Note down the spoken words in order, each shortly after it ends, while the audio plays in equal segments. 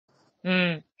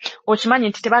Okimanyi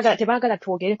nti tebagala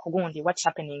twogere ku gundi what's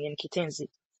happening in Kiteezi.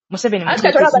 Museveni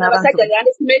Ate tola bana basajja they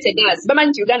underestimated us. Bamanyi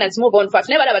nti Uganda move on fast.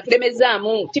 Never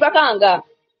batulemezaamu. Tibakanga.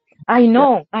 I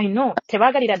know.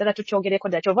 Tebagalira ddala tukyogereko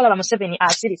ddala kyova olaba Museveni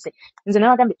asirise. Nze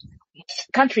nabagambye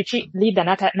country ki leader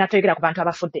n'atoyogera ku bantu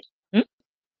abafudde.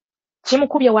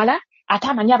 Kimukubye wala ate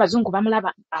amanyi abazungu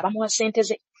bamulaba abamuwa ssente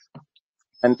ze.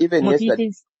 And even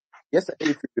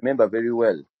yesterday, if you remember very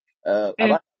well,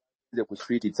 about the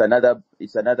street, it's another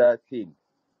thing.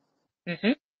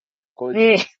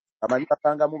 Because amanyi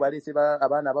bakanga mu balese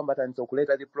abaana abamu batandise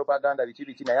okuleeta the propaganda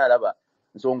biki naye alaba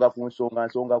nsonga ku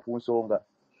nsonga.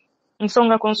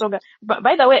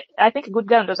 By the way, I think good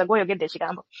girl ndoza gw'oyogedde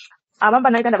ekigambo. Abamu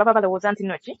bannayuganda baba balowooza nti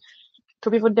noki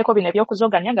tubivuddeko bino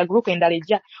ebyokuzoganya nga group endala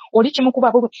ejja oli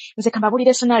kimukuba bubu. Nze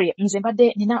kambabulire scenario. Nze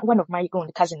mbadde nina one of my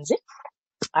good cousins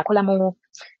akola mu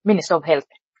Minister of Health.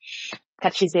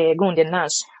 Kati she's a good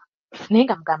nurse. Naye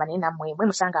nga mugamba naye nammwe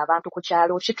musanga abantu ku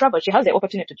kyalo. She has the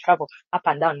opportunity to travel up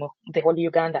and down the whole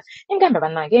Uganda. Ngamba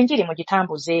bannange enjiri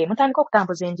mugitambuze, mutandika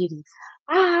okutambuza enjiri.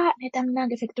 Neta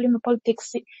munange ffe tuli mu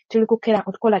politics, tuli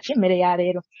kukola ki mmere ya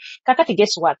leero. Kakati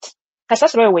guess what?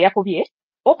 Kasasiro we yakubye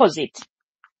opposite.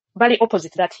 Bali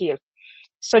opposite that hill.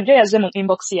 So Joy yazze mu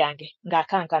inbox yange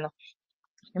ng'akankano.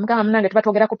 Mugamba munange tuba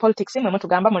twogera ku politics mwe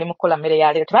mutugamba muli mu kukola mmere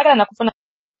ya leero. Tebagala na kufuna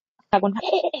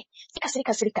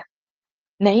sirika.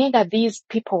 Naye nga these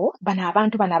people bana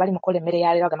abantu bana abali mukola emmere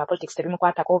ya leero agamba politics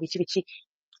tebimukwatako biki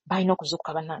balina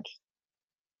okuzuukuka bannange.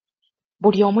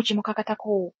 Buli omu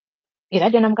kimukakatako. Era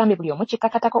jjo namugambye buli omu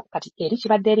kikakatako kati eri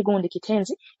kibadde eri gundi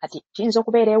Kiteezi kati kiyinza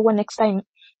okubeera ewo next time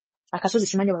akasozi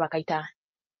simanyi baba kayita.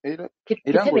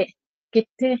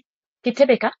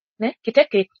 Kitebetika, ne?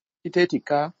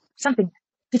 Kitetika. Something.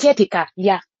 Kitetika,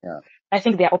 yeah. I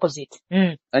think they are opposite.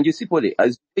 And you see, Polly,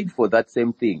 as paid for that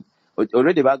same thing.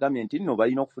 Already bagambye nti nno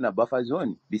balina okufuna buffer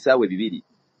zone bisaawe bibiri.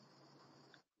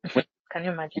 Can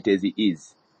you imagine? Kiteezi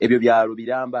is. Ebyo byalo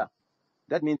biramba.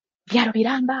 That means byalo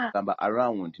biramba. Bagamba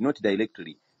around, not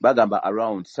directly. Bagamba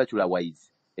around, circular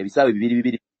wise. Ebisaawe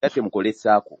bibiri ate mukole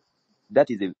saako. That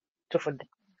is a tufudde.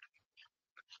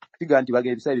 Figure nti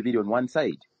bagenda ebisaawe bibiri on one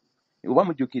side. Oba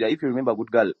mujjukira, if you remember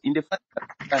good girl, in the first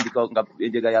nga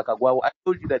enjega yakagwawo, I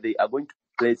told you that they are going to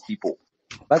place people.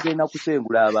 Bagenda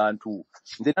kusengula abantu.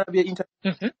 Nze nabye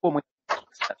interview omwala.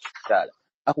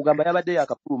 Akugamba yabadde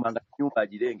yakafuluma nga nyumba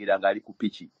agirengera nga ali ku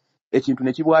piki. Ekintu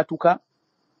ne kibwatuka,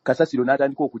 kasasiro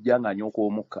n'atandika okujja nga anyooka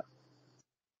omukka.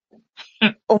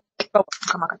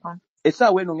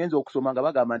 Essaawa eno ngenza okusoma nga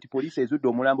bagamba nti poliisi ezudde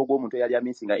omulambo gw'omuntu eyali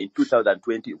amisinga in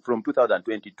 2020 from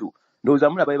 2022. Ndowooza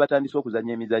mulaba batandise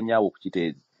okuzannya emizannyo awo ku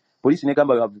Kiteezi. Poliisi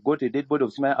negamba we have got a dead body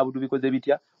of Simaya Abudu bikoze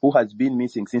bitya who has been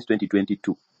missing since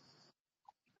 2022.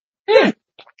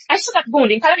 Asika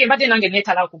kugundi nkalabye mbadde nange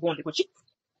neetalawo kugundi kuki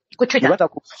ku Twitter.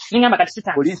 Ningamba kati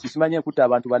sita. Poliisi simanye ekutta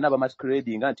abantu bana ba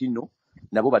masquerading nti nno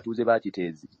nabo batuuze ba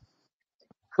Kiteezi.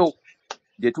 So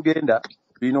gye tugenda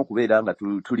tulina okubeera nga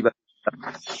tuli ba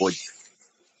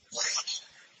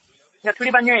ya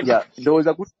tuli banywevu.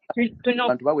 Ndowooza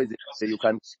abantu baweze you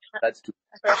can start to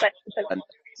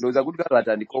ndowooza good girl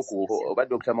atandika oba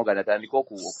Dr. Morgan atandika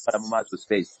okufala mu maaso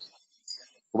space.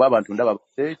 Kuba abantu ndaba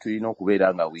tulina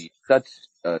okubeera nga we start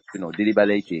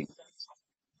deliberating.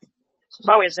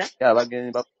 Baweze? Yeah,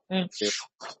 bagenda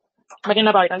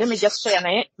baweze. Let me just share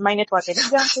naye my network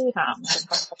ebigansi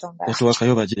network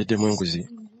yo bagiredde mu enguzi.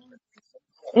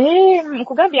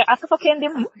 Nkugambye akafo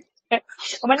kendimu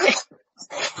omanyi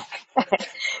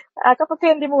akafo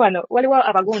kendimu wano waliwo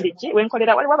abagundi ki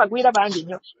wenkolera waliwo abagwira bangi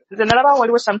nnyo. Nze nalaba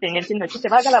waliwo something nti nno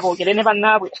tebaagala boogere ne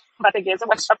bannaabwe bategeeze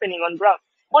what's happening on ground.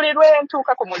 Buli lwe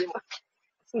ntuuka ku mulimu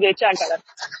ng'ekyankala.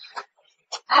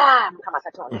 Mukama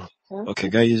Katonda. Okay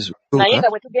guys. Naye nga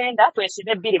bwe tugenda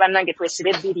twesibe ebbiri bannange twesibe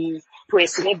ebbiri.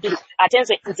 Ate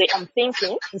nze I'm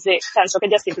thinking nze kansooke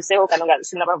just ntuseewo kano nga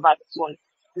sinabava gundi.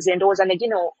 Nze ndowooza ne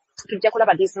gino tujja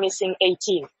kulaba this missing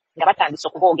 18 nga batandise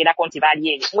okuboogerako nti baali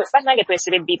eyo. Mwe bannange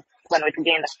twesibe ebbiri wano we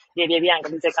tugenda. Byebyo ebyange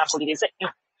nze kampulirize.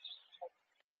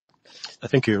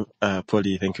 Thank you,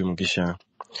 Polly. Thank you, Mugisha.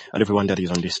 And everyone that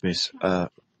is on this space.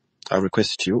 I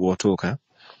request you, Wotoka,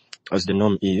 as the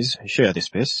norm is, share this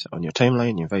space on your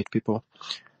timeline, invite people.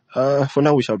 For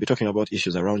now, we shall be talking about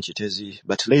issues around Kiteezi,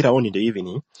 but later on in the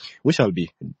evening, we shall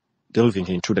be delving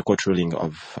into the court ruling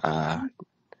of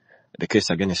the case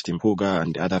against Mpuga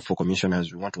and the other 4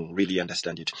 commissioners. We want to really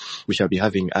understand it. We shall be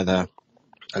having other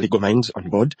legal minds on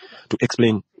board to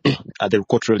explain the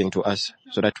court ruling to us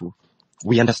so that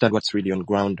we understand what's really on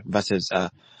ground versus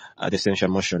the censure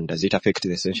motion. Does it affect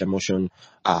the censure motion?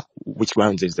 Which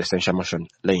grounds is the censure motion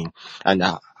laying? And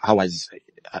how has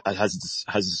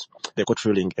has the court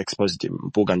ruling exposed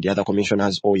Mpug and the other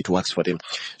commissioners, or it works for them.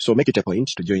 So make it a point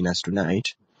to join us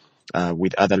tonight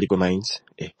with other legal minds,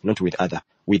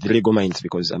 with legal minds,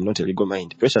 because I'm not a legal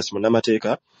mind. Precious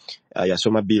Munamateka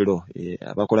yasoma billo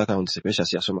abakola accounts.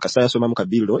 Precious yasoma kasa yasoma muka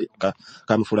billo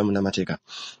kamufula Munamateka.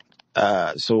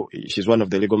 So she's one of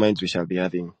the legal minds we shall be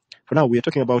having. For now, we are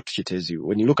talking about Kiteezi.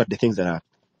 When you look at the things that are,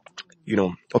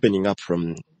 opening up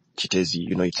from Kiteezi,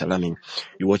 it's alarming.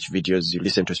 You watch videos, you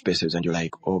listen to spaces, and you're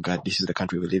like, oh God, this is the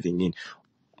country we're living in.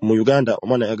 Mu Uganda,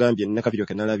 omwana yagambye nnaka video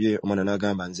kenalabye, omwana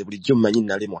n'agamba nze bulijjo mmanyi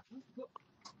nalemwa.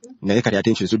 Naye kali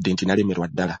ate nkyuzudde nti nalemerwa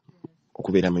ddala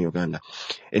okubeera mu Uganda.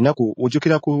 Ennaku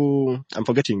ojjukira I'm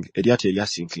forgetting eryato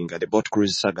eryasinkinga, the boat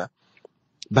cruise saga,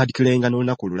 badkilenga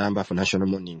n'olunaku lulamba for national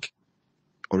mourning.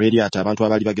 Olw'eryato abantu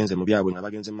abaali bagenze mu byabwe nga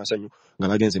bagenze mu masanyu nga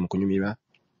bagenze mu kunyumirwa.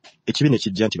 Ekibi ne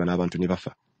kijja nti bano abantu ne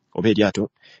bafa. Oba eryato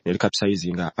ne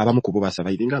likapsizinga abamu ku bo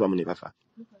basavayivinga abamu ne bafa.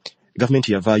 Government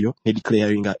yavaayo ne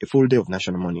declaring a full day of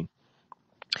national mourning.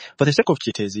 For the sake of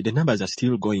Kiteezi, the numbers are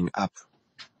still going up.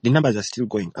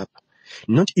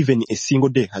 Not even a single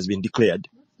day has been declared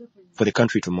for the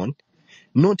country to mourn.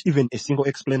 Not even a single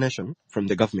explanation from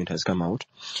the government has come out.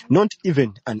 Not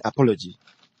even an apology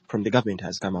from the government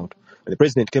has come out. When the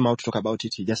president came out to talk about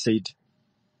it, he just said,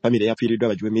 family yafiiriddwa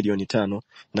bagiwe million 5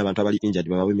 n'abantu abali injured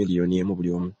babawe million 1 buli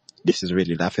omu. This is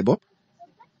really laughable.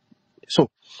 So,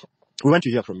 we want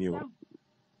to hear from you.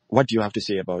 What do you have to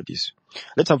say about this?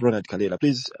 Let's have Ronald Kalela.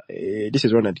 Please, this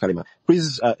is Ronald Kalima.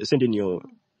 Please send in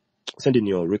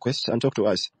your request and talk to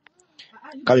us.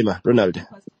 Kalima, Ronald.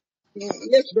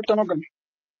 Yes, Dr. Morgan.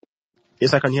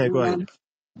 Yes, I can hear you. Go ahead.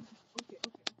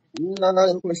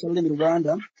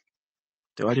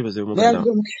 Tewali baze Muganda.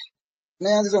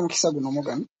 Nayanziza omukisa guno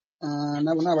Morgan.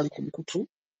 Nabo nabali ku mukutu.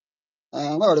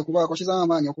 Bawale kubaako kizama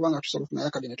amaanyi okubanga tusobola okunayo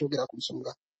akadde netwogera ku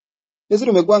nsonga.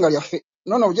 Ezirume eggwanga lyaffe.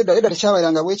 Nono obujedda edda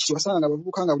tekyabeeranga bwe kityo wasanga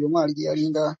bavubuka nga buli omu ali gye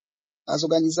yalinga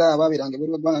azoganyiza ababeeranga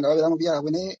ebweru w'eggwanga nga babeera mu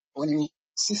byabwe naye when you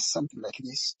see something like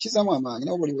this kizaamu amaanyi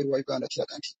naye buli wa Uganda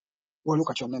kiraga nti waliwo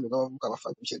kati omulembe gw'abavubuka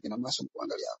bafa ku kyegenda mu maaso mu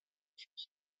ggwanga lyabwe.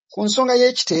 Ku nsonga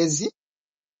y'Ekiteezi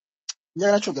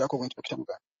njagala kyogerako bwenti Dr.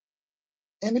 Muganda.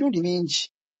 Emirundi mingi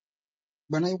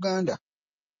bannayuganda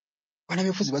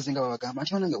bannabyobufuzi bazenga babagamba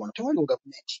nti banange wano tewaliwo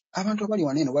gavumenti, abantu abali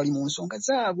wano eno bali mu nsonga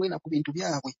zaabwe na ku bintu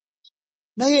byabwe.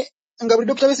 Naye nga buli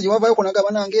Dr. Besigye wavaayo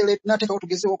kunagamba nange n'ateekawo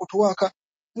tugezeewo okutuwaaka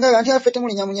nga nti affe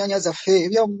temuli nyamunyaanya zaffe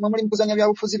muli mu kuzannya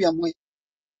byabufuzi byammwe.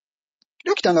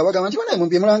 Dokita nga bagamba nti banaye mu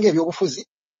bye mulanga ebyobufuzi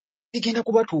bigenda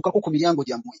kubatuukako ku miryango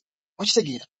gyammwe.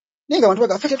 Okitegeera? Naye nga abantu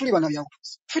bagamba ffe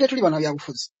tetuli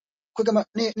bannabyabufuzi. Kwegamba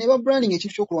ne ba branding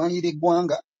ekintu ky'okulwanirira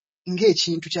eggwanga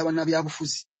ng'ekintu kya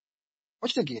bannabyabufuzi.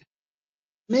 Okitegeera?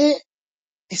 Naye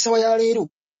essaawa ya leero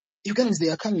Ugandans they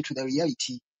are coming to the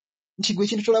reality nti gwe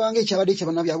ekintu ky'olabanga ekyabadde ekya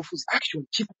bannabyabufuzi actually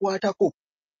kikukwatako.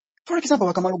 For example,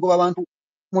 bakamalogoba abantu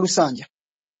mu Lusanja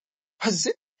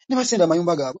bazze ne basenda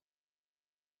amayumba gaabwe.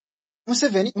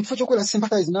 Museveni mu kifo ky'okwera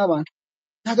sympathize n'abantu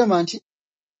n'agamba nti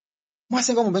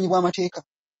mwasenga omumenyi bw'amateeka.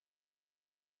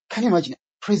 Can you imagine?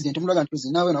 President omulaga nti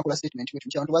president naawe nakola statement wetu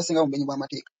nti abantu basenga omumenyi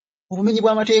bw'amateeka. Obumenyi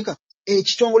bw'amateeka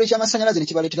ekitongole ky'amasannyalaze ne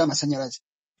kibaleetera amasannyalaze.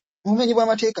 Obumenyi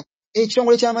bw'amateeka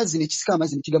ekitongole ky'amazzi ne kisika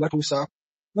amazzi ne kigabatuusaako.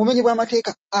 Obumenyi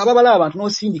bw'amateeka ababala abantu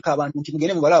n'osindika abantu nti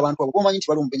mugende mubala abantu abo b'omanyi nti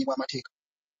bali omumenyi bw'amateeka.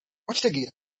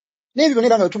 Okitegeera? N'ebyo byonna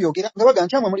era nga tubyogera nga baga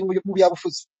nti amwe muli mu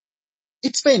byabufuzi.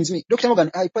 It pains me. Dr.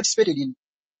 Morgan, I participated in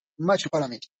March to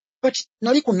Parliament. But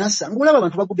nali ku NASA ng'olaba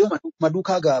abantu baguddewo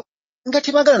maduuka gaabwe nga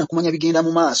tebaagala na kumanya bigenda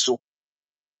mu maaso.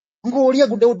 Ng'oli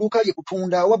aguddewo dduuka lye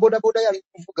kutunda, owa bodaboda yali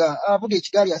kuvuga, avuga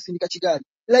ekigaali asindika kigaali.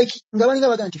 Like nga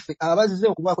balinga baga nti ffe abazze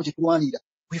okubaako kye tulwanirira.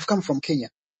 We've come from Kenya.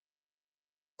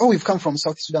 Or we've come from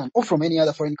South Sudan or from any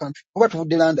other foreign country. Oba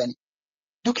tuvudde London.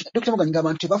 Dr. Morgan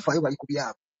ng'abantu tebafaayo bali ku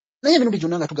byabwe. Naye emirundi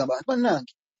gyonna nga tugamba nti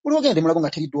bannange buli ogende mulabo nga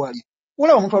teri ddwaliro.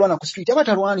 Olaba omuntu alwana ku street aba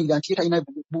talwanirira nti ye talina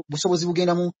busobozi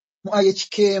bugenda mu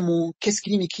IHK mu case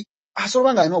clinic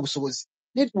asobola nga alina obusobozi.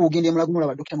 Naye bw'ogenda Mulago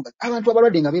n'olaba Dr. Morgan abantu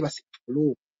abalwadde nga beebase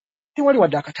fulo. Tewali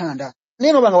wadde akatanda.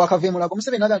 Naye noba nga wakava e Mulago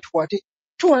Museveni n'agamba tukwate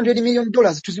 $200 million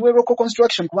tuziwe local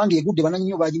construction kubanga egudde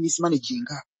bannanyini baagi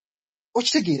mismanaginga.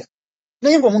 Okitegeera?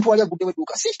 Naye ng'omuntu wali aguddewo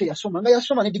edduuka si teyasoma nga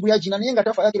yasoma ne diguli agina naye nga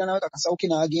tafa yagira nawe kakasawo ke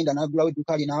n'agenda n'agulawo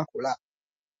edduuka lye n'akola.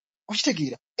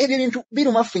 Okitegeera? Ebyo ebintu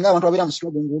biruma ffe ng'abantu abeera mu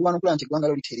struggle ng'olwana okulaba nti eggwanga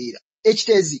lyo litereera.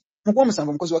 Ekiteezi mu Gwomusanvu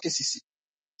omukozi wa KCC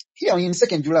here in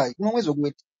 2nd July guno omwezi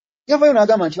oguwedde yavaayo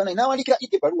n'agamba nti banaye n'awandiikira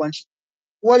Idde ebbaluwa nti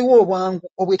waliwo obwangu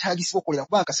obwetaagisibwa okukolera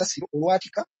kuba akasasiro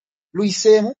olwatika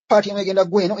luyiseemu paati emu egenda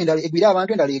gweno endala egwire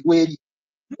abantu endala egweri.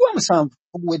 Mu Gwomusanvu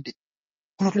oguwedde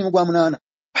kuno tuli mu Gwomunaana.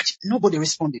 But nobody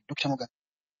responded, Dr. Morgan.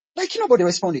 Like nobody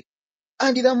responded.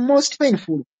 And the most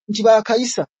painful nti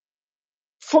baakayisa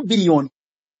 4 billion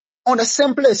on the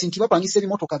same place nti bapangisa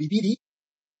ebimotoka bibiri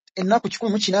ennaku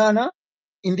 18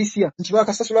 in this year nti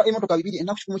bakasasula emotoka bibiri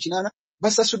ennaku 18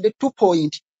 basasudde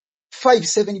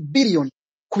 2.57 billion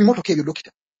ku bimotoka ebyo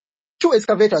dokita. 2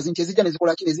 excavators nti ezijja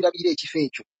nezikola kine zirabirira ekifo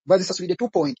ekyo bazisasulidde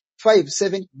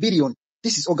 2.57 billion.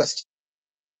 This is August.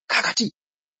 Kakati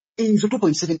enzo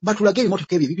 2.7 batulage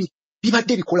ebimotoka ebyo bibiri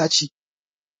bibadde bikola ki?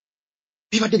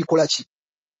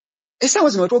 Essaawa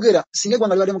zino wetwogera singa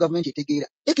eggwanga libadde mu gavumenti etegeera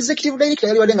executive director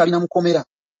yali wadde ng'alina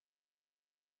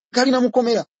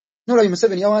mukomera n'olabye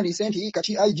Museveni yawandiise nti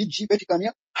kati IGG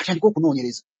betikamya atandika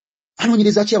okunoonyereza.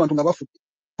 Anoonyereza ki abantu nga bafudde?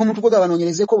 Omuntu gwe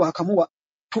abanoonyerezeko baakamuwa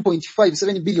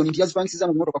 2.57 billion nti yazipangisiza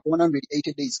mu bimotoka ku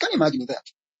 180 days. Can you imagine that?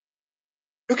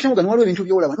 Dokita Mugano waliwo ebintu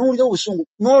by'olaba n'owulira obusungu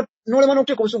n'olema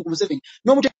n'okuteeka obusungu ku Museveni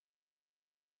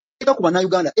n'obuteeka ku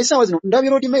bannayuganda. Essaawa zino ndabye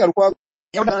Road Mayor Lukwago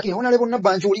yabadde Honorable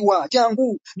Nabbanja oliwa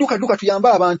jangu duka tuyambe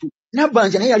abantu.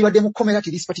 Nabbanja naye yali badde mu komera at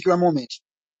this particular moment.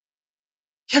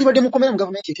 Yali badde mu komera mu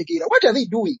gavumenti etegeera. What are they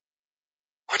doing?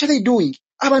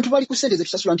 Abantu bali ku ssente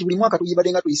zetusasula nti buli mwaka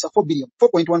tuyibadde nga tuyisa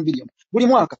 4.1 billion buli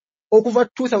mwaka okuva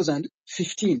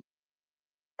 2015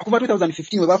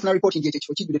 we bafuna reporting ekyo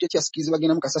kifo kidde tekyasikiriza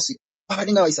bagenda mu kasasiro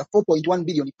babadde nga bayisa 4.1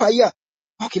 billion per year.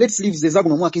 Okay, let's leave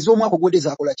zezaguno mwaka ez'omwaka ogwedde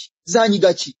zakola ki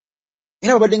zanyiga ki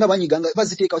era babadde nga banyiga nga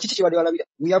baziteeka kiki kye badde balabira.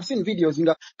 We have seen videos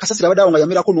nga kasasiro abadde nga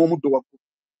yamerako n'omuddo waggulu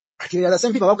ati era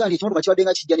same people bavuga nti ekimotoka kibadde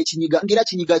nga kijja ne kinyiga ngera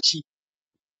kinyiga ki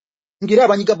ngera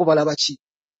abanyiga bo balaba ki.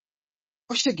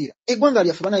 Okitegeera eggwanga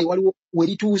lyaffe banaye waliwo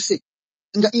werituuse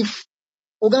nga if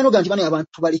ogano ganti banaye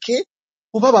abantu baleke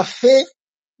oba baffe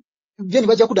byeni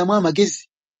bajja kuddamu amagezi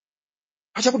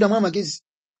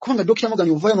kubanga Dokita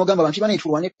Mugano ovayo n'ogamba abantu banaye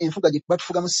tulwane enfuga gye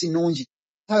batufugamu si nnungi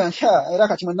era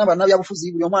kati mwenna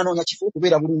bannabyabufuzi buli omwana onya kifo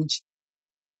okubeera bulungi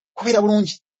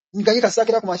nga ye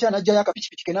kasaakira ku makya n'ajjayo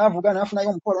akapikipiki ke n'avuga n'afunayo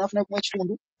omutwalo n'afunayo kumu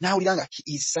ekitundu n'awulira nga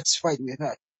he is satisfied with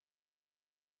that.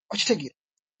 Okitegeera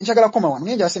njagala kukoma wano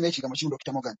naye njasemba ekigambo kimu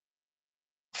Dokita Mugano.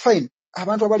 Fine,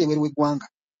 abantu abali ebweru w'eggwanga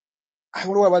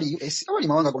waliwo abali US abali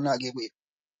mawanga gonna ag'ebweru.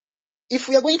 If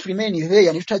we are going to remain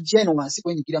there ne tutajja eno wansi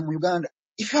kwenyigira mu Uganda,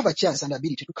 if you have a chance and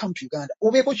ability to come to Uganda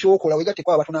obeeko kyokola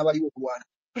wegatteko abatono abaliwo okulwana,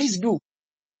 please do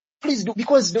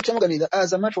because Dr. Mugano,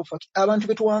 as a matter of fact abantu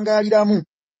betuwangaaliramu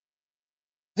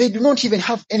they do not even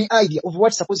have any idea of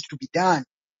what's supposed to be done.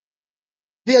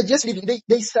 They are just living,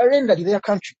 they surrendered their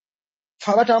country.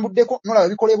 Fa batambuddeko nolaba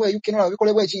bikolebwa UK nolaba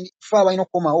bikolebwa ekindi fa balina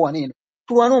okukomawo waneeno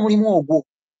tulwana omulimu ogwo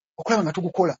okulaba nga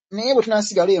tugukola. Naye bwe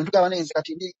tunaasigala eyo tugaba nenze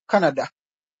kati ndi Canada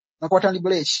nakwata ndi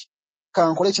Bleach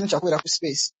kankole ekimu kyakubeera ku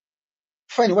space.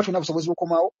 Fine, oba tulina busobozi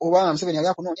bukomawo oba Museveni yali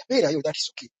akunoonya beerayo, that is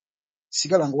okay.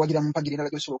 Sigala ng'owagira mu mpagire endala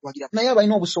gy'osobola okuwagira naye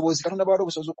abalina obusobozi Katonda bawadde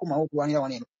obusobozi okukomawo okulwanira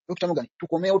waneeno. Dr. Mugano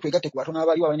tukomeewo twegatte ku batono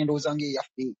abaliwo abalina endowooza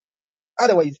ng'eyaffe.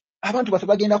 Otherwise abantu baffe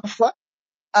bagenda kufa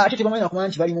ate tebamanyi nakumanya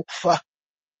nti bali mu kufa.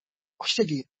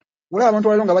 Okitegeera olaba abantu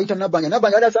waliwo nga bayita Nabbanja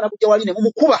yali asaana kujja wali ne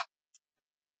mumukuba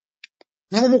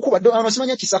ano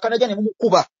simanya Kisaka najja ne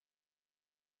mumukuba.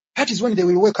 That is when they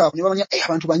will wake up ne bamanya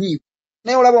abantu banyiivu.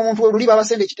 Naye olaba omuntu oluli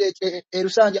babasende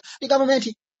Lusanja ni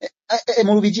gavumenti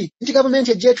mu Lubigi nti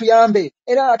gavumenti ejje tuyambe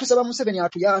era tusaba Museveni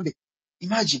atuyambe.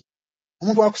 Imagine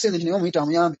omuntu akusenze nti naye omuyita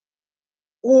amuyambe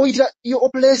oyita yo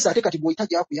oplesa ate kati bw'oyita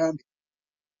gyakuyambe.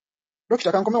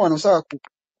 Dokita kankome wano sawa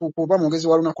kuba mwongezi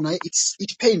wa lunaku naye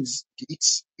it pains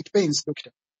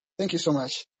Doctor. Thank you so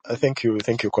much. Thank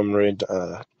you comrade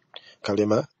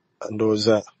Kalema.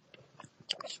 Ndowooza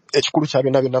ekikulu kya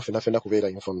byonna ffenna kubeera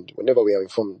informed. Whenever we are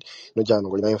informed nojjano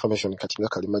ng'olina information kati nga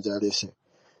Kalema gy'aleese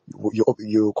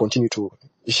you continue to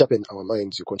sharpen our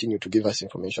minds, you continue to give us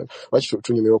information. Lwaki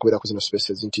tunyumirwa okubeera ku zino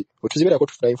spaces nti wetuzibeerako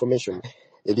tufuna information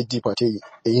eri deep ate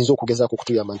eyinza okugezaako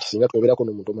okutuyamba nti singa twebeerako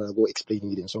n'omuntu omulala go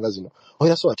explaining ensonga zino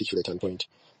obeera so articulate on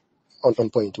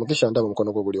point. Mugisha ndaba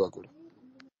omukono gwo guli waggulu.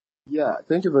 Yeah,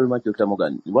 thank you very much Dr.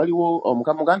 Mugano. Waliwo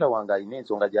muganda wange alina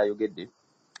ensonga gy'ayogedde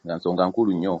nga nsonga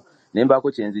nkulu nnyo naye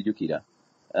mbaako kye nzijukira.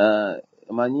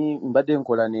 Manyi mbadde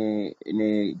nkola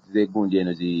ne z'eggundi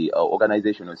eno zi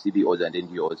organizational CBOs and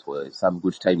NGOs for some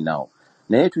good time now.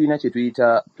 Naye tulina kye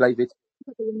tuyita private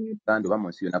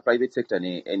sector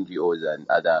ne NGOs and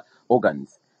other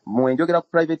organs. Mwe njogera ku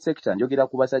private sector njogera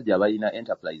ku basajja abalina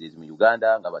enterprises mu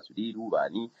Uganda nga basuliiru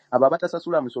baani abo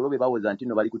abatasasula musolo be bawoza nti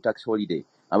no bali ku tax holiday,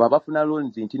 abo abafuna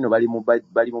loans nti no bali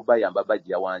mu bayamba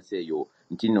bajja wansi eyo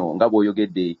nti no nga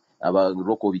bw'oyogedde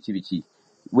abaroko biki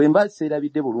bwe mba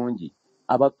seerabidde bulungi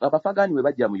abafagani we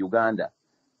bajja mu Uganda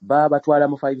batwala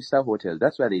mu 5-star hotel.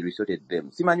 That's why they resorted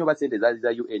them. Simanyi oba sente zaali za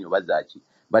UN oba zaaki,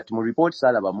 but mu report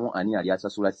saalabamu ani yali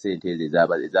asasula sente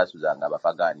ezo ezaasuzanga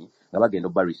abafagani nga bagenda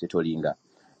obba resettlinga.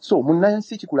 So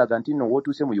munansi kikulaga nti no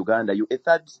wotuuse mu Uganda you a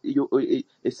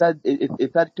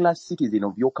third class citizen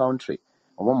of your country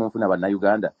oba munfuna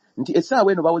bannayuganda nti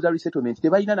essaawa eno bawoza resettlement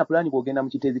tebalina na pulani bw'ogenda mu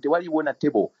Kiteezi tewaliwo na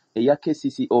table eya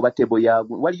KCC oba table ya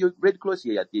waliyo Red Cross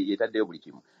yetaddeyo buli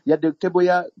kimu yadde table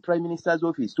ya Prime Minister's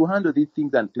office to handle these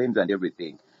things and claims and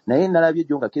everything naye nalabye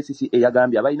jjo nga KCC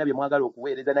eyagambye abalina bye mwagala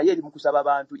okuweereza naye eri mu kusaba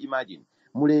abantu imagine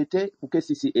muleete ku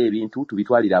KCC ebintu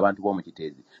tubitwalira abantu b'omu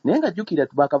Kiteezi naye nga jjukira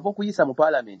bakava okuyisa mu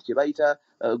parliament kye bayita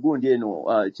gundi eno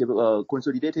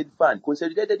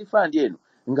consolidated fund eno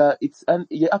nga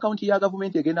ye account ya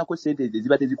government egendako sente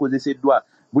ziba tezikozeseddwa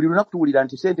buli lunaku tuwulira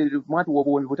nti sente mwatu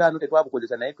obuwumbi butaano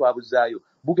tetwabukozesa naye twabuzaayo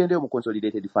bugendeyo mu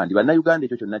consolidated fund bannayuganda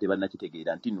ekyo kyonna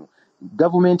tebannakitegeera nti no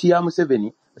government ya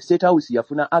Museveni State House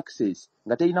yafuna access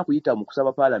nga terina kuyita mu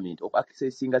kusaba parliament of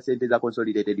accessinga sente za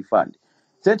consolidated fund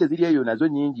sente ziri eyo nazo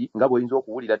nyingi nga bw'oyinza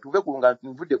okuwulira tuve ku nga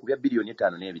nvudde ku bya bilioni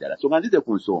 5 n'ebirala so nga nzize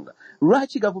ku nsonga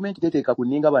lwaki gavumenti teteeka ku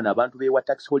nninga bano abantu beewa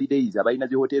tax holidays abalina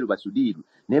zi hoteeri basudiiru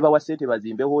naye bawa ssente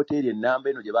bazimbe hoteeri ennamba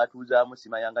eno gye baatuuzaamu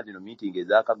simayanga zino meeting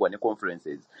ezakagwa ne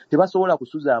conferences tebasobola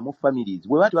kusuzaamu families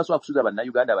bwe baba tebasobola kusuza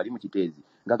bannayuganda bali mu Kiteezi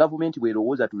nga gavumenti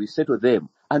bw'erowooza to resettle them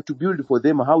and to build for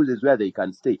them houses where they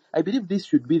can stay. I believe this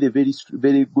should be the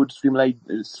very good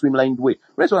streamlined way.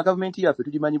 Lwensonga nga gavumenti yaffe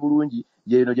tugimanyi bulungi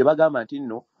yeeno gye bagamba nti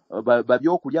nno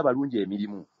babyokulya balungi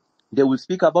emirimu. They will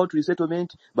speak about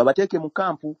resettlement, babateeke mu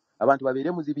kampu, abantu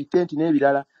babeere mu zibitenti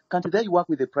n'ebirala. Can't they work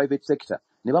with the private sector?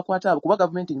 Ne bakwata kuba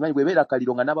gavumenti nyimanyi bwebeera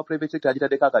akaliro nga n'aba private sector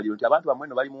agitaddeko akaliro nti abantu bamwe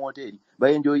no bali mu hoteeri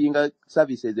baenjoyinga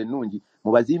services ennungi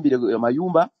mubazimbire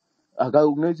amayumba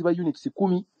aganeziba units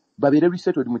 10 babeere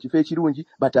resettled mu kifo ekirungi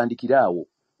batandikire awo.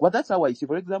 Well, that's how I see.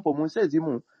 For example, mu nsi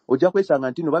ezimu ojja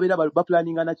kwesanga nti no babeera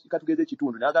baplaninga na katugeze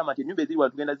ekitundu n'agamba nti ennyumba eziri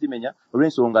wano tugenda zimenya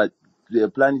olw'ensonga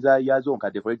plan yazo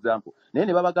nkadde for example naye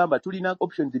ne babagamba tulina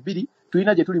options 2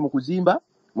 tulina gye tuli mu kuzimba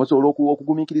musobola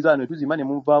okugumiikiriza wano tuzimba ne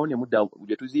muvaawo ne mudda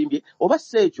gye tuzimbye oba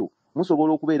seekyo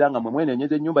musobola okubeera nga mwe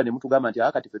mwenenyeza ennyumba ne mutugamba nti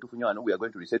kati ffe tufunye wano we are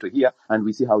going to resettle here and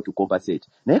we see how to compensate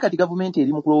naye kati gavumenti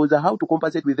eri mu kulowooza how to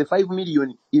compensate with the 5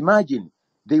 million. Imagine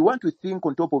they want to think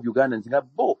on top of Ugandans nga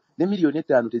bo ne milioni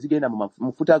 5 tezigenda mu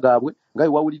mafuta gaabwe nga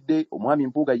wawulidde omwami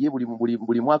Mpuuga ye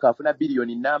buli mwaka afuna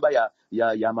bilioni namba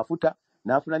ya mafuta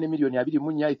n'afuna ne milioni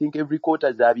 24 I think every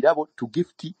quarter za birabo to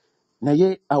gift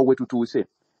naye awo we tutuuse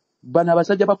bana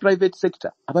abasajja ba private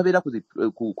sector ababeera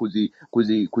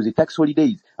kuzi tax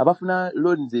holidays abafuna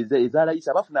loans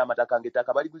ez'alayisa abafuna amataka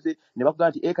ng'ettaka baliguze ne bakuga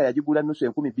nti eka yagigula nusu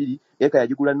 12,000 eka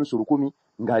yagigula nusu 10,000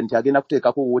 nga nti agenda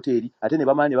kuteekako hoteeri ate ne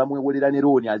bamanya ne bamwewolera ne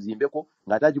loan azimbeko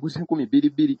ng'ate agiguze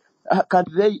 12,000 can't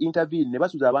they intervene ne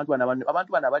basuza abantu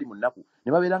bana bali mu nnaku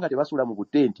ne babeera nga tebasula mu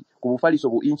butenti ku bufaliso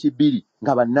bu inchi 2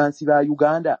 nga bannansi ba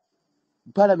Uganda.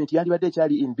 Parliament yandibadde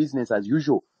ekyali in business as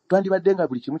usual. Twandibadde nga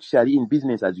buli kimu kikyali in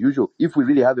business as usual if we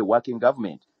really have a working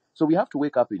government. So we have to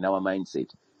wake up in our mindset.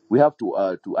 We have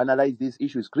to analyze these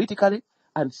issues critically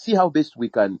and see how best we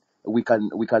can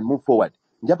move forward.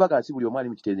 Njabaga si buli omwali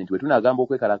mu Kiteezi nti we tunagamba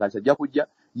okwekalakasa ajja kujja.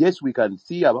 Yes, we can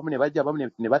see abamu ne bajja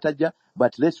abamu ne batajja,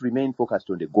 but let's remain focused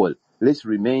on the goal. Let's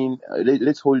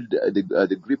hold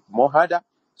the grip more harder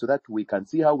so that we can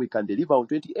see how we can deliver on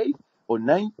 28th, on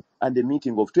 9th, and the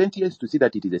meeting of 20th to see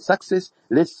that it is a success.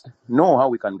 Let's know how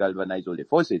we can galvanize all the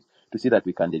forces to see that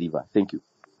we can deliver. Thank you.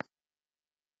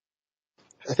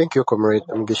 Thank you, Comrade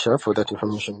Mugisha, for that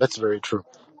information. That's very true.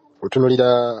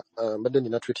 Utunulira mbadde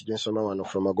nina tweet gye nsoma wano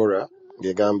from Agora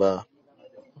ng'egamba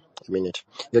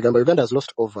Uganda has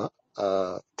lost over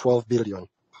 12 billion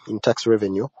in tax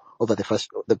revenue over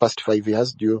the past 5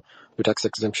 years due to tax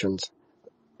exemptions.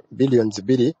 Billions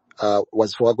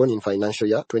was foregone in financial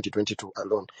year 2022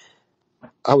 alone.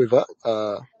 However,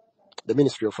 the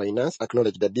Ministry of Finance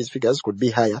acknowledged that these figures could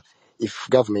be higher if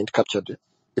government captured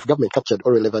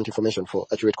all relevant information for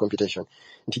accurate computation.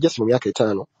 Nti just mu myaka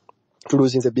 5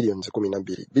 tuluzinze billions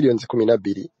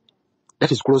 12.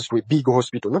 That is close to a big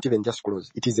hospital, not even just close.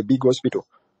 It is a big hospital.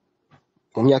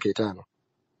 Mu myaka 5.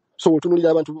 So tunulira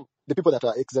abantu, the people that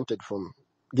are exempted from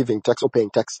giving tax or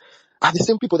paying tax are the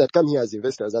same people that come here as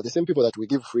investors, are the same people that we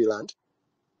give free land.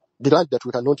 The land that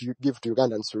we cannot give to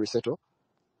Ugandans to resettle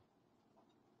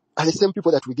are the same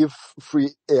people that we give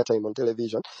free airtime on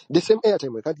television. The same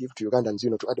airtime we can't give to Ugandans,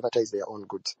 to advertise their own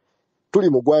goods. Tuli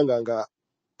mu ggwanga nga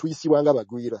tuyisibwanga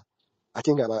bagwira,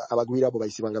 ate nga abagwira abo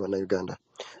bayisibwanga banna Uganda.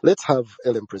 Let's have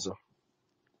Ellen Prezo.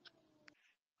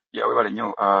 Yeah, webale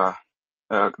nnyo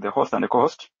the host and the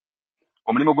co-host.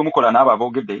 Omulimu gwe mukola n'abo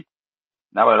aboogedde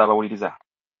n'abalala abawuliriza.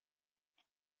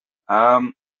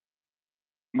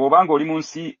 Bw'obanga oli mu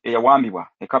nsi eyawambibwa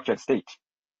a captured state,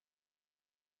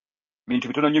 bintu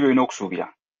bitono nnyo byolina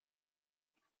okusuubira.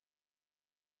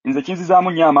 Nze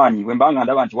kinzizaamu nnyo amaanyi bwe mbanga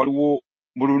ndaba nti waliwo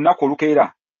buli lunaku olukeera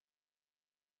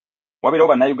wabeerawo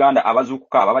bannayuganda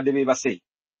abazuukuka ababadde beebase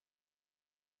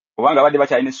kubanga abadde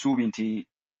bakyalina essuubi nti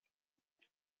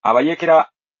abayeekera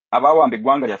abaawamba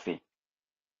eggwanga lyaffe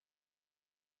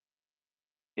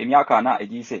emyaka 4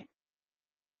 egiyise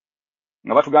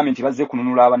nga batugambye nti bazze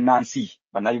kununula abannansi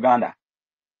bannayuganda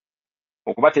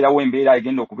okubateerawo embeera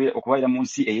egenda okubaira mu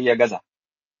nsi eyeeyagaza.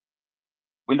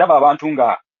 Bwe ndaba abantu nga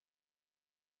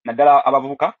naddala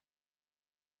abavubuka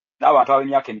n'abantu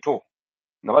ab'emyaka emito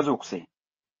nga bazuukuse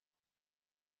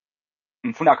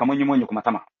nfuna akamwenyumwenyu ku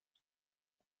matama.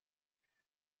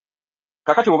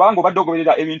 Kakati obanga obadde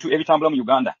ogoberera ebintu ebitambula mu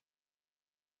Uganda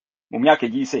mu myaka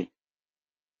egiyise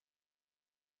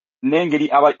n'engeri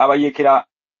abayeekera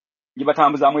gye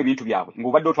batambuzaamu ebintu byabwe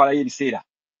ng'obadde otwalayo ebiseera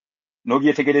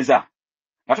n'obyetegereza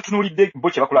nga totunuulidde bo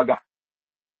kye bakulaga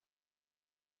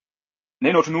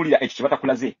naye n'otunuulira ekyo kye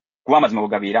batakulaze kuba amazima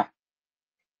bwe gabeera,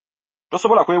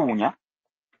 tosobola kwewuunya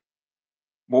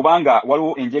bw'obanga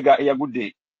waliwo enjega eyagudde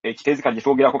ekiteezi kati gye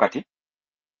twogerako kati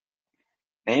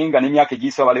naye nga n'emyaka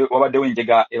egiyise wabaddewo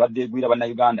enjega ebadde egwira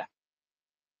bannayuganda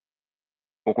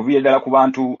okuviira ddala ku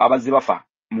bantu abazze bafa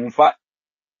mu nfa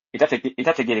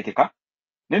etategerekeka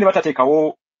naye ne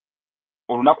batateekawo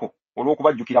olunaku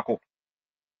olw'okubajjukirako.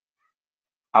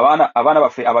 Abaana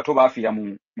baffe abato baafiira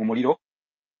mu muliro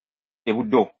e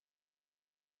Buddo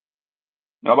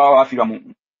ne baba baafiirwa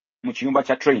mu kiyumba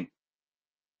kya train,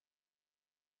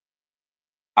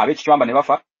 ab'ekicwamba ne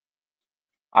bafa,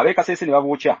 ab'e Kasese ne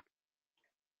babookya,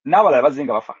 n'abalala bazze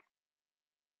nga bafa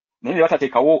naye ne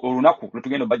batateekawo olunaku lwe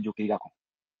tugenda obajjukirirako.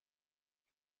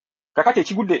 Kakati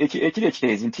ekiri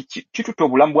ekiteezi nti kitutte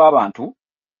obulamu bw'abantu,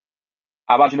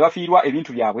 abantu ne bafiirwa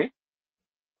ebintu byabwe.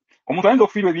 Omuntu ayinza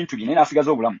okufiirwa ebintu bye naye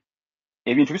n'asigaza obulamu.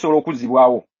 Ebintu bisobola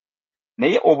okuzzibwawo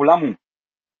naye obulamu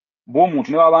bw'omuntu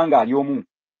ne bw'aba nga ali omu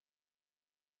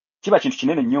kiba kintu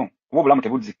kinene nnyo kuba obulamu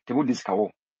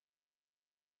tebuddizikawo.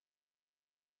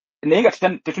 Naye nga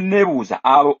tetunneebuuza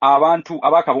abantu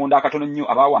ab'akabondo akatono nnyo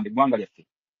abaawamba eggwanga lyaffe,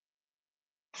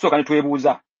 tusooka ne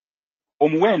twebuuza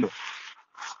omuwendo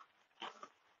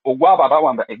ogw'abo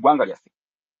abaawamba eggwanga lyaffe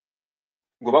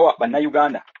gwe bawa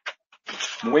bannayuganda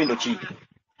muwendo ki?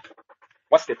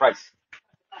 What's the price?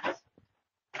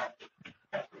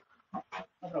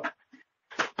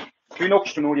 Tulina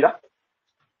okukitunuulira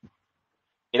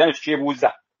era ne tukyebuuza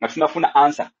nga tunafuna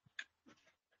ansa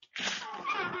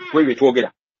kwebyo bye twogera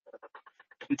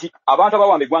nti abantu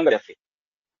abaawamba eggwanga lyaffe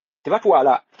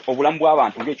tebatwala obulamu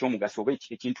bw'abantu ng'ekyomugaso oba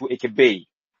ekintu ekyebbeeyi.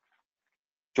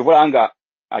 Ky'obola nga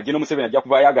General Museveni ajja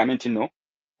kuvaayo agambe nti nno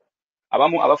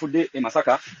abamu abafudde e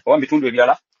Masaka oba mu bitundu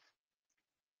ebirala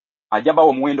ajja bawa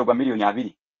omuwendo gwa miliyoni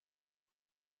 2,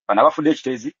 bano abafudde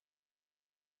ekiteezi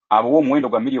abawa omuwendo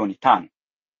gwa miliyoni 5,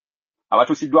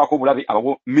 abatuusiddwako obulabe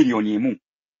abawa miliyoni 1.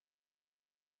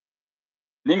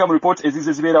 Naye nga mu ripooti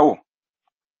ezize zibeerawo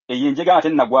eyo enjega ate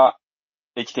nnagwa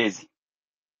ekiteezi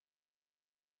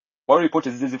waliwo ripooti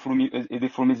ezize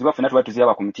ezifulumizibwa ffenna tuba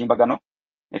tuziraba ku mitimbagano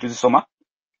ne tuzisoma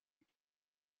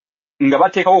nga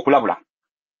bateekawo okulabula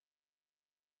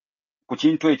ku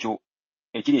kintu ekyo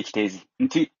ekiri ekiteezi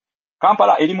nti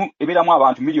Kampala ebeeramu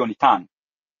abantu miliyoni 5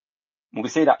 mu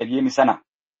biseera eby'emisana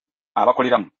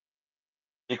abakoleramu,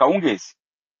 ekawungeezi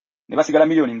ne basigala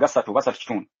miliyoni nga 3 oba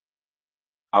 3.5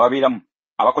 ababeeramu,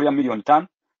 abakolera miliyoni 5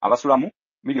 abasulamu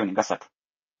miliyoni nga 3.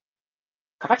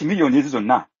 Kakati miliyoni ezo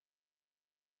zonna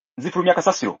zifulumya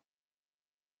kasasiro.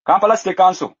 Kampala City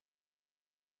Council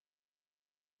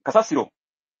kasasiro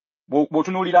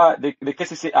bw'otunuulira the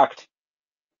KCC Act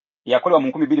yakolebwa mu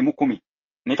 2010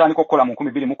 n'etandika okukola mu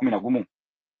 2011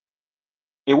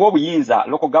 ewa obuyinza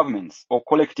local governments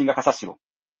okucollectinga kasasiro.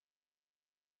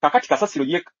 Kakati kasasiro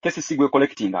ye KCC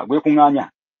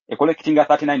gwekuŋŋaanya ecollectinga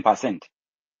 39%.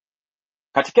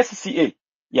 Kati KCCA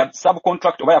ya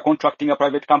subcontract oba ya contractinga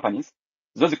private companies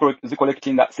zo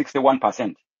zicollectinga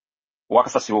 61% owa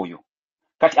kasasiro oyo.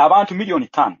 Kati abantu miliyoni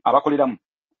 5 abakoleramu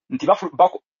nti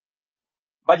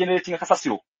bageneratinga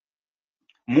kasasiro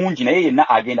mungi naye yenna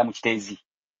agenda mu kiteezi.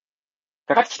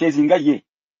 Kakati kiteezi nga ye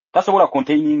tasobola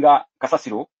containinga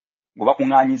kasasiro gwe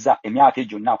bakuŋŋaanyiza emyaka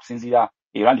gyonna okusinziira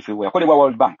elandfill bwe yakolebwa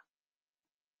World Bank.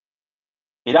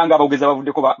 Era nga aboogezi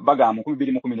bavuddeko bagamba mu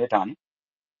 2015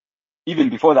 even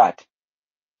before that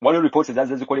waliwo reports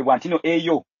ezazze zikolebwa nti no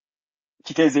eyo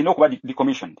kiteezi erina okuba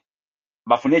decommissioned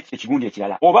bafune ekigundi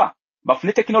ekirala oba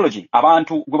bafune technology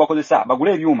abantu gwe bakozesa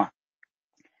bagule ebyuma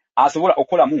asobola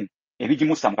okukolamu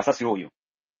ebigimusa mu kasasiro oyo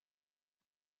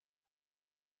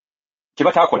kye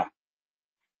bataakola.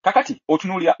 Kakati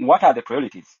otunuulira what are the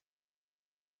priorities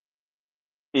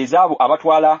ezaabo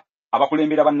abatwala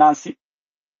abakulembera bannansi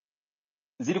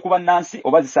ziri ku bannansi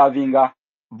oba zisaavinga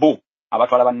bo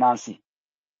abatwala bannansi.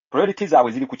 priorities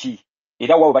zaabwe ziri kuki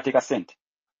era wao bateeka sente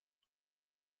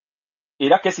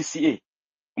era KCCA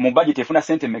mu budget efuna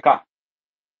sente meka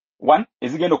 1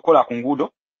 ezigenda okukola ku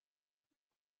nguudo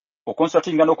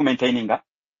okonsultinga n'okumaintaininga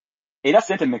era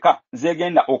sente meka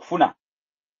zegenda okufuna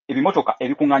ebimotoka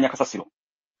ebikunganya kasasiro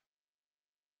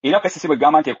era KCCA bwe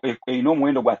gamba nti erina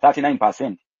omuwendo gwa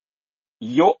 39%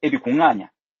 yo ebikunganya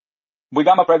bwe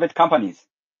gamba private companies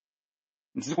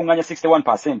zikunganya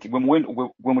 61%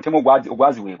 gwe mutemo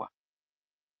ogwaziweebwa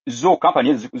zo company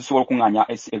ezo zisobola okunganya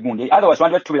egundi otherwise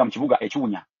wandi batubira mu kibuga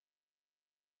ekiwunya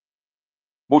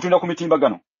bw'otunda ku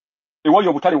mitimbagano ewali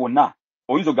obutale wonna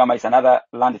oyinza okugamba is another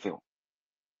landfill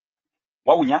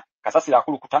wawunya kasasiro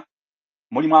akulukuta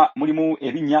mulimu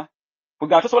ebinnya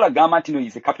kugamba tosobola kugamba nti no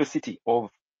is a capital city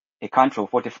of a country of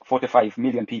 45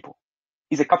 million people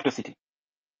is a capital city.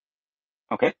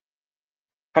 Okay,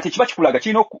 kati kiba kikulaga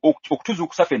kirina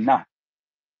okutuzuukusa ffenna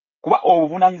kuba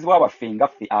obuvunaanyizibwa bwaffe nga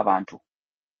ffe abantu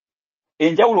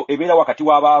enjawulo ebeera wakati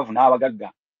w'abaavu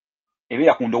n'abagagga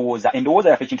ebeera ku ndowooza endowooza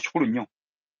yaffe kintu kikulu nnyo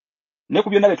ne ku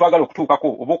byonna bye twagala okutuukako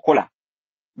oba okukola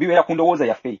bibeera ku ndowooza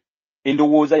yaffe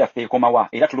endowooza yaffe ekomawa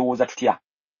era tulowooza tutya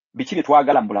biki bye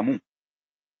twagala mu bulamu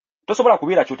tosobola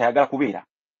kubeera ky'otayagala kubeera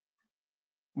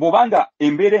bw'obanga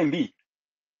embeera embi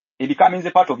becomes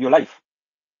a part of your life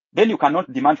then you cannot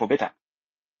demand for better.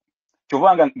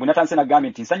 Kyovanga bwe natanse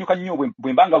nagambye nti nsanyuka nnyo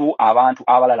bwe mbangabo abantu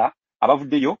abalala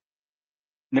abavuddeyo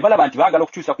ne balaba nti baagala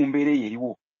okukyusa ku mbeera eyo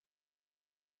eriwo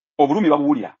obulumi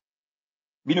babuwulira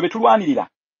bino betulwanirira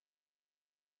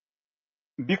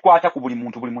bikwata ku buli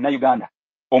muntu buli munnayuganda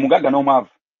omugagga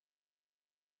n'omwavu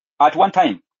at one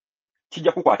time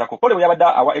kijja kukwatako pole bwe yabadde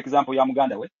awa example ya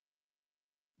muganda we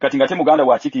kati nga te muganda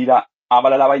bw'akiikirira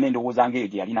abalala abalina endowooza ng'eyo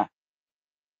gye yalina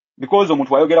because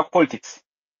omuntu wayogera ku politics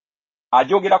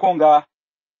ajogerako nga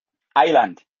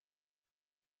Ireland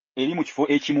eri mu kifo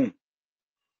ekimu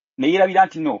ne yeerabira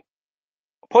nti no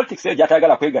politics eyo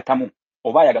gy'atayagala kwegattamu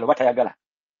oba ayagala oba tayagala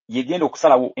yegenda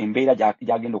okusalawo embeera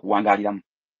gy'agenda okuwangaaliramu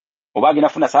oba agenda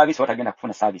kufuna service oba tagenda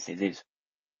kufuna services ezo.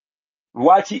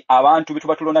 Lwaki abantu be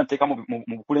tuba tulonda nteeka mu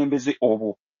bukulembeze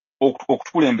obwo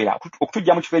okutukulembera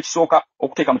okutujja mu kifo ekisooka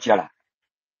okuteeka mu kirala?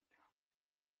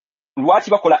 Lwaki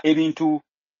bakola ebintu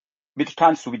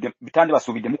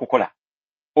bitandibasuubidde mu kukola?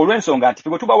 Olw'ensonga nti ffe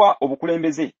bwe tubawa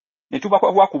obukulembeze ne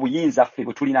tubawa ku buyinza ffe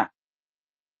bwe tulina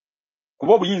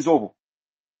kuba obuyinza obwo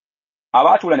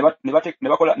abaatuula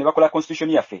ne bakola constitution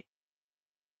yaffe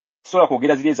sobola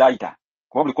kwogera ziri ezaayita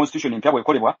kuba buli constitution empya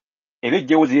bw'ekolebwa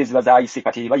ebejjewo ziri eziba zaayise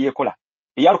kati eba yeekola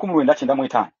eya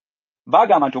 1995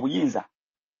 baagamba nti obuyinza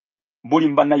buli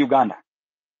mu bannayuganda.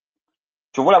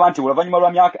 Kyova olaba nti oluvannyuma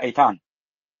lwa myaka 5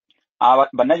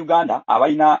 bannayuganda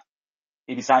abalina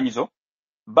ebisaanyizo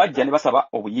bajja ne basaba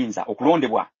obuyinza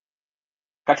okulondebwa.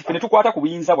 Kati ffe ne tukwata ku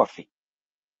buyinza bwaffe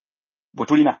bwe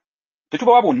tulina,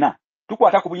 tetubawa bonna,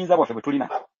 tukwata ku buyinza bwaffe bwe tulina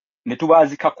ne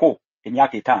tubaazikako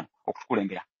emyaka 5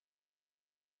 okutukulembera.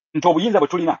 Nti obuyinza bwe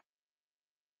tulina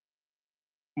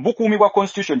bukuumibwa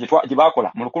constitution gye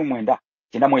baakola mu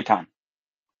 1995.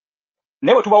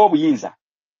 Naye bwe tubawa obuyinza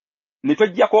ne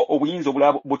tweggyako obuyinza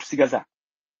obulala bwe tusigaza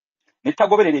ne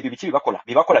tutagoberera ebyo biki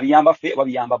bye bakola biyamba ffe oba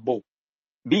biyamba bo.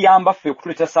 Biyamba ffe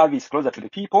okutuleetera service closer to the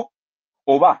people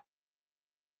oba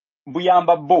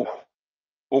buyamba bo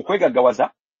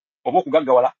okwegaggawaza oba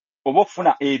okugaggawala oba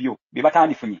okufuna ebyo bye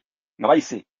batandifunye nga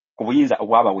bayise ku buyinza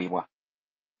obwabaweebwa.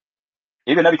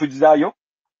 Ebyo byonna bitujjizaayo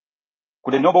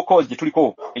ku the noble cause gye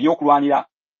tuliko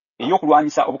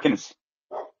ey'okulwanyisa obukenuzi.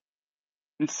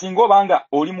 Nti singa obanga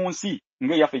oli mu nsi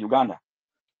ng'eyaffe Uganda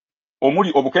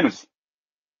omuli obukenuzi,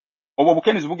 obwo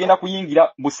obukenuzi bugenda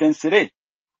kuyingira busensere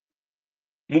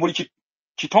mu buli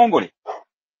kitongole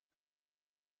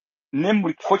ne mu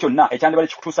buli kifo kyonna ekyandibale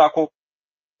kikutuusaako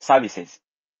services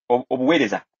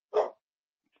obuweereza.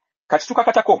 Kati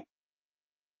tukakatako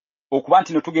okuba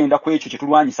nti no tugenda ku ekyo kye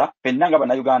tulwanyisa ffenna nga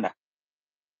bannayuganda.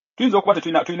 Tuyinza okuba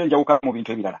tulina enjawuka mu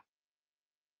bintu ebirala.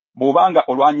 Bw'obanga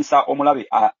olwanyisa omulabe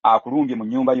akulumbye mu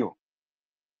nnyumba yo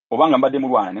obanga mbadde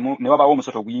mulwana ne wabaawo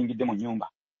omusota oguyingidde mu nnyumba,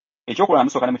 ekyokulwana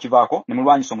musooka ne mukivaako ne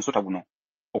mulwanyisa omusota guno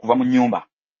okuva mu nnyumba.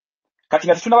 Kati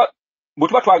nga bwe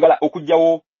tuba twagala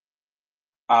okuggyawo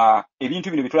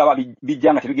ebintu bino bye tulaba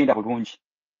bijja nga tebigenda bulungi,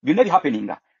 byonna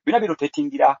bihappeninga byonna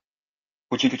birotatingira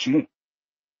ku kintu kimu,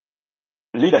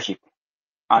 leadership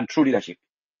and true leadership.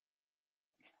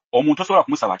 Omuntu tosobola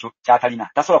kumusaba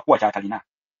ky'atalina, tasobola kuwa ky'atalina.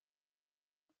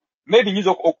 Maybe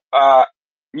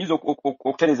nyiza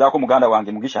okuterezaako muganda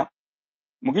wange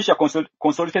Mugisha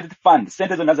consolidated fund,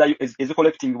 sente zonna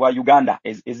ezicollectingibwa Uganda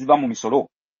eziva mu misolo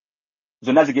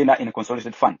zonna zigenda in a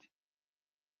consolidated fund.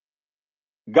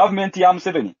 Government ya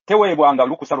Museveni teweebwanga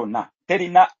lukusa lwonna,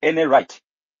 terina any right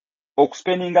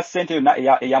okuspendinga ssente yonna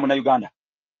eya Munnayuganda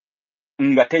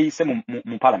nga teyise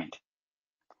mu parliament.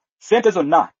 Ssente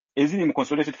zonna eziri mu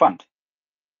consolidated fund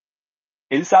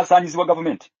ezisaasaanyizibwa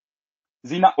government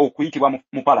zina okuyitibwa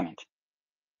mu parliament.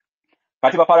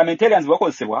 Kati ba parliamentarians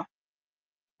bakozesebwa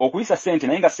okuyisa ssente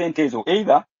naye nga ssente ezo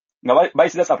either nga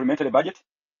bayisiza supplementary budget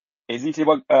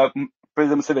eziyitibwa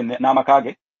President Museveni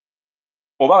n'amakaage,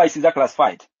 oba bayisiza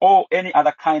classified or any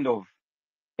other kind of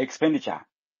expenditure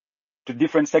to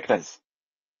different sectors.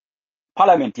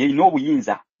 Parliament yeyina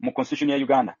obuyinza mu constitution ya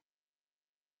Uganda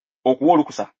okuwa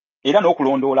olukusa era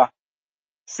n'okulondoola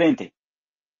ssente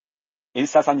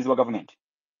ezisaasaanyizibwa government.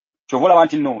 Kyova olaba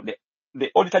nti no,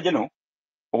 the Auditor General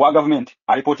owa government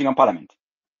are reporting on parliament.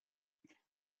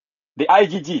 The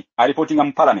IGG are reporting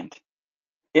on parliament.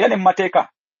 Era ne mu mateeka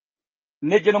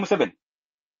ne General Museveni,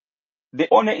 the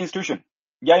only institution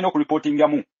gyalina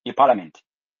okureportingamu ye parliament.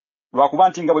 Lwakuba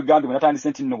nti nga bwe gambibwa natandise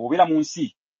nti nno bw'obeera mu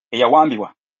nsi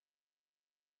eyawambibwa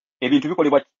ebintu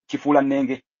bikolebwa kifuula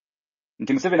nnenge.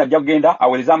 Nti Museveni ajja kugenda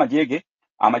aweereza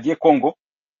amagye Congo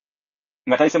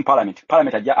nga tayise mu parliament.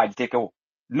 Parliament ajja agiteekewo.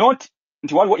 Not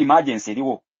nti waliwo emergency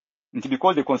eriwo. Nti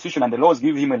because the constitution and the laws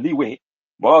give him a leeway,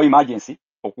 bw'abawo emergency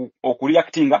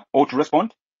okureactinga or to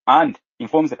respond and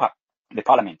informs the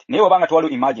parliament. Naye wabanga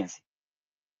tewaliwo emergency,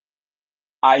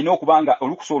 ayina okubanga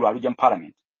olukusa olwo alujja mu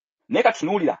parliament. Naye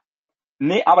katunuulira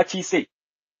ne abakiise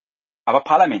aba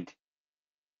parliament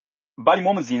balimu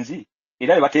omuzinzi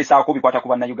era ne bateesaako bikwata ku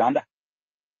Bannayuganda.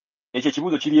 Ekyo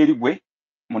ekibuuzo kiri eri gwe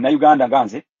Munnayuganda nga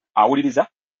nze awuliriza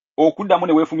okuddamu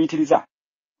ne weefumiitiriza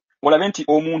olabe nti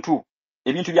omuntu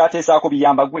ebintu by'ateesaako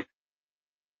biyamba gwe.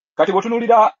 Kati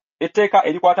bw'otunuulira etteeka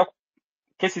erikwata ku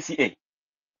KCCA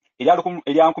erya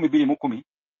 2010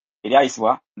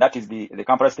 eryayisibwa, that is the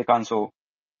Kampala State Council,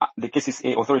 the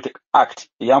KCCA Authority Act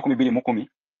erya 2010,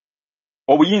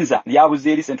 obuyinza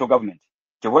lyabuze eri central government.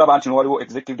 Kyova olaba nti waliwo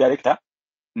executive director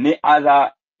ne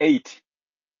other 8,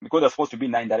 because there's supposed to be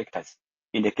 9 directors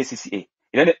in the KCCA.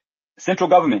 Era ne central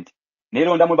government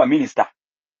neerondamu ba minister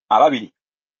ababiri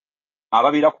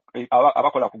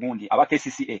abakola ku gundi aba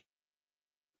KCCA.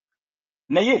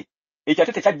 Naye ekyo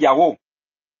ate tekyajjawo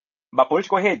ba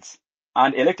political heads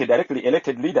and directly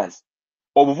elected leaders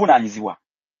obuvunaanyizibwa.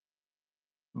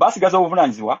 Basigaza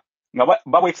obuvunaanyizibwa nga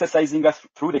babo exercising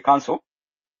through the council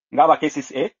ng'aba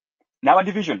KCCA n'aba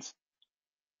divisions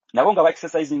nabo nga ba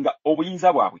exercising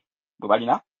obuyinza bwabwe bwe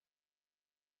balina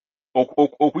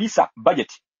okuyisa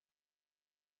budget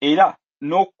era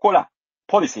n'okukola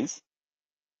policies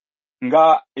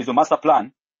nga ezo master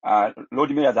plan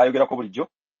Lord Mayor ayogerako bulijjo.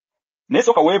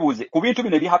 Nesooka weebuuze ku bintu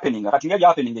bino ebihappeninga kati nga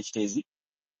byahappeninga ekiteezi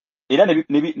era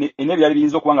n'ebyali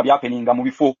biyinza okuba nga byahappeninga mu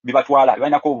bifo bibatwala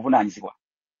balinako obuvunaanyizibwa.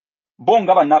 Bo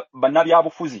nga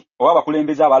bannabyabufuzi oba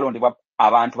abakulembeze abalondebwa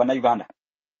abantu Bannayuganda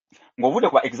ng'ovudde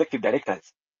ku ba executive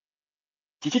directors,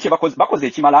 kiki kye bakoze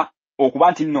ekimala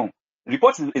okuba nti nno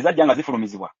reports ezajja nga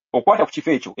zifulumizibwa okukwata ku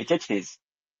kifo ekyo ekyekiteezi?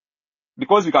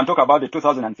 Because we can talk about the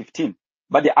 2015,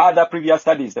 but the other previous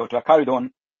studies that were carried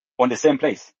on the same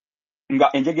place, nga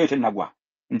enjegere tennagwa,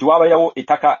 nti wabayawo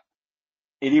ettaka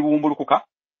eribumbulukuka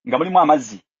nga mulimu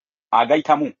amazzi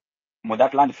agayitamu mu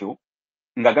that landfill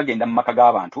nga gagenda mu maka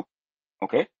g'abantu.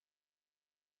 Okay,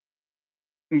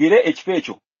 ngire ekifo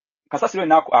ekyo kasasiro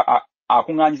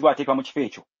akuŋŋaanyizibwa ateekwa mu kifo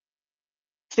ekyo,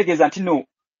 kitegeeza nti nno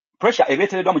pressure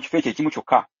ebeetereddwa mu kifo ekyo ekimu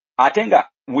kyokka, ate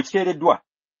nga wekiteereddwa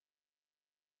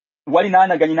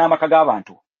walinaanaganye n'amaka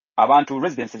g'abantu, abantu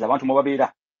residences, abantu mwe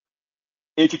babeera.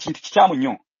 Ekyo kintu kikyamu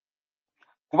nnyo,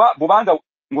 kuba bw'obanga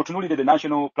ng'otunuulire the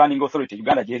National Planning Authority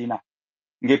Uganda gy'erina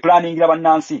ng'epulaningira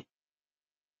bannansi,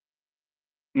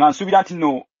 nga nsuubira nti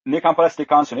nno ne Kampala State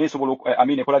Council naye esobola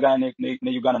ekolagana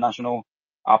ne Uganda National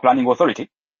Planning Authority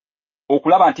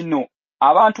okulaba nti nno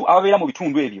abantu ababeera mu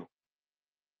bitundu ebyo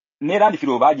ne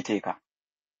landfill baagiteeka,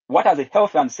 what are the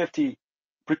health and safety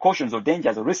precautions or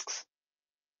dangers or risks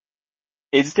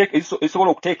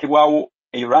ezisobola okuteekebwawo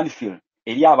eyo landfill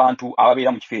eri abantu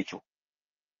ababeera mu kifo ekyo.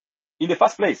 In the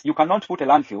first place, you cannot put a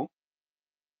landfill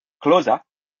closer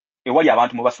ewali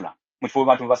abantu mwe basula, mu kifo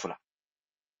abantu mwe basula.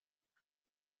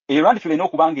 Eyo landfill erina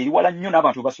okuba nga eri wala nnyo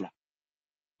n'abantu mwe basula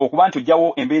okuba nti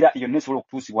ojjawo embeera yonna esobola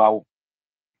okutuusibwawo.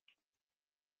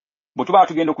 Bwe tuba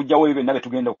tugenda okugjawo ebyo byonna bye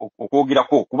tugenda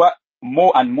okwogerako, kuba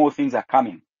more and more things are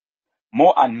coming,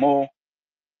 more and more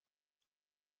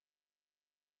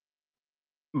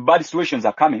bad situations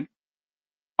are coming,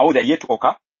 or they're yet to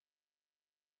occur.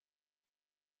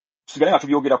 Tusigale nga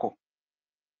tubyogerako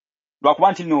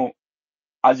lwakuba nti nno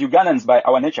as Ugandans by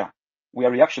our nature we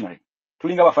are reactionary,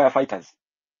 tulinga aba firefighters.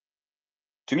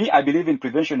 To me, I believe in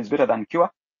prevention is better than cure.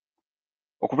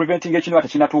 Okupreventing ekintu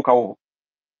atekinatuukawo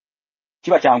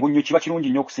kiba kyangu nnyo, kiba kirungi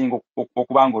nnyo okusinga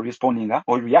okuba nga respondinga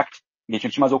or react ng'ekyo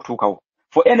kimaze okutuukawo.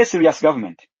 For any serious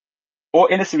government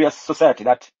or any serious society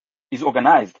that is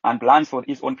organized and plans for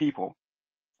its own people,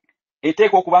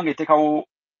 eteeka okuba nga eteekawo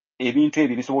ebintu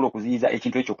ebyo bisobola okuziyiza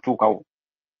ekintu ekyo okutuukawo,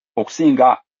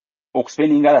 okusinga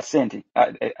spending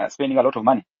a lot of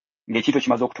money ng'ekintu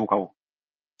kimaze okutuukawo.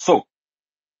 So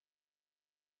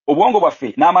obwongo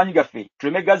bwaffe n'amaanyi gaffe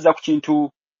tuleme gazza ku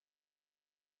kintu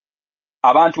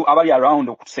abantu abali around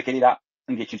okutusekerera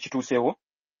ng'ekintu kituuseewo,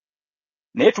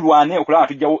 naye tulwane okulaba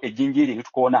tujjawo ejjinja eryo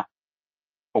tukoona,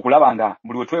 okulaba nga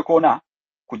buli we twekoona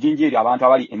ku jjinja eryo abantu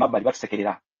abali emabbali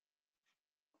batusekerera.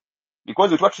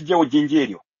 Because tuba tujjewo ejjinja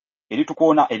eryo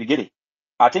eritukoona ebigere,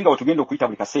 ate nga bwe tugenda okuyita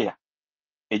buli kaseera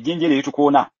ejjinja eryo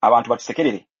eritukoona abantu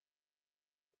batusekerere,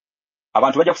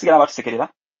 abantu bajja kusigala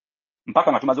batusekerera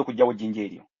mpaka nga tumaze okujjawo ejjinja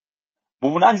eryo.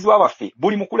 Buvunaanyizibwa bwaffe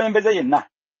buli mukulembeze yenna,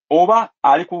 oba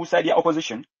ali ku side ya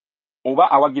opposition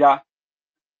oba awagira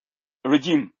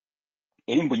regime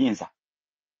eri mu buyinza,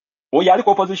 oyo ali ku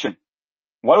opposition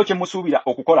waliwo kye musuubira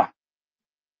okukola,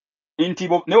 nti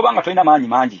ne bw'obanga tolina maanyi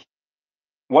mangi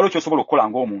waliwo ky'osobola okukola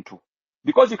ng'omuntu,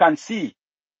 because you can see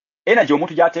energy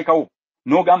omuntu gy'ateekawo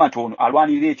n'ogamba nti ono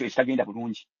alwanirira ekyo ekitagenda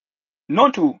bulungi,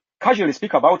 not to casually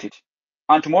speak about it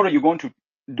and tomorrow you're going to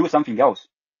do something else.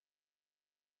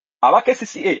 Aba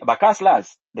KCCA, aba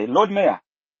councillors, the Lord Mayor,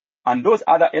 and those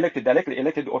other directly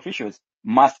elected officials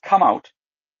must come out,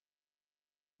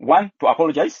 one, to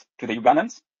apologize to the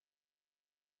Ugandans,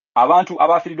 abantu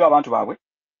abafiiriddwa abantu baabwe,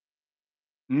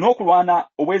 n'okulwana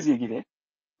obwezingire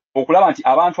okulaba nti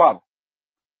abantu abo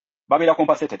babeera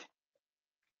compensated,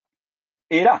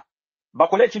 era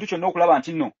bakole ekintu kyonna okulaba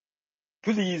nti nno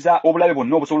tuziyiza obulabe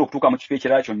bwonna obusobola okutuuka mu kifo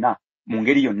ekirala kyonna mu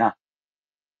ngeri yonna.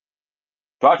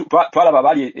 Twalaba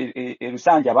abaali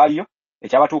Lusanja abaaliyo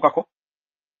ekyabatuukako,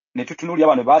 ne tutunuulira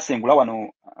bano baasengula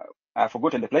wano, I've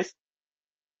forgotten the place,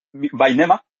 by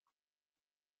Nema.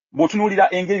 Bw'otunuulira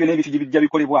engeri yonna ebintu gye bijja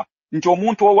bikolebwa, nti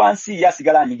omuntu owansi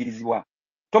yasigala anyigirizibwa.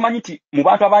 Tomanyi nti mu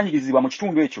bantu abanyigirizibwa mu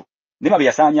kitundu ekyo Nema be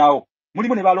yasaanyaawo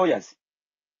mulimu ne ba lawyers,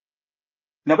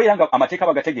 nabo era nga amateeka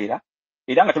bagategeera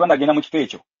era nga tebanagenda mu kifo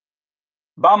ekyo,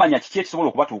 baamanya kiki ekisobola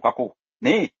okubatuukako.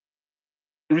 Naye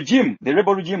regime, the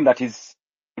rebel regime that is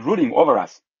ruling over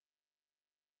us,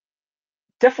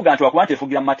 tefuga nti wakuba nti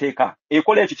efugira mu mateeka,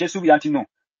 ekola ekyo kyesuubira nti no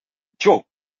kyo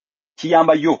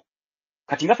kiyamba yo.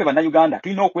 Kati nga ffe bannayuganda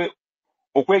tulina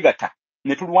okwegatta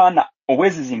ne tulwana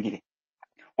obwezizingire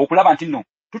okulaba nti nno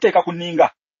tuteeka ku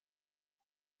nninga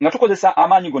nga tukozesa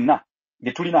amaanyi gonna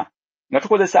ge tulina, nga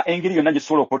tukozesa engeri yonna gye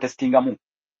tusobola okuprotestingamu,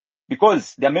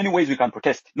 because there are many ways we can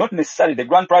protest. Not necessarily the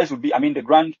grand prize would be, the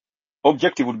grand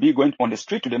objective would be going on the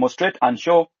street to demonstrate and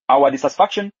show our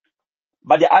dissatisfaction,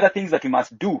 but there are other things that we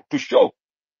must do to show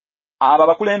abo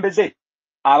abakulembeze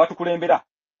abatukulembera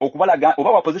okubalaga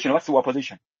oba wa position oba si wa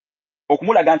position,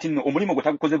 okumulaga nti nno omulimu gwe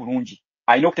tagukoze bulungi,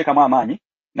 alina okuteekamu amaanyi,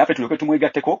 naffe tulyoke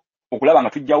tumwegatteko okulaba nga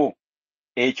tujjawo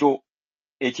ekyo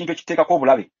ekintu ekiteekako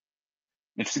obulabe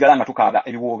ne tusigala nga tukaaba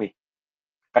ebiwoobe.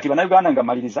 Kati bannayuganda nga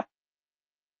maliriza,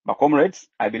 my comrades,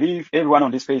 I believe everyone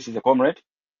on this space is a comrade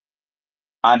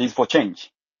and is for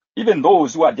change. Even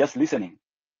those who are just listening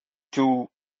to,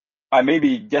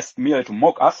 maybe just merely to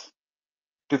mock us,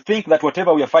 to think that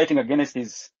whatever we are fighting against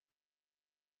is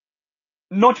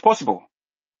not possible,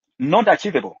 not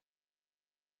achievable,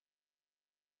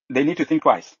 they need to think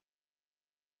twice.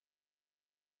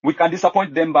 We can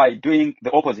disappoint them by doing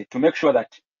the opposite to make sure that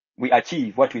we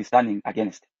achieve what we're standing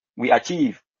against. We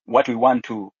achieve what we want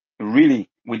to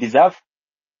we deserve,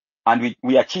 and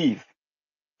we achieve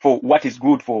for what is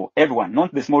good for everyone,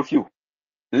 not the small few.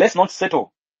 Let's not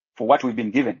settle for what we've been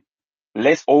given.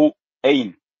 Let's all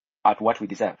aim at what we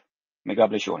deserve. May God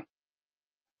bless you all.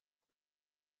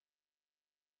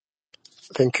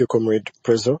 Thank you, Comrade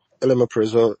Prezo. Elema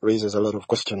Prezo raises a lot of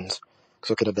questions.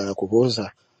 So kidadala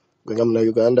kubuuza gwenga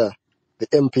Uganda, the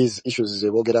MP's issues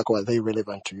are they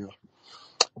relevant to you?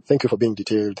 Thank you for being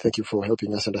detailed. Thank you for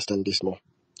helping us understand this more.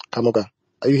 Kamoga,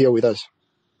 are you here with us?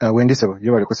 Wendi sebo,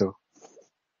 yo bali kusebo.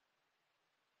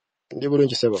 Ndi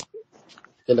bulungi sebo.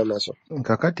 Enda maaso.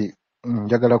 Kakati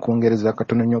njagala kwongereza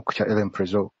katono nnyo ku kya Ellen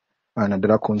Prezo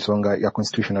naddala ku nsonga ya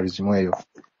constitutionalism eyo.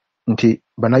 Nti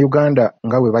bannayuganda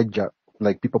nga bwe bajja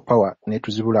like people power ne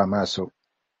tuzibula amaaso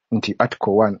nti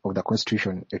article 1 of the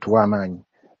constitution etuwa amaanyi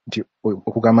nti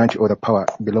okugamba nti all the power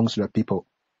belongs to the people.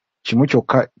 Kimu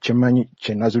kyokka kyemanyi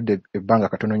kye nazudde ebbanga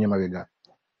katono nnyo mabega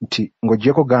nti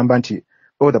ng'oggyeko gamba nti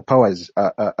all the powers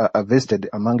are vested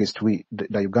amongst we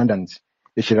the Ugandans.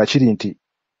 Ekirala kiri nti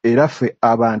era ffe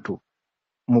abantu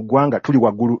mu ggwanga tuli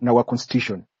waggulu na wa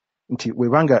constitution nti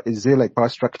webanga is there like power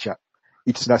structure,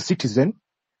 it's the citizen,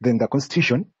 then the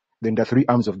constitution, then the three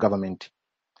arms of government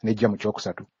nejja mu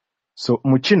kyokusatu. So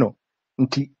mu kino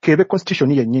nti kebe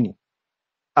constitution yennyini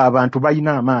abantu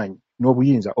balina amaanyi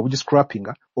n'obuyinza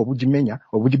obugiscrappinga, obugimenya,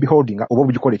 obugibeholdinga, oba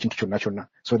obugikola ekintu kyonna kyonna.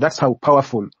 So that's how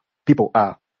powerful people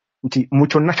are. Nti mu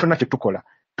kyonna kyonna kye tukola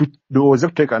tulowooze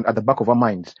kuteeka at the back of our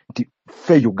minds nti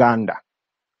ffe Uganda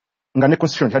nga ne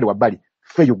constitution kyali wabbali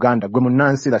ffe Uganda gwe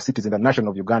munansi the citizen the nation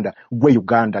of Uganda gwe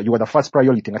Uganda you are the first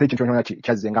priority nga ekintu kyonna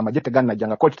kyazzenga amagye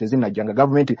teganajjanga court tezinajjanga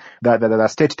government the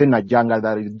state tenajjanga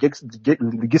the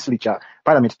legislature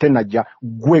parliament tenajja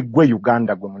gwe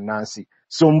Uganda gwe munansi.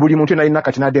 So mbuli muntu yena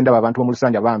kati nadenda abantu bo mu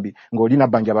Lusanja bambi ng'olina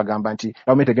banja bagamba nti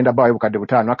government egenda bawe bukadde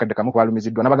butaano akadde kamu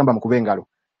kwalumiziddwa nabagamba mukube engalo.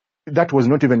 That was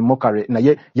not even mockery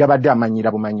naye yabadde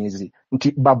amanyira bumanyizi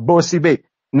nti babosi be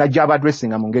najja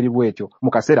abadressinga mu ngeri bwetyo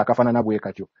mu kaseera akafaanana bwe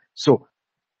katyo. So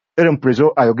Ellen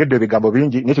Prezo ayogedde ebigambo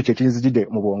bingi n'ekyo kye kinzijidde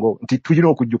mu bwongo nti tulina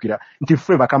okujjukira nti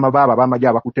ffe bakama baaba abamagye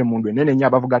abakutte emmundu ennene nnyo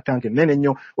abavuga tanke ennene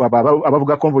nnyo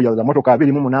abavuga convoy za motoka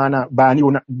 28 baani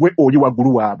wona gwe oli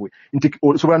waggulu waabwe nti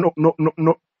osobola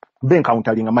no be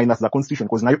encountering minus the constitution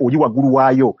because nayo oli waggulu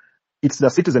waayo. It's the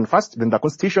citizen first, then the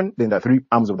constitution, then the three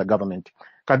arms of the government.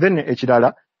 Kadene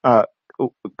ekirala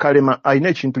Kalema ayina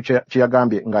ekintu kye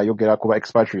yagambye ng'ayogera kuba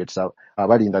expatriates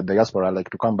abali in the diaspora like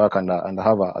to come back and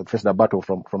have face the battle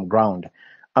from ground.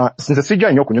 Since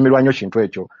sijja nnyo okunyumirwa nnyo kintu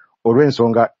ekyo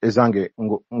olw'ensonga ezange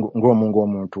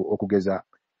ng'omuntu okugeza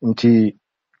nti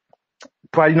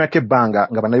twalinako ebbanga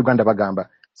nga bannayuganda bagamba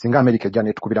singa America ejja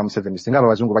netukubira Museveni singa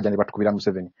abazungu bajja ne batukubira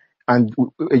Museveni and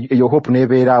eyo hope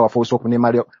nebeera awafuusa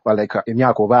okunemala like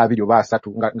emyaka oba 2 oba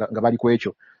 3 nga bali ku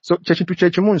ekyo. So kintu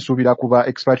kyekimu nsuubira kuba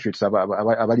expatriates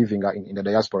aba living in the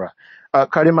diaspora.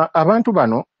 Kalema abantu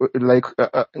bano like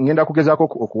ngenda kugezaako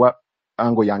okuwa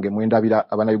ango yange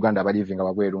mwendabira abannayuganda aba living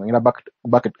ababweru ngenda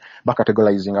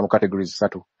bacategorizing mu categories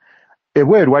 3.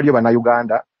 Ebweru waliyo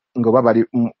bannayuganda ngoba bali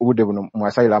obudde buno mu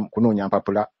asylum kunoonya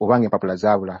mpapula obanga empapula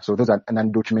zaabula, so those are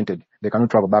undocumented, they cannot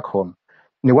travel back home.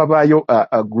 Ne wabaayo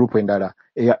a group endala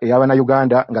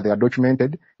ey'abannayuganda nga they are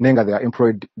documented nenga they are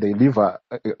employed, they live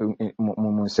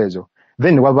mu nsezo.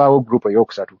 Then ne wabaawo group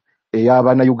ey'okusatu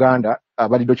ey'abannayuganda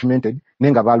abali documented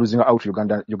nenga baaluzinga out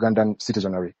Ugandan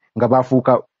citizenry nga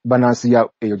baafuuka banansi ya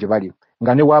eyo gye bali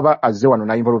nga ne waba azze wano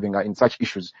na involving in such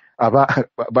issues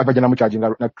bajja namu charging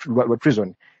na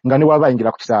treason nga ne waba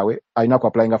ayingira ku kisaawe alina ku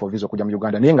applying for visa okujja mu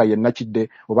Uganda naye nga yenna kidde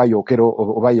oba yokero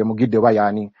oba ye mugidde oba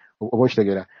yaani oba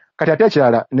okitegeera. Kati ate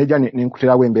ekirala nejja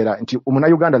ninkuterawo embeera nti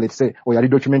Uganda let's say oyo ali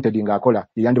documented ng'akola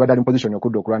yandibadde ali mu position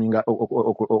okudda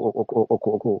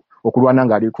okulwana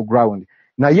nga ali ku ground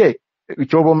naye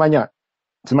ekyoba omanya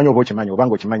simanyi oba okimanyi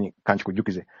obanga okimanyi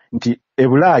kankikujjukize nti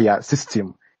ebulaaya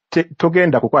system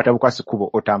togenda kukwata bukwasi kubo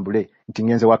otambule nti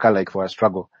ngenze waka like for a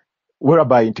struggle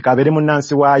whereby nti kabeere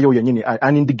munnansi waayo yennyini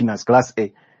an indigenous class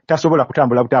A tasobola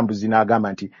kutambula butambuzi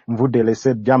n'agamba nti nvudde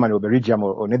lese Germany or Belgium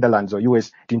or Netherlands or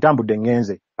US nti ntambudde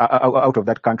ngenze out of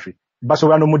that country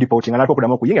basobola n'omudeporting alako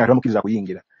okudamu okuyingira atamukkiriza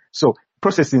kuyingira. So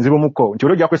process nzibu muko nti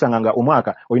olojja kwesanga nga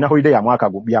omwaka olina holiday ya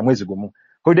mwaka ya mwezi gumu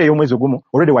holiday y'omwezi gumu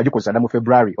already wagikosa mu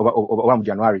February oba mu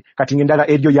January kati ng'endala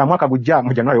eryo ya mwaka gujja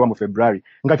mu January oba mu February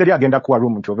nga teri agenda kuwa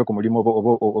room nti ove ku mulimu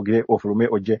oba ogire ofulume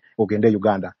oje ogende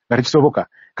Uganda nga tekisoboka.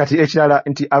 Kati ekirala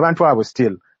nti abantu abo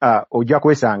still ojja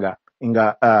kwesanga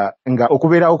nga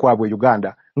okubeerawo kwabwe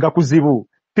Uganda nga kuzibu.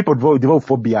 People develop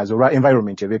phobias or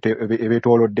environment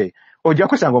ebetolodde ojja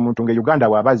kwesanga omuntu nga Uganda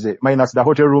waabaze minus the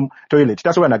hotel room toilet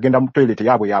tasobola nagenda mu toilet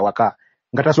yaabwe yawaka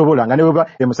nga tasobola nga neweba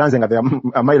emusanze nga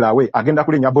a mile away agenda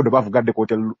kulinya bodo bavugadde ku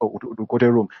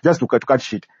hotel room just to cut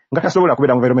shit nga tasobola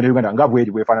kubeera mu environment Uganda nga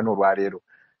bweri bwefaanana olwaleero.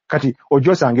 Kati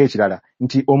ojosanga ekirala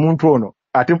nti omuntu ono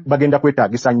ate bagenda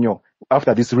kwetaagisa nnyo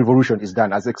after this revolution is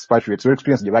done as expatriates so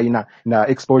experience gye balina na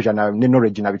exposure na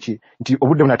knowledge na biki nti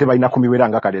obudde bunate balina kumiwera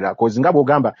nga kalera cause nga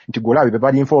bw'ogamba nti golabe be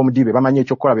bali informed be bamanyi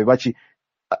ekyokukola be baki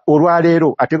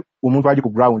olwaleero ate omuntu ali ku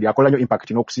ground akola nnyo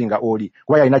impact n'okusinga oli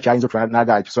kuba yalina kyayinza otula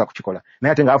naga akisobola kukikola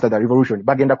naye ate nga after the revolution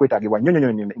bagenda kwetaagibwa nnyo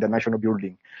in the national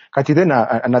building. Kati then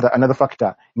another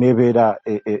factor nebeera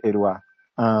erwa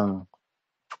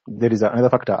there is another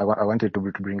factor I wanted to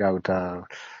bring out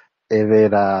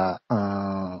ebeera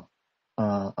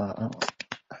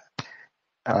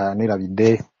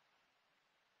nerabidde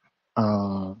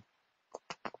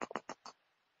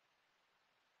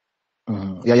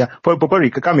Popori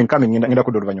coming ngenda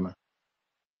kudda oluvannyuma.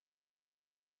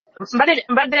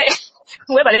 Mbadde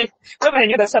webale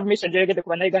nnyo the submission gy'oyogedde ku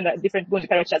bannayuganda different gundi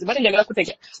cultures mbadde njagala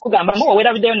kugamba mu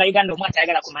owerabiddeyo nayuganda omu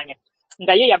atayagala kumanya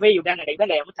nga ye yava Uganda nga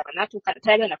Uganda yamutaba n'atuuka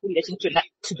tayagala nakuwulira ekintu kyonna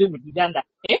to do with Uganda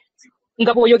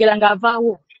nga bw'oyogera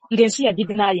ng'avaawo ng'ensi ya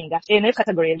didinayinga naye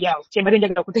category eryawo kyembadde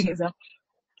njagala kutegeeza.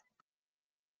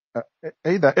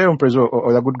 Either Aaron Prezo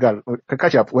or the good girl.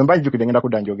 Catch up. When banjukire ngenda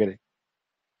kudda njogere.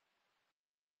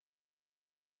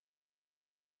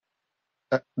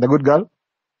 The good girl?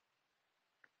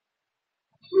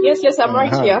 Yes, I'm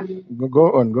right here.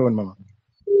 Go on, mama.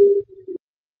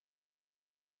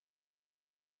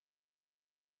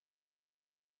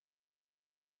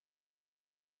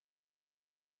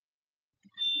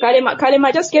 Kalema,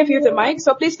 I just gave you the mic,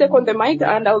 so please take on the mic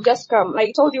and I'll just come.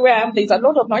 I told you where I am. There's a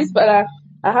lot of noise, but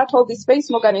I had told the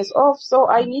space Morgan is off, so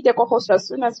I need a co-host as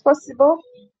soon as possible.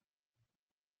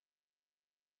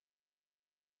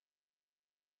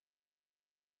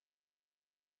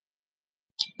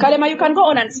 Kalema, you can go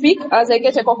on and speak as I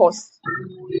get a co-host.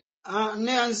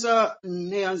 Neanza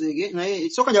ege naye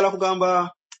soka njala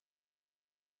kugamba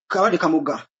kabade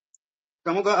kamuga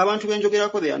abantu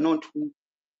benjogerako they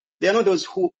are not those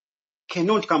who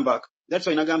cannot come back. That's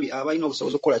why nagambi abalina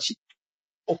obusobozi okukola ki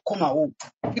okukomawo,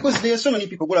 because there are so many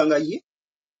people golanga ye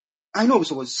I know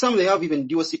obusobozi, some they have even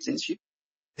dual citizenship,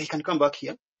 they can come back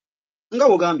here nga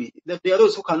bogambi that there are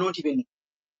those who cannot even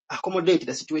accommodate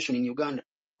the situation in Uganda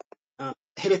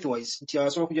health wise nti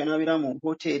asobola kujja n'abeera mu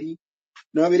hoteli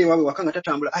n'abeera ewaabwe wakanga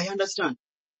tatambula. I understand,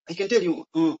 I can tell you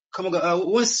Kamuga,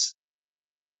 once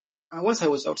I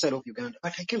was outside of Uganda,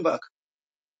 but I came back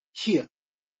here.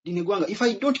 Dinegwanga, if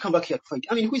I don't come back here to fight,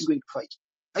 I mean, who is going to fight?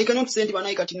 I cannot send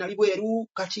Banai kati nalibweru,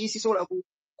 Kiteezi sola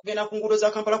kugenda ku nguudo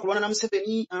za Kampala kulwana na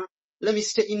Museveni. Let me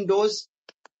stay indoors.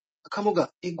 Kamuga,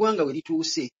 eggwanga we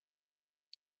lituuse.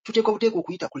 Tuteekwa buteekwa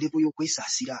okuyita ku level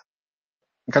y'okwesaasira.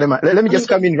 Kalema, let me just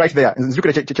come in right there.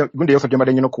 Nzukire gunde yoso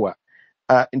gyambadde nnyo kuwa.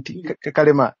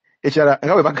 Kalema, ekirala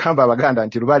nga bwe bagamba Abaganda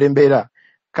nti lubaala embeera.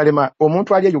 Kalema,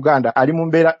 omuntu ali e Uganda ali mu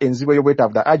mbeera enzibu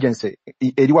ey'obwetaavu, the urgency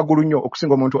eri waggulu nnyo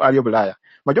okusinga omuntu ali Bulaaya.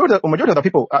 Majority of the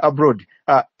people abroad,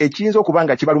 ekiyinza okuba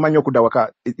nga kibaluma nnyo okudda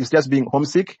waka, it's just being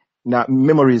homesick, na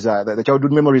memories, the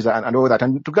childhood memories and all that,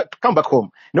 and to come back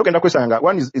home. Nogenda kwesanga,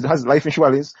 one has life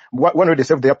insurance, one already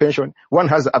saved their pension, one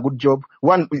has a good job,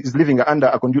 one is living around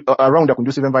a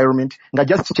conducive environment. Nga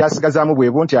just kyasigazamu bwe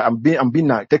bonti, I'm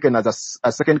being taken as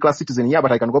a second class citizen here,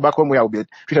 but I can go back home where I'll be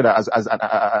treated as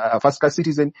a first class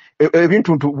citizen.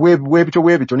 Ebintu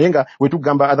webito nenga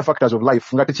wetugamba other factors of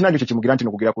life. Nga tekinanyo kye kimugira nti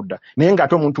nokugira kudda. Nenga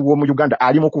ate omuntu w'omu Uganda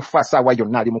ali mu kufa saawa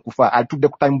yonna ali mu kufa, atudde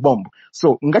ku time bomb.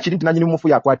 So nga kiri nti nanyini mufu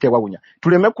yakwate wawunya.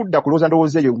 Tuleme kudda kulooza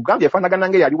ndowooza eyo. Gambia efaanagana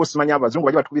ng'eyaliwo simanyi abazungu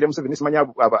bali batukubira Museveni, simanyi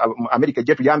America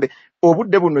ejje tuyambe.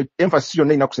 Obudde buno emphasis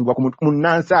yonna erina kusimbibwa ku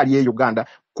munnansi ali e Uganda.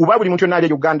 Kuba buli muntu yonna ali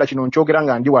e Uganda, kino nkyogera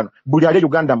nga ndi wano, buli ali e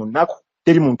Uganda munaku.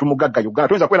 Teri muntu mugagga Uganda.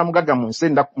 Toyinza kubeera mugagga mu nsi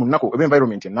munaku oba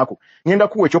environment ennaku. Ngenda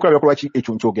kuwa ekyokulabira ku lwaki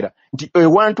ekyo nkyogera. Nti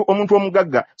omuntu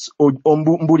omugagga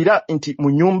mbulira nti mu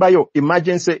nnyumba yo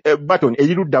emergency button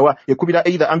eriruddawa ekubira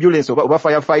either ambulance oba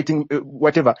firefighting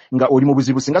whatever nga oli mu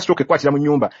buzibu singa stroke ekwatira mu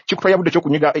nnyumba kikupa yabudde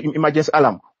ky'okunyiga emergency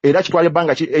alarm era kitwala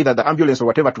ebbanga ki either the ambulance or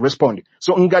whatever to respond.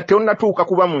 So nga tonnatuuka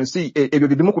kuba mu nsi ebyo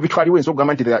bibimu ku bitwaliwo ensi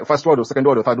okugamba nti the first world or second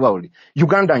world or third world.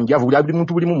 Uganda njavu, buli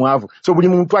muntu bulimu mwavu. So buli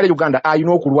muntu ali Uganda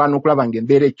ayina okulwana okulaba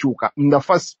ng'embeera ekyuka. In the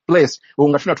first place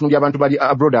nga tunatunuulira abantu bali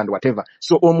abroad and whatever.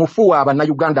 So omufu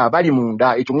Uganda abali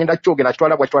munda ekyo ngenda kyogera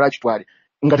kitwala kitwale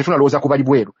nga tetunalowooza ku bali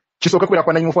bweru. Kisooka kwera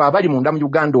kwa nanyumufu abali munda mu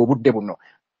Uganda obudde buno.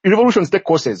 Revolutions take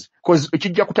courses because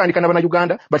kijja kutandika na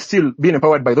Uganda but still being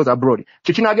empowered by those abroad.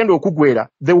 Kikinagenda okugwera,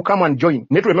 they will come and join.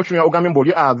 Netwe make sure ogambe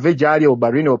mboli vejali o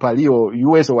Bahrain o Pali o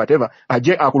US or whatever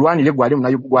aje akulwanire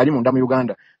gwali munda mu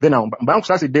Uganda. Then mbanku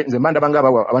sasidde nze mbanda banga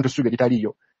abantu suge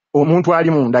litaliyo. Omuntu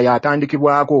ali munda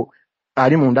yatandikibwako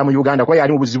ali munda mu Uganda kwa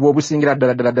yali mu buzibu obusingira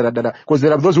ddala because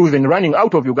there are those who even running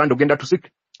out of Uganda ogenda to seek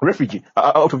refugee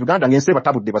out of Uganda ngense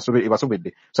batabudde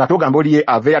basobedde. So atogamba oliye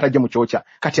ave atajje mu kyocha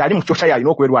kati ali mu kyocha yalina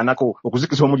okwerwanako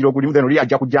okuzikiza omuliro gulimu then oli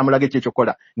ajja kujamulaga ekyo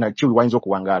kola na kiwi wayinza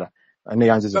okuwangala ne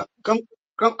yanziza.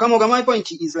 Kamoga, my point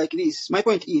is like this. My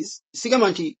point is sigama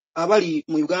nti abali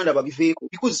mu Uganda babiveeko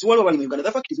because waliwo abali mu Uganda.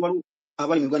 The fact is waliwo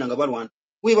abali mu Uganda nga balwana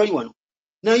we bali wano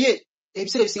naye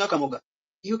ebiseera bisinga Kamoga.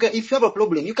 If you have a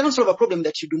problem, you cannot solve a problem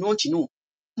that you do not know.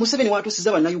 Museveni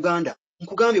watusiza bana Uganda.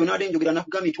 Nkugambye onade njogera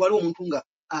nakugambye nti waliwo omuntu nga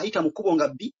ayita mu kkubo nga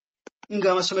bbi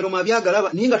nga amasomero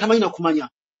mabyagalaba naye nga tamanyi na kumanya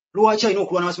lwaki alina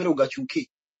okulwana amasomero gakyuke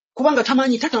kubanga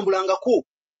tamanyi tatambulangako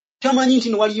tamanyi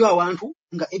nti waliyo awantu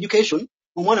nga education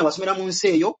omwana wasomera mu nsi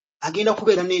eyo agenda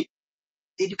kubeera ne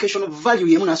educational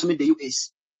value yemu n'asomedde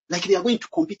US like they are going to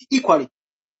compete equally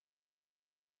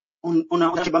on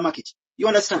a labor market. You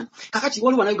understand? Kakati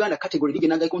waliwo na Uganda category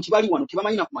ligenagaiko nti bali wano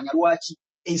tebamanyi na kumanya lwaki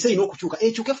ensi erina okukyuka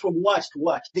ekyuke from what to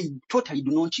what they totally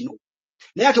do not know.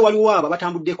 Naye ate waliwo abo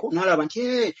batambuddeko n'alaba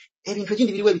nti ebintu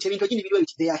egindi biriwo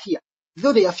ebiti they are here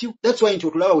though they are few. That's why nti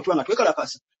otulaba bwe tubanga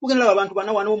twekalakasa ugenda laba abantu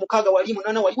bana wano mukaaga wali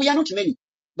munana wali we are not many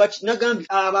but nagambi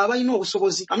abalina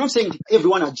obusobozi. I'm not saying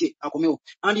everyone aje akomeo,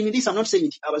 and in this I'm not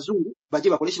saying abazungu baje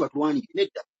bakoleshe batulwanire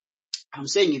nedda. I'm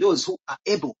saying those who are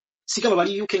able. Sigamba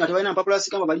bali UK nga tebalina mpapula,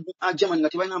 sigamba bali Germany nga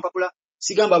tebalina mpapula,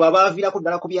 sigamba babavirako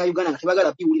ddala ku bya Uganda nga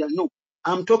tebagala biwulira. No,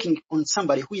 I'm talking on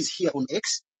somebody who is here on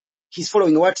X. He's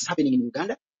following what is happening in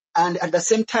Uganda, and at the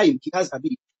same time he has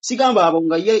ability. Sigamba abo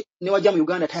nga ye ne wajja mu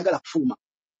Uganda tayagala kufuluma.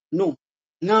 No,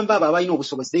 ngamba abo abalina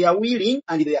obusobozi. They are willing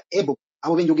and they are able.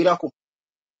 Abo benjogerako.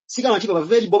 Sigamba nti baba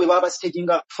very bobe baba staging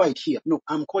a fight here. No,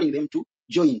 I'm calling them to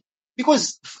join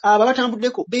because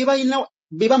ababatambuddeko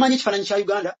beba manyi kifaananyi kya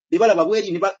Uganda, bebala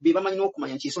babweri beba manyi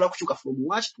n'okumanya nti esobola kukyuka from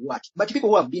what to what. But people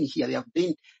who have been here, they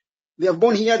have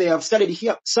born here, they have studied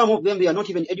here. Some of them, they are not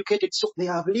even educated, so they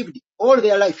have lived all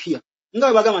their life here.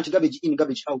 Ngawe bagamba nti garbage in,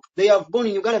 garbage out. They have born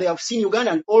in Uganda, they have seen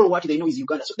Uganda, and all what they know is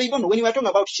Uganda. So they don't know. When we are talking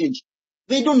about change,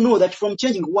 they don't know that from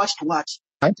changing what to what.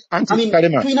 I mean,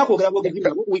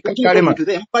 we continue talking to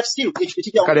them, but still,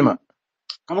 Kalema.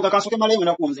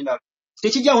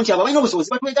 tekijjawo nti abalina obusobozi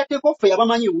batwegatteko ffe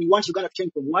abamanyi we want Uganda to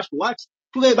change from what to what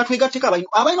batwegatteko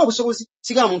abalina obusobozi.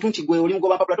 Sigamba muntu nti gwe oli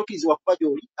mugoba mpapula tokkirizibwa kuva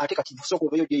gy'oli ate kati sooka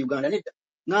ovayo gye Uganda. Nedda,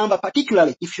 ngamba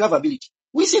particularly if you have ability.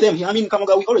 We see them here. I mean,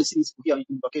 Kamoga, we always see this here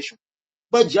in vacation.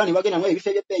 Bajja ne bagenda mu ebifo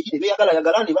eby'ebbeeyi ne beeyagala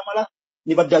ne bamala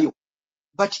ne baddayo.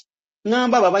 But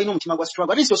ngamba abo abalina omutima gwa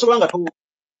struggle. At least osobola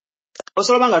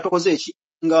nga tokoze eki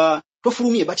nga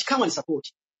tofulumye, but come and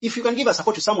support. If you can give a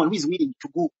support to someone who is willing to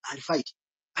go and fight,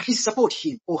 at least support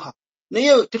him or her.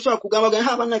 Naye tetusobola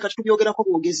kugamba bannaye kati tubyogerako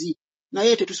bwogezi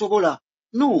naye tetusobola.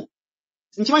 No,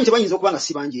 nkimanyi tebayinza okuba nga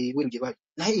si bangi weru gye bali.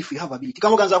 Naye if you have ability.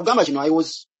 Kamoganza kugamba kino, I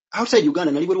was outside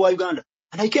Uganda, nali bweru wa Uganda,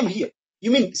 and I came here.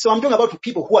 You mean, so I'm talking about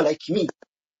people who are like me.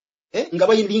 Nga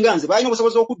bayimbinga nze balina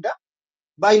obusobozi okudda,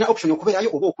 balina option okubeerayo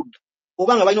oba okudda.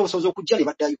 Oba nga balina obusobozi okujja ne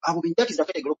baddayo. Abo that is the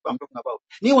category I'm talking about.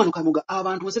 Naye wano Kamoga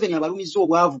abantu Museveni abalumizza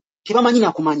obwavu tebamanyi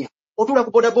na kumanya. Otula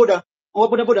ku bodaboda, owa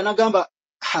bodaboda n'agamba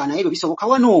naye ebyo bisoboka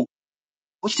wano.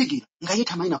 Okitegeera nga ye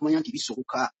tamanyi na kumanya nti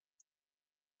bisoboka.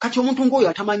 Kati omuntu ng'oyo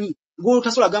atamanyi,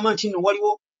 ng'otasobola gamba nti nno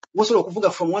waliwo wosobola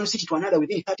okuvuga from one city to another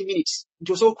within 30 minutes.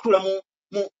 Nti osobola okutula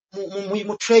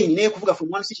mu train naye kuvuga from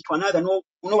one city to another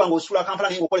n'oba ng'osula Kampala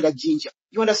naye ng'okolera Jinja.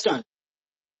 You understand?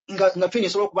 Nga train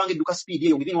esobola okubanga edduka speed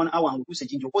eyo within 1 hour ng'otuuse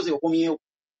Jinja okoze okomyewo.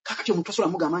 Kakati omuntu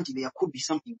tosobola mugamba nti there could be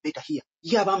something better here.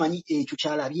 Ye aba amanyi ekyo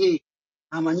kyalabye,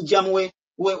 amanyi jamuwe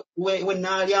we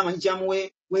naali, amanyi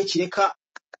jamuwe wekireka.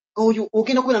 Oyo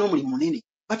ogenda kubeera n'omulimu munene.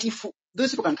 But if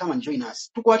those people can come and join us,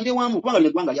 tukwatire wamu kubanga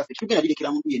eggwanga lyaffe tugenda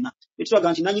lirekera muntu yenna.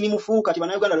 Tetulaga nti nanyini mufu kati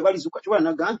bannayuganda lwe balizuuka. Kyobala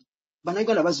nagambi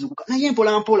bannayuganda bazuukuka naye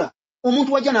mpola mpola.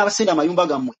 Omuntu wajja n'abasenda amayumba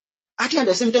gammwe ate at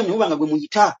the same time nemubanga gwe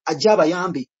muyita ajja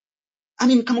abayambe. I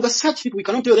mean, Kamuga, such people, we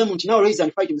cannot tell them to now raise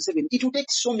and fight in 7. It will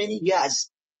take so many years.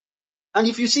 And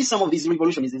if you see some of these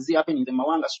revolutions as they happen in the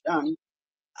Mawanga, Sudan,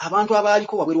 abantu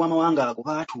abaliko wabweru w'amawanga ago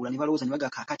baatuula ne balowooza ne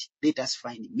bagaka kakati, let us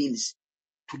find means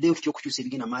today okukyusa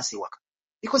ebigenda maaso ewaka.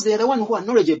 Because they are the one who are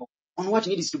knowledgeable on what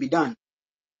needs to be done.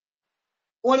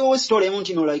 Waliwo story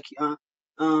nti no like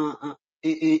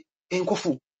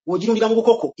enkofu wogirundira mu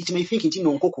bukoko, it may think nti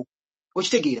no nkoko.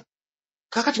 Okitegeera.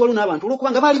 Kakati waliwo n'abantu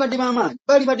olw'okubanga baali badde b'amaanyi,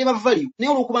 baali badde ba value,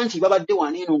 naye olw'okuba nti babadde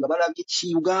waneeno nga balabye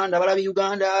Uganda, balabye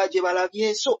Uganda gye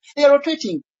balabye, so they are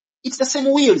rotating. It's the same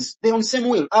wheels. They're on the same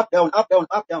wheel, up, down, up, down,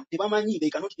 up, down. Tebamanyi, they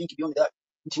cannot think beyond that.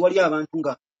 Nti wali abantu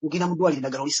nga ogenda mu ddwaliro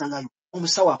eddagala olisangayo,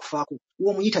 omusawo akufaako,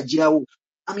 w'omuyita girawo.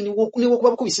 I mean,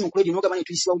 newokuba buko bisimu ku radio n'ogamba nti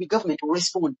tuyisibwa bubi, government will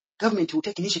respond. Government will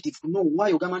take initiative to know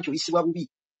why ogamba nti oyisibwa bubi.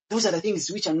 Those are the things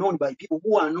which are known by people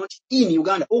who are not in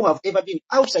Uganda or have ever been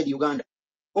outside Uganda.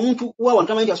 Omuntu wawa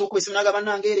ntamanyi nti asobola okubesa n'agamba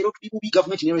nange leero tuli bubi,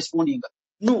 government ne respondinga.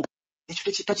 No,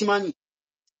 ekyo takimanyi.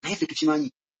 Naye ffe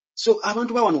tukimanyi. So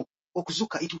abantu bawano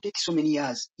okuzuka, it will take so many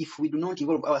years if we do not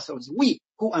involve ourselves. We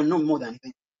who are known more than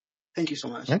them. Thank you so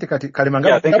much. Nti kati Kalema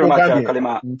Yeah, thank you very much, ngabo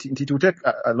Kalema. nti to take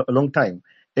a long time.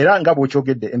 Era nga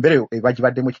bw'okyogedde embere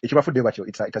bagibaddemu ekibafudde bakyo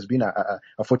it has been a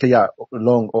 40-year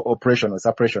long operation or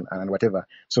suppression and whatever.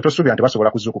 So tosuubira nti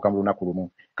basobola kuzuukuka mu lunaku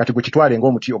lumu. Kati gwe kitwale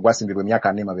ng'omuti ogwasimbibwa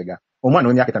emyaka 4 mabega. Omwana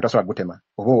w'emyaka 5 tasobola gutema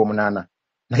oba ow'omunaana.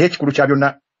 Naye ekikulu kya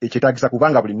byonna ekyetaagisa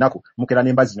kubanga buli nnaku mukera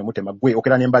n'embazi ne mutema, gwe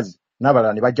okera n'embazi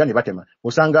n'abalala ne bajja ne batema.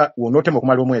 Osanga wonootema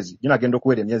okumala omwezi gino agenda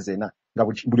okuwera emyezi 4 nga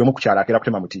buli omu ku kyalo akera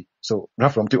kutema muti. So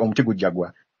nafu omuti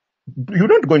gujjagwa. You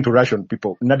don't go into ration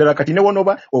people. Naddala kati ne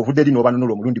wonoba ovudde eri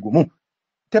n'obanunula omulundi gumu.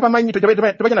 Tebamanyi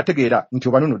tebajja nategeera nti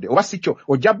obanunudde oba si kyo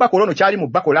ojja bakola ono kyali mu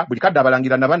bakola buli kadde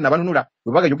abalangira nabanunula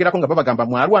bwe bagayogera nga babagamba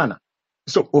mwalwana.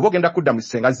 So oba ogenda kudda mu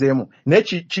kisenga zeemu naye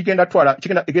kigenda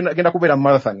kubeera mu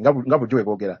marathon nga bulijjo bwe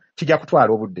boogera kijja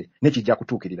kutwala obudde ne kijja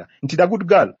kutuukirira nti the good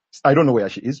girl I don't know where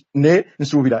she is ne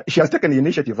nsuubira she has taken the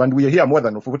initiative and we are here more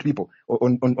than 40 people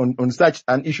on such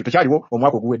an issue tekyaliwo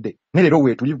omwaka oguwedde ne leero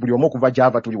weetuli buli omu okuva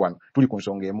gy'ava tuli wano tuli ku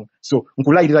nsonga emu so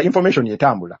nkulayirira information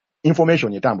yetambula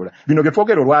bino bye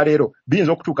twogera olwaleero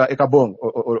biyinza okutuuka e Kabong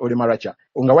oli Maracha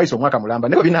nga wayise omwaka mulamba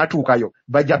naye binaatuukayo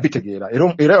bajja bitegeera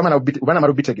era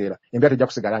banamala bitegeera embeera tejja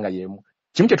kusigala nga yeemu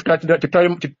kimu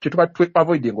kyetuba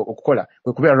avoiding okukola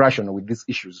kwe kubeera rational with these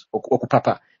issues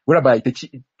okupapa whereby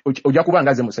ojja kuba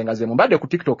nga ze musenga zeemu mbadde ku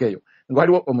TikTok eyo nga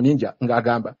waliwo omuninja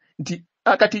ng'agamba nti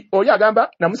kati oli agamba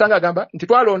namusanga agamba nti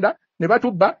twalonda ne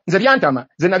batubba nze byantama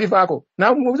ze nabivaako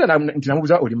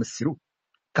namubuuza oli musiru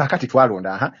kakati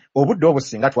twalonda obudde obwo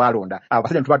singa twalonda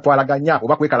abasajja ne tubatwalaganya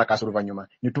oba kwekalakaasa oluvannyuma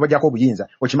ne tubajjako obuyinza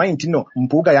okimanyi nti nno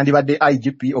Mpuuga yandibadde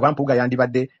IGP oba Mpuuga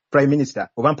yandibadde Prime Minister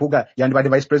oba Mpuuga yandibadde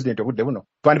Vice President obudde buno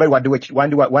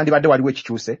wandibadde waliwo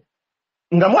ekikyuse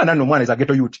nga mwana nno omwana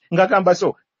ezageto youth ng'agamba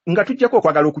so nga tujjako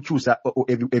okwagala okukyusa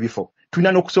ebifo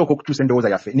tulina n'okusooka okukyusa endowooza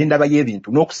yaffe n'endaba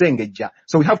y'ebintu n'okusengejja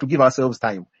so we have to give ourselves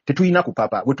time tetulina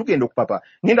kupapa bwe tugenda okupapa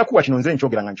ngenda kuwa kino nze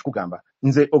nkyogera nga nkikugamba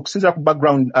nze okusinziira ku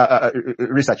background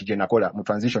research gye nakola mu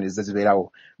transition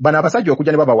ezibeerawo bano abasajja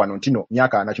okujja ne baba wano ntino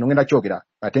myaka na kino ngenda kyogera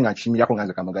ate nga nkimiryako nga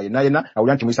nze Kamuga yenna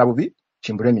awulira nti muyisa bubi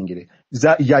kimbulemingire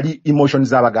yali emotions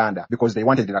z'Abaganda because they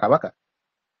wanted the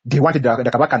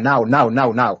Kabaka now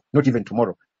not even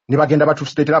tomorrow ne bagenda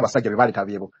batusteetera abasajja be baaleeta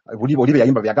byebo buli be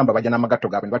yayimba byagamba bajja n'amagato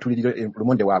gaabwe ne batulirira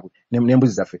lumonde waabwe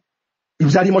n'embuzi zaffe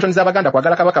zali emotions z'Abaganda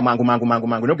kwagala Kabaka mangu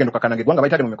n'ogenda okakananga eggwanga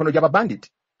bayitage mu mikono gy'ababandit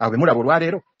abo be mulaba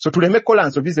olwaleero so tuleme kola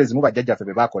nsovize ezimu bajjajjaffe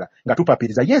be baakola nga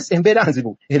tupapiriza yes embeera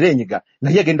nzibu era enyiga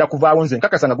naye egenda kuvaawo nze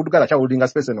nkakasa nga Good Girl akyawulinga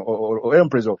space eno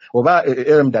Emprezo oba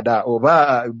Dada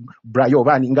oba Brayo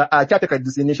oba nga akyateka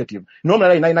this initiative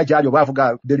n'omulala alina gyali oba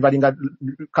avuga deliveryinga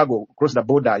cargo across the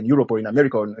border in Europe or in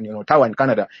America or in Ottawa in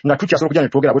Canada nga tukyasobola okujja ne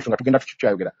twogera bwetu nga tugenda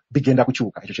tukyayogera bigenda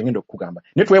kukyuka ekyo kyengenda okukugamba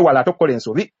ne twewala ate okukola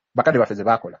ensobi bakadde baffe ze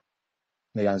baakola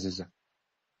neyanziza.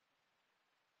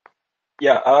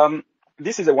 Yeah,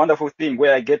 this is a wonderful thing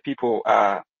where I get people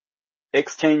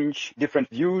exchange different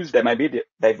views. There might be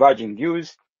diverging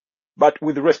views, but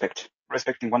with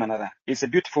respecting one another. It's a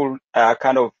beautiful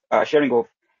kind of sharing of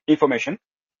information.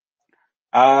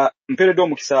 Mperedo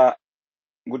mukisa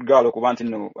Good Girl okuba nti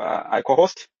no I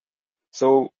co-host,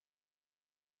 so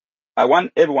I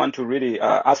want everyone to really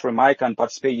ask for a mic and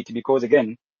participate because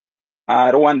again,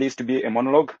 I don't want this to be a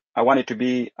monologue. I want it to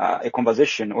be a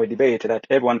conversation or a debate that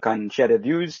everyone can share their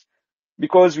views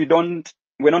because we're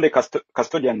not a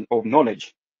custodian of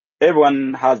knowledge.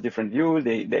 Everyone has different views.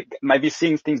 They might be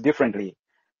seeing things differently.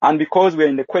 And because we're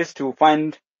in the quest to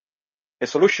find a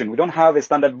solution, we don't have a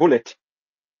standard bullet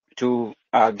to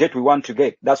get we want to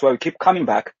get. That's why we keep coming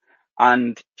back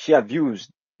and share views,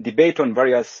 debate on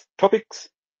various topics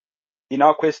in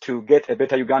our quest to get a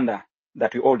better Uganda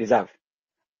that we all deserve.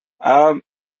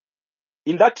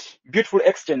 In that beautiful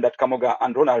exchange that Kamoga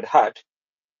and Ronald had,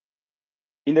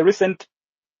 in the recent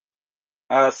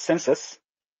census,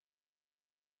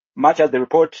 much as the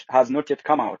report has not yet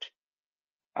come out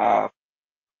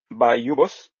by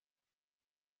UBOS,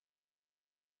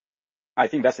 I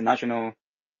think that's the National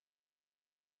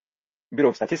Bureau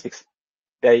of Statistics.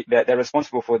 They're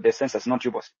responsible for the census, not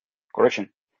UBOS. Correction.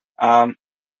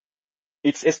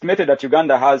 It's estimated that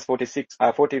Uganda has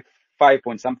 45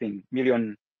 point something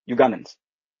million Ugandans.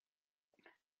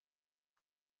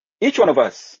 Each one of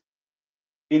us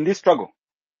in this struggle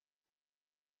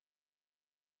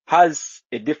has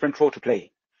a different role to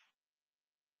play.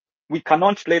 We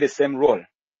cannot play the same role.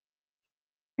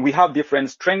 We have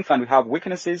different strengths and we have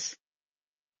weaknesses.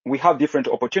 We have different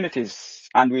opportunities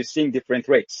and we're seeing different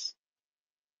rates.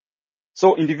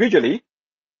 So individually,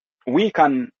 we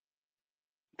can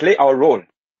play our role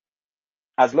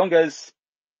as long as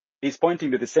it's pointing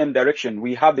to the same direction.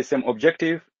 We have the same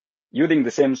objective, using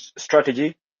the same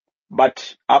strategy,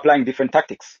 but applying different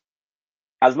tactics.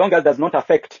 As long as it does not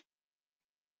affect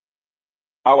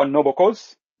our noble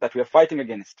cause that we are fighting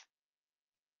against.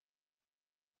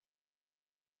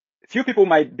 Few people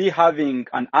might be having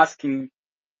and asking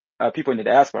people in the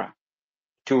diaspora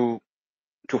to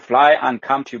fly and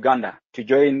come to Uganda to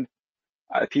join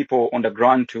people on the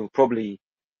ground to probably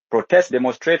protest,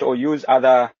 demonstrate, or use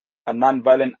other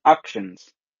non-violent actions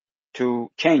to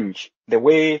change the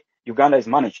way Uganda is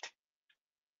managed.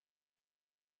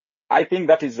 I think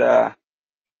that is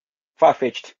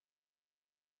far-fetched.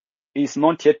 It's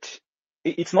not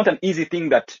an easy thing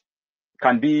that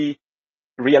can be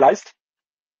realized,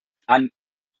 and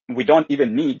we don't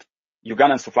even need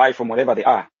Ugandans to fly from wherever they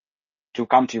are. to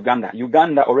come to Uganda.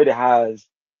 Uganda already has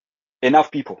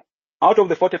enough people. Out of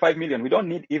the 45 million, we don't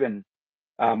need even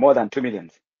more than 2 million.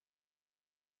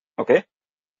 Okay?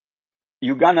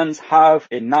 Ugandans have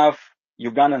enough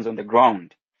Ugandans on the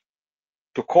ground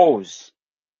to cause,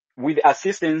 with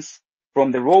assistance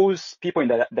from the roles people in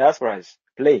the diasporas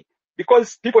play.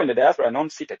 Because people in the diaspora are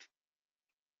non-seated.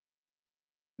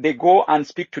 They go and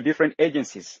speak to different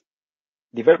agencies,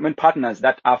 development partners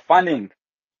that are funding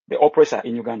the oppressor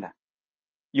in Uganda.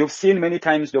 You've seen many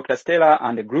times Dr. Stella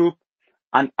and the group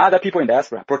and other people in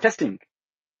diaspora protesting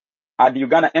at the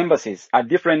Uganda embassies, at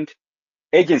different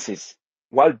agencies,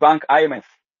 World Bank, IMF,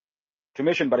 to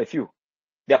mention but a few.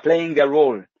 They're playing their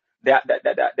role. They're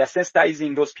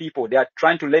sensitizing those people. They are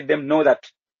trying to let them know that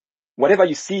whatever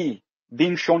you see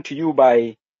being shown to you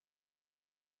by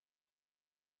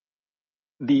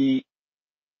the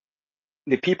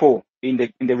people in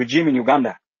the regime in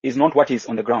Uganda is not what is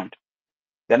on the ground.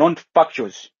 They're not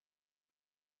factuals.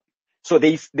 So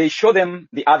they show them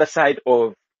the other side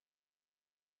of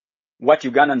what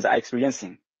Ugandans are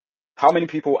experiencing. How many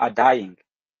people are dying?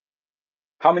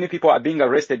 How many people are being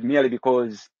arrested merely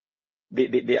because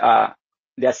they are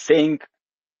saying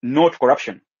no to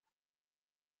corruption,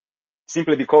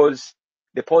 simply because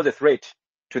they pose a threat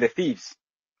to the thieves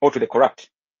or to the corrupt.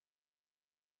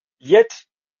 Yet,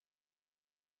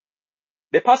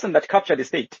 the person that captured the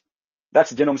state,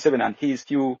 that's Genome 7 and his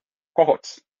few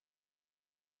cohorts,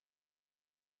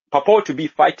 purport to be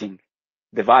fighting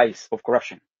the vice of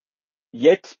corruption.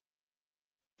 Yet,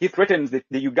 he threatens the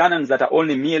Ugandans that are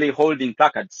only merely holding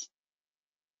placards.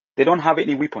 They don't have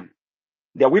any weapon.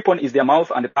 Their weapon is their mouth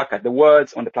and the placard, the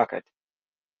words on the placard.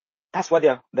 That's what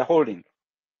they're holding.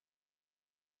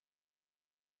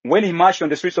 When he marched on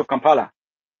the streets of Kampala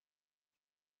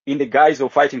in the guise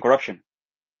of fighting corruption,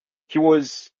 he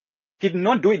did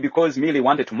not do it because merely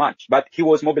wanted to march, but he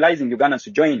was mobilizing Ugandans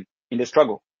to join in the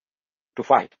struggle to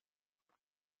fight.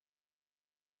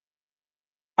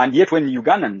 And yet when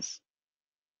Ugandans,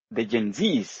 the Gen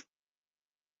Zs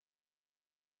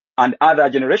and other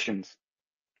generations,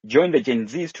 join the Gen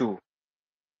Zs to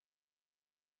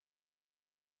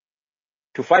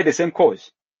fight the same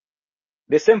cause,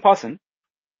 the same person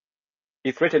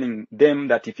is threatening them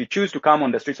that if you choose to come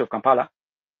on the streets of Kampala,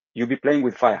 you'll be playing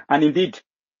with fire. And indeed,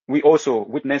 we also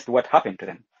witnessed what happened to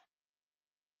them.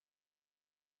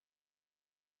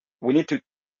 We need to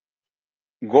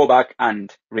go back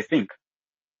and rethink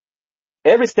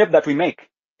every step that we make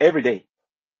every day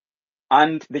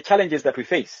and the challenges that we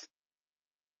face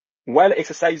while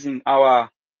exercising our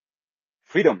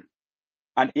freedom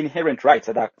and inherent rights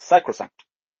that are sacrosanct.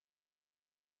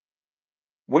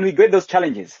 When we get those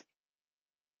challenges,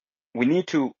 we need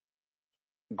to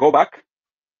go back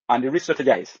and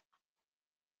re-strategize.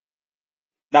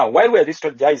 Now, while we're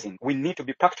re-strategizing, we need to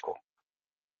be practical.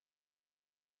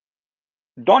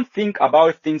 Don't think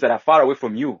about things that are far away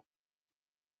from you.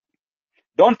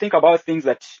 Don't think about things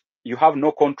that you have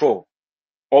no control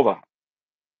over.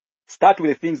 Start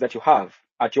with the things that you have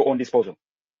at your own disposal.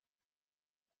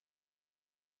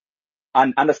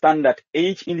 And understand that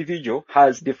each individual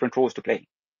has different roles to play.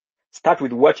 Start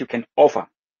with what you can offer.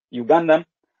 Uganda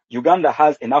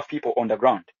has enough people on the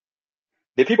ground.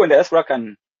 The people in the diaspora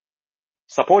can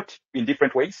support in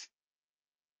different ways.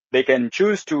 They can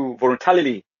choose to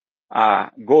voluntarily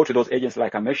go to those agents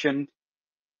like I mentioned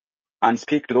and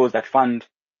speak to those that fund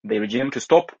the regime to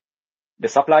stop the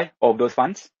supply of those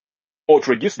funds or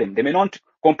to reduce them. They may not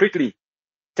completely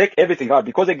take everything out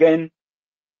because, again,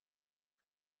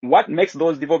 what makes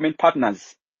those development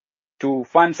partners to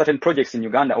fund certain projects in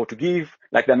Uganda or to give,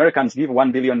 like the Americans give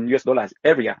 $1 billion US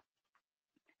every year,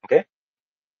 okay?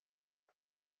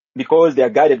 Because they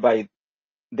are guided by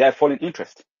their foreign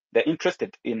interest. They're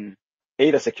interested in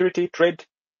either security, trade,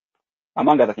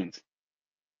 among other things.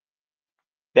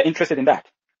 They're interested in that.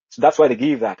 So that's why they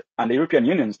give that. And the European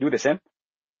Unions do the same.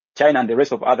 China and the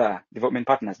rest of other development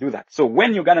partners do that. So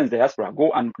when Ugandans diaspora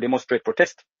go and demonstrate,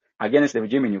 protest against the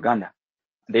regime in Uganda,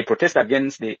 they protest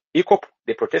against the ECOP,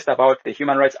 they protest about the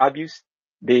human rights abuse,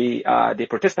 they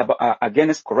protest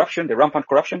against corruption, the rampant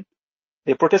corruption,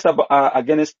 they protest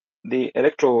against the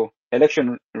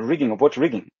election rigging, of vote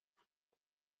rigging.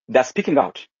 They're speaking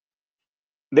out.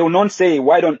 They will not say,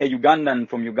 why don't a Ugandan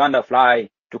from Uganda fly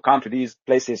to come to these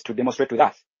places to demonstrate with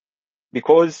us?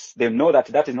 Because they know that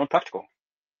that is not practical.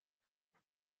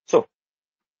 So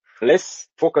let's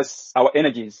focus our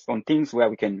energies on things where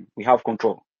we have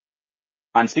control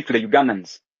and speak to the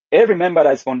Ugandans. Every member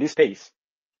that is on this space,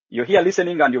 you're here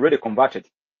listening and you're already converted.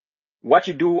 What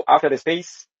you do after the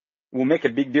space will make a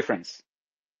big difference.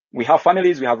 We have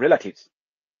families, we have relatives.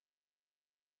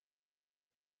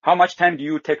 How much time do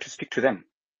you take to speak to them?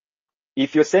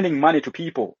 If you're sending money to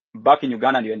people back in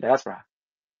Uganda and you're in diaspora,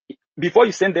 before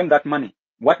you send them that money,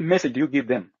 what message do you give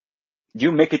them? Do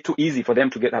you make it too easy for them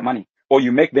to get that money? Or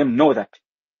you make them know that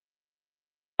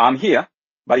I'm here,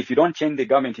 but if you don't change the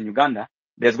government in Uganda,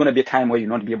 there's going to be a time where you'll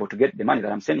not be able to get the money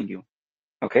that I'm sending you.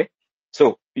 Okay?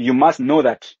 So you must know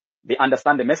that they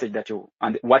understand the message that you,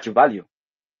 and what you value.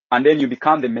 And then you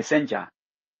become the messenger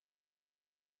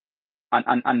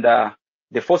and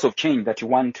the force of change that you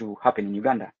want to happen in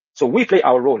Uganda. So we play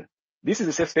our role. This is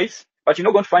a safe space, but you're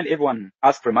not going to find everyone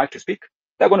ask for a mic to speak.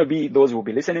 There are going to be those who will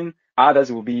be listening.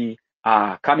 Others will be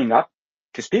coming up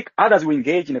to speak. Others will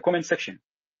engage in the comment section.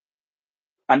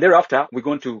 And thereafter, we're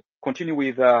going to continue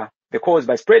with the cause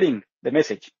by spreading the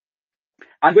message.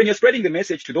 And when you're spreading the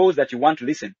message to those that you want to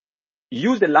listen,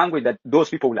 use the language that those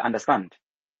people will understand.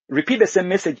 Repeat the same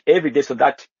message every day so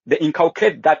that they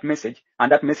inculcate that message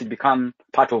and that message become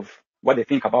part of what they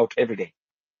think about every day.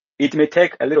 It may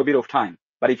take a little bit of time,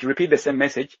 but if you repeat the same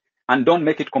message and don't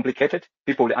make it complicated,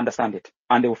 people will understand it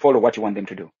and they will follow what you want them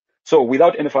to do. So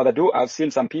without any further ado, I've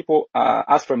seen some people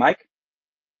ask for a mic.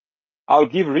 I'll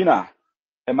give Rina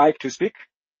a mic to speak,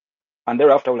 and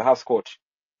thereafter we'll have Scott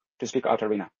to speak after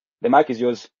Rina. The mic is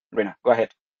yours, Rina. Go ahead.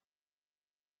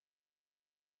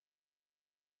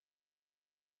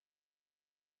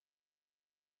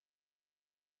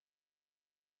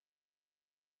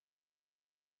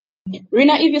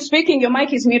 Rina, if you're speaking, your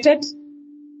mic is muted.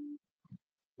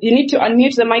 You need to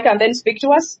unmute the mic and then speak to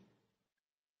us.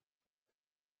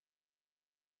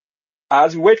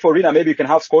 As we wait for Rina, maybe you can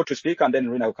have Scott to speak and then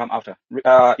Rina will come after.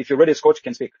 If you're ready, Scott, you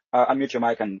can speak. Unmute your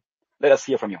mic and let us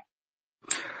hear from you.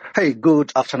 Hey,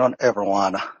 good afternoon,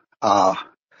 everyone. I'm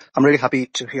really happy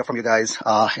to hear from you guys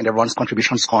and everyone's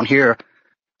contributions on here.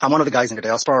 I'm one of the guys in the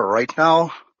diaspora right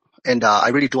now, and I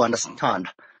really do understand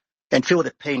and feel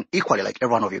the pain equally like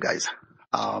every one of you guys.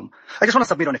 I just want to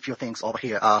submit on a few things over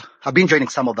here. I've been joining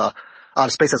some of the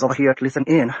spaces over here to listen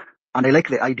in, and I like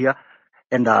the idea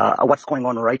and what's going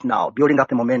on right now, building up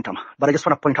the momentum. But I just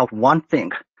want to point out one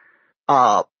thing.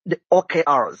 The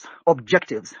OKRs,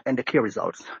 objectives, and the key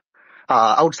results.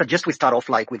 I would suggest we start off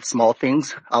like with small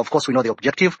things. Of course, we know the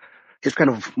objective is kind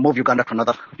of move Uganda to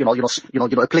another,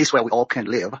 a place where we all can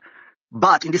live.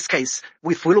 But in this case,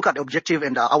 if we look at the objective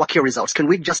and our key results, can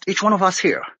we just, each one of us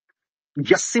here,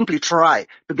 just simply try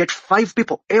to get 5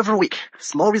 people every week?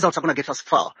 Small results are going to get us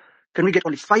far. Can we get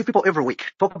only 5 people every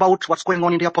week? Talk about what's going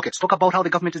on in their pockets. Talk about how the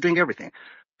government is doing everything.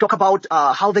 Talk about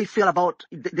how they feel about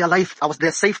their life,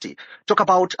 their safety. Talk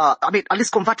about, at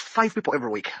least convert 5 people every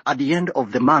week. At the end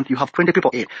of the month, you have 20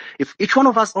 people in. If each one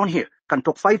of us on here can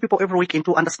talk 5 people every week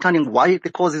into understanding why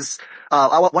the cause is,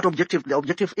 what the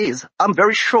objective is, I'm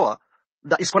very sure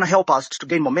that it's going to help us to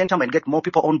gain momentum and get more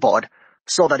people on board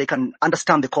so that they can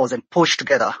understand the cause and push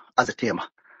together as a team.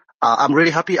 I'm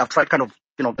really happy. I've tried kind of,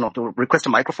 to request a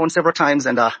microphone several times,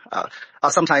 and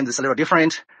sometimes it's a little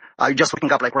different. Just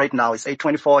waking up like right now, it's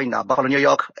 8:24 in Buffalo, New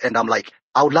York, and I'm like,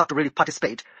 I would love to really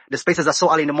participate. The spaces are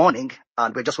so early in the morning,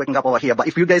 and we're just waking up over here. But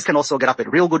if you guys can also get up at a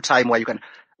real good time where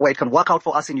it can work out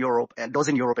for us in Europe, and those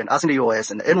in Europe, and us in the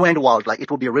US, and anywhere in the world, like it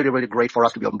would be really, really great for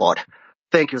us to be on board.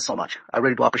 Thank you so much. I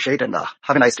really do appreciate it, and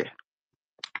have a nice day.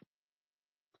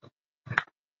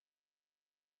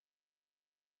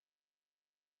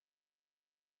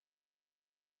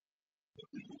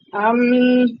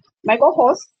 My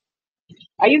co-host,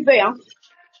 are you there?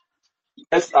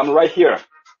 Yes, I'm right here.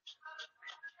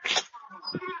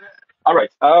 All right.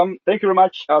 Thank you very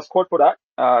much, Scott, for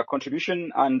that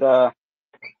contribution. And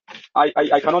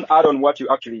I cannot add on what you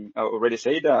actually already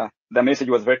said. The message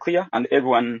was very clear, and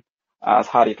everyone has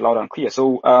heard it loud and clear.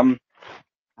 So,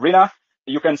 Rina,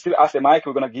 you can still ask the mic.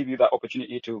 We're going to give you the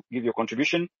opportunity to give your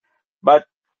contribution. But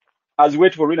as we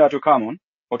wait for Rina to come on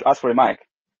or to ask for a mic,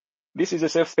 this is a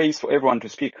safe space for everyone to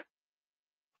speak.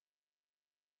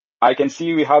 I can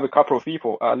see we have a couple of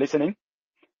people listening.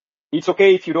 It's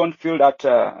okay if you don't feel that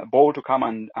bold to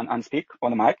come and speak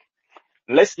on the mic.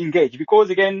 Let's engage, because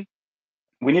again,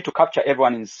 we need to capture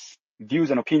everyone's views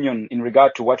and opinion in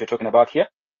regard to what we're talking about here,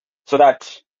 so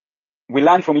that we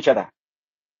learn from each other.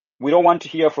 We don't want to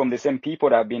hear from the same people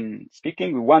that have been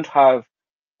speaking. We want to have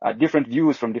different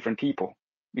views from different people,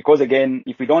 because again,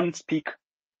 if we don't speak,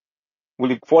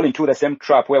 we'll fall into the same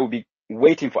trap where we'll be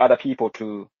waiting for other people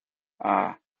to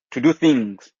do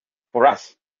things for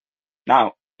us.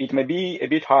 Now, it may be a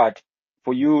bit hard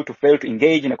for you to fail to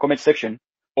engage in a comment section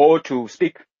or to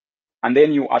speak, and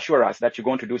then you assure us that you're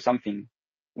going to do something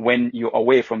when you're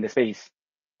away from the space.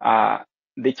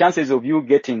 The chances of you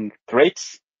getting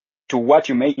threats to what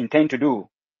you may intend to do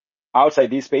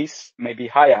outside this space may be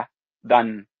higher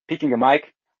than picking a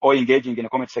mic or engaging in the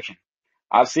comment section.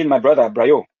 I've seen my brother,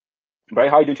 Brayo. Brayo,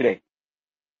 how are you doing today?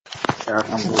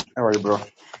 I'm good. How are you, bro?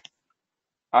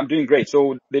 I'm doing great.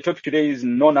 So the topic today is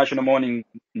no national mourning,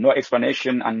 no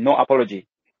explanation, and no apology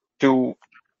to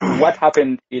what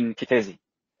happened in Kiteezi.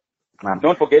 Man,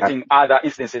 Not forgetting other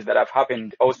instances that have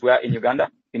happened elsewhere in Uganda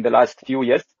in the last few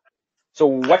years. So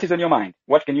what is on your mind?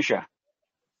 What can you share?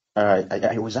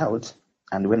 I was out,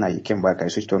 and when I came back, I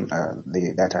switched on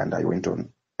the data and I went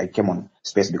on. I came on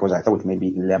space because I thought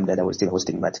maybe Lambda that was still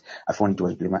hosting, but I found it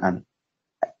was Blima.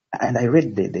 And I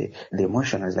read the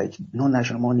emotion. I was like, no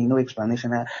national mourning, no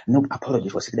explanation, no apology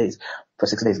for 6 days. For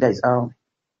 6 days, guys.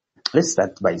 Let's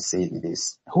start by saying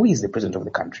this: who is the president of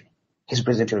the country? He's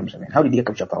President Yoweri Museveni. How did he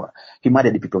capture power? He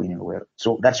murdered the people in nowhere.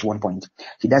 So that's one point.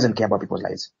 He doesn't care about people's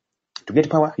lives. To get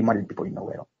power, he murdered people in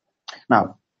nowhere.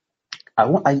 Now,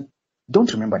 I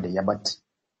don't remember the year, but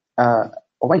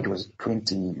or it was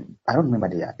 20. I don't remember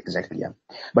the year exactly. Yeah,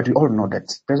 but we all know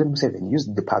that President Museveni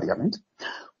used the parliament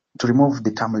to remove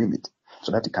the term limit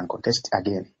so that he can contest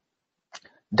again.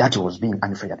 That was being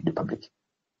unfair to the public.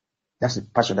 That's the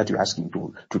person that you're asking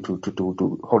to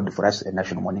hold for us a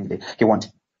national mourning day. He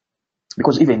won't,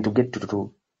 because even to get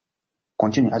to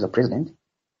continue as a president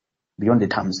beyond the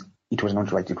terms, it was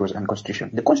not right. It was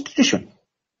unconstitutional. The constitution,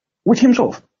 which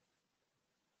himself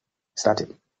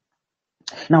started.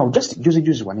 Now, just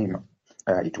use one,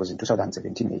 it was in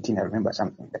 2017, 18. I remember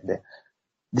something like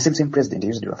the same president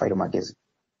used Rafael Magezi,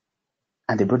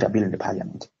 and they brought a bill in the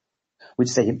parliament, which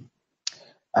said,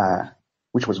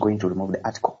 which was going to remove the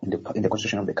article in the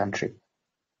constitution of the country,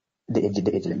 the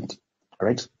age limit. All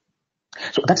right.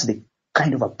 So that's the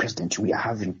kind of a president we are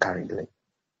having currently.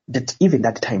 That even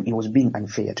that time it was being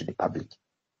unfair to the public.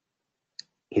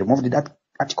 He removed that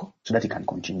article so that he can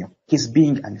continue. He's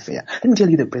being unfair. Let me tell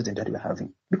you the president that we are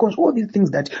having. Because all these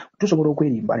things that but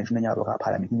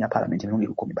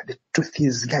the truth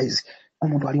is, guys, I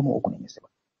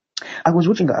was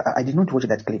watching, I did not watch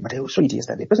that clip, but I saw it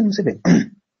yesterday. President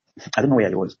Museveni, I don't know where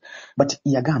he was, but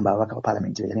Yagamba waka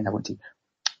parliament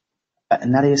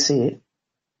narese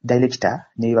director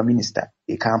ne minister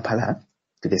e Kampala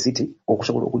to the city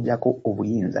okusobola okujjako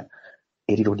obuyinza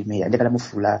eri road mayor njagala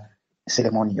mufula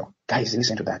ceremonial. Guys,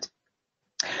 listen to that.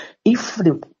 If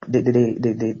the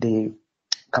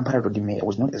Kampala road mayor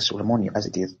was not as ceremonial as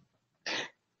it is,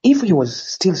 if he was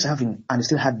still serving and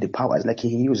still had the powers like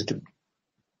he used to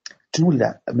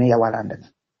tunulira mayor wa London,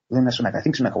 then I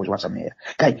think Sunaka was once a mayor.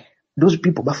 Guy, those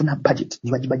people bafuna budget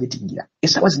ni budgetingira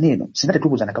esa was neno singa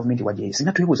tetubuza na government waje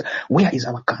singa tubuza where is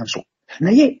our council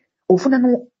naye ofuna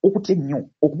no okutye nnyo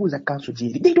okubuza council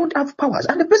jeri. They don't have powers,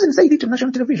 and the president said it on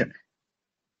national television.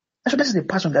 So that's the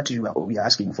person that we are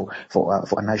asking for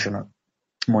a national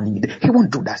mourning. He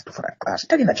won't do that for us.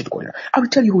 Tell him that I will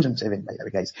tell you who's on 7, by the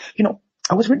way, guys.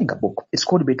 I was reading a book. It's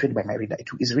called Betrayed by My Reader. It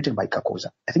is written by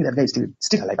Kakoza. I think that guy is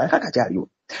still alive. I can't tell you.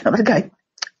 Now that guy,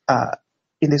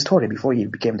 in the story, before he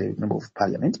became the member of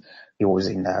parliament, he was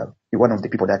in one of the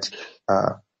people that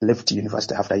left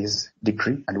university after his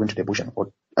degree and went to the bush and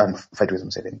fight with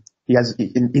Museveni.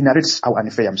 He narrates how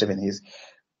unfair Museveni is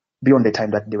beyond the time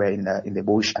that they were in the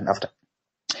bush and after.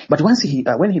 But once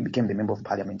when he became the member of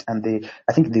parliament, and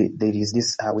I think there is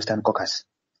this Western Caucus,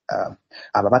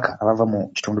 ababaka abava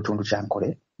mu kitundu kya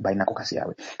Nkole balina caucus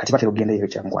yawe kati batera ogenda eyo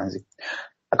kya Ngwanzi.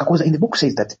 Kakoza in the book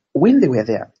says that when they were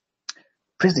there,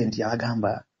 President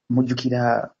Yagamba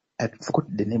mujukira, I forgot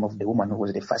the name of the woman who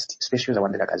was the first, Special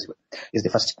Zawandera is the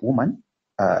first woman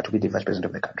to be the vice president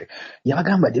of the country.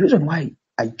 Yagamba, the reason why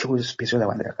I chose Special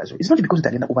Zawandera is not because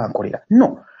that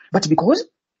no, but because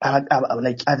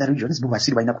like other regions, in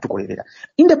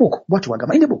the book, what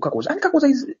Wagamba, in the book, Kakoza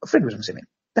is Fred Museveni.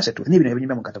 That's the truth. Maybe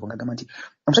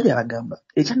omusajja Yagamba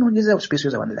ekyanonyeza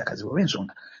Special Zawandera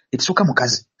w'ensonga ekisooka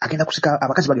mukazi agenda kusika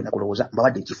abakazi bagenda kulowooza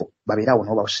mbawadde ekifo babeerawo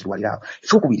n'oba basirwalirawo.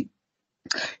 Ekyokubiri,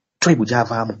 tribe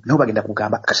gyavaamu nabo bagenda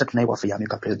kugamba kasatu naye waffe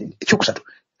y'ameka president. Ekyokusatu,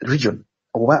 region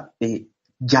oba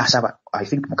gy'asaba, I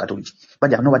think mu Katoliki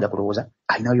bajja kulowooza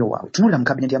alinayo waabwe. Tunulira mu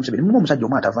cabinet ya Museveni mulimu omusajja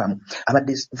omu atavaamu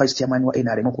abadde vice chairman wa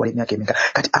NRM okuwala emyaka emeka.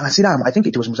 Kati abasiraamu, I think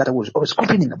it was Muzata was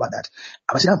complaining about that.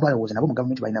 Abasiraamu balowooza nabo mu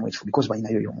government balinamu ekifo because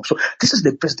balinayo yomu. So this is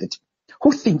the president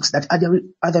who thinks that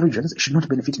other regions should not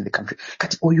benefit in the country.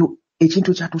 Kati oyo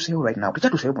ekintu kyatuuseewo right now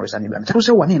tekyatuuseewo mu Western Uganda,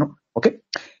 kyatuuseewo waneeno. Okay,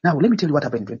 now let me tell you what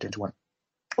happened in 2021.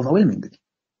 Overwhelmingly,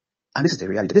 and this is the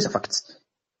reality, these are facts.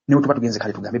 Niwo tuba tugenze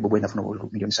kale tugambe Bobi Wine afuna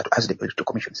milioni 3 as the electoral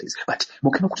commission says, but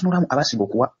mukema kutunulamu abasinga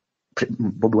okuwa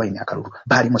Bobi Wine akalulu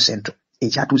bali mu central.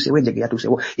 Ekyatuuseewo enjege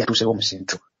yatuuseewo mu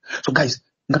central. So guys,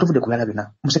 nga tuvude ku byala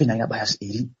byonna, Museveni alina bias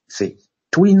eri ffe.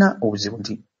 Tulina obuzibu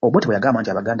nti Obote bwe yagamba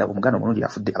nti Abaganda omuganda omulungi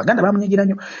yafudde, Abaganda bamunyigira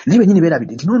nnyo naye bennyini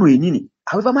beerabidde nti noono yennyini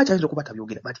however much ayinza okuba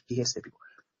tabyogera, but he hates the people.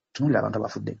 Tunulira abantu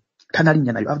abafudde.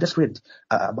 Tanalinnya nayo. I've just read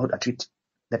about a tweet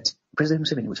that President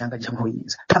Museveni Uchanga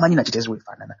Jamoyinza tamanyi na Kiteezi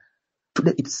wefaanana.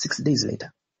 Today it's 6 days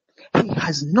later. He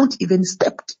has not even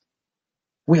stepped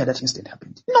where that incident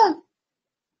happened. No.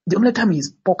 The only time he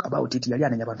spoke about it, yali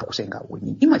anenya abantu kusenga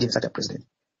wenyi. Imagine such a president.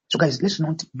 So guys, let's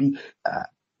not beat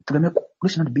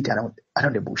around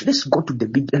the bush. Let's go to the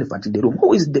big elephant in the room.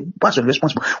 Who is the person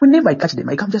responsible? Whenever I catch them,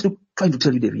 I come just to try to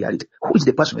tell you the reality. Who is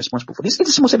the person responsible for this? It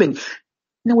is Museveni.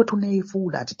 Now to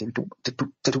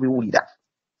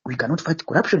we cannot fight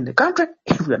corruption in the country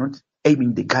if we are not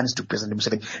aiming the guns to President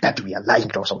Museveni, that we are lying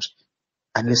to ourselves.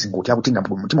 Unless in Gotia Butinga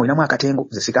Mutimo Inama Katengo,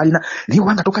 the Sikalina,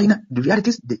 Niwanga Tokaina, the reality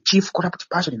is the chief corrupt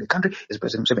person in the country is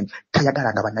President Museveni.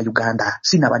 Kayagara Gavana Uganda,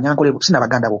 Sinabanyango,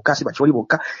 Sinabaganda Bokasi, Bachori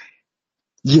Boka,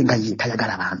 Yenga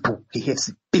Kayagara Bantu. He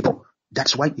hates people.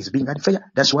 That's why he's being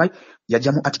unfair. That's why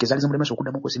Yajamu Atikizalism Remes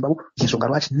Okudamo Zimbabwe,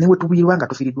 Yesongarwach, never to be wrong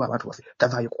to feed you about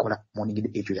Tavayo Kola, morning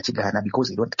in the age of Yachigana because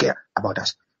they don't care about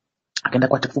us. Agenda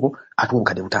kwa tafuko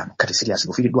atuoka de utano kati serious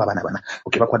ofiridwa abana bana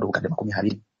okiba kwa doka de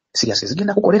 20 serious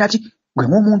zigenda kukolera ki gwe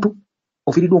mu muntu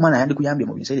ofiridwa omwana yandi kuyambye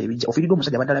mu biseera ebijja ofiridwa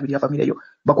omusajja badala biri ya family yo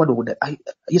bakwa doka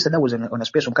yesterday was on a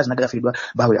space omukazi nagala afiridwa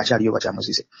bawe achali yo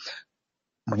bakyamuzise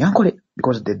Munyankole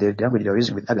because the language they were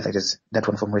using with Agatha is that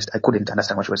one from West. I couldn't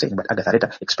understand what she was saying, but Agatha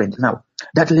later explained now.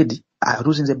 That lady,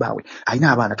 losing the bawe,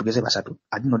 aina abana tugeze basatu,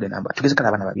 I didn't know the number, tugeze kala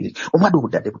abana babiri. Omadu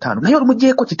budde butano. Nayo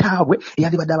lumujeko kitaabwe,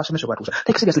 yali badde abasomesa batuusa.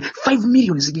 Like seriously, 5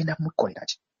 million zigenda mu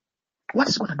college. What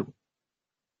is going to do?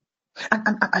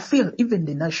 And I feel even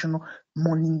the national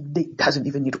mourning day doesn't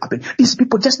even need to happen. These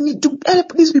people just need to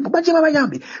help these people. Bajja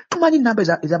babayambe. Tumanyi namba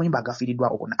ez'amayimba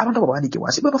agafiiriddwa okona. Abantu abo bawandiike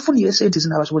wansi. Babafunire sente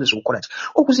zinabasobozesa okukola ki?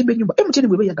 Okuzimba ennyumba. MTN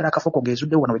bwe beeyagala akafo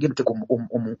ng'ezuddewo wano wegenda oteeka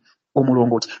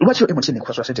omulongooti. Lwaki MTN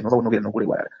kusasula sente n'ova onogera n'ogula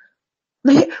ewalala?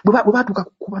 Naye bwe baatuuka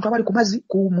ku bantu abali ku mazzi,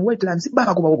 ku mu wetlands,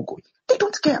 babagobawo obugoyi. They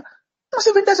don't care.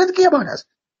 Museveni doesn't care about us.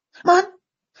 Man.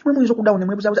 But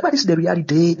it's the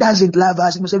reality. He doesn't love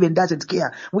us. Museveni doesn't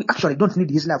care. We actually don't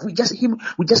need his love. We just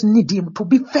need him to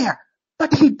be fair.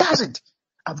 But he doesn't.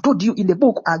 I've told you in the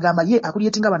book, agamba ye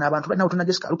akuliyetinga bana abantu now tuna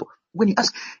Jessica Lupo. When he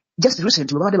asked, just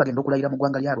recently, babade bagenda okulayira mu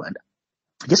ggwanga lya Rwanda.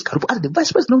 Jessica Lupo as the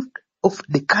vice president of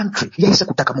the country. Yayise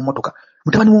kutaka mu motoka.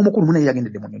 Mutabani w'omukulu munne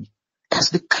yagendedde mu nnyonyi. That's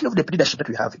the kind of the leadership that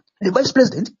we have. The vice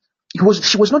president,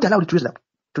 she was not allowed to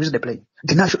use the plane.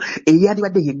 The national,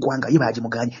 eyandibadde yeggwanga ye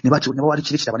baagimuganye ne bawali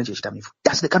kiri kitaba n'ekyo ekitamiivu.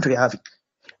 That's the country I have.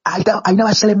 I know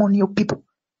a ceremonial people.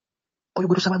 Oyo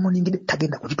gwe tusaba moningide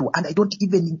tagenda kugituwa. And I don't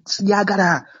even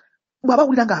siyagala. Bw'aba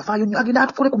wulira ng'afaayo nnyo agenda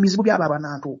atufule ku mizibu by'abo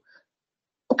abantu.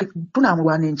 Okay,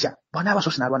 tunaamulwana enkya. Bwana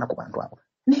abasosi n'alwana ku bantu abo.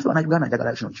 Naye Bannayuganda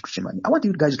njagala kino kitu kimanyi. I want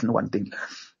you guys to know one thing.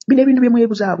 Bino ebintu bye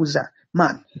mwebuzaabuza.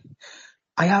 Man,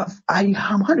 I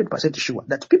am 100% sure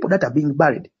that people that are being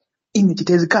buried in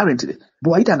Kiteezi currently,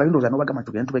 bw'ayitanga yindoza n'obagamba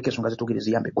tugende tubeeko ensonga zitugire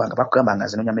ziyambe eggwanga bakugamba nga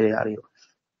zinoonya mmere ya leero.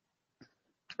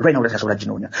 Right now tasobola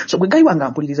ginoonya. So gwe gayi wange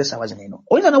ampuliriza essaawa zino eno.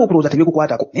 Oyinza nawe okulowooza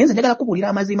tebyekukwatako. Naye nze njagala kubuulira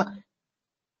amazima.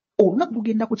 Olunaku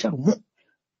lugenda kukya lumu.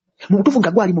 Mu butuufu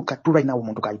nga gwali mu kattu right now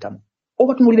omuntu kayitamu.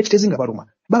 Oba tunuulira Kiteezi nga baluma.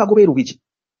 Babagobeera biki.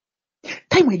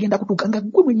 Time egenda kutuuka nga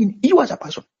gwe mwennyini you as a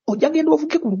person. Ojja genda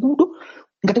ovuge ku luguudo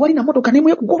nga tewalina mmotoka n'emu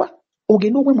ekugoba.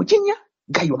 Ogenda ogwe mu kinnya.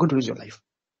 Guy, you are going to lose your life.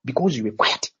 Because you were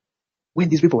quiet when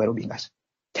these people were robbing us.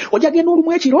 Ojja genda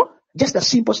olumu ekiro, just a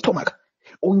simple stomach.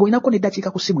 Ng'olinako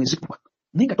n'eddakiika ku ssimu ezikuba.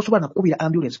 Naye nga tosobola na kukubira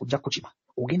ambulance kujja kukima.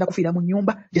 Ogenda kufiira mu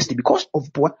nnyumba just because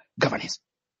of poor governance.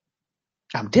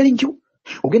 I'm telling you.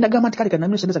 Ogenda gamba nti kale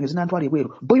kanamira sente zange zinantwala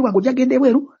ebweru. Boy wange ojja genda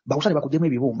ebweru, bakusale bakugyemu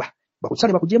ebibumba.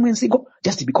 Bakusale bakugyemu ensigo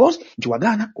just because nti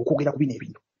wagaana okwogera ku bino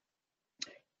ebintu.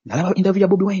 Nalaba interview ya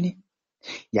Bobi Wine.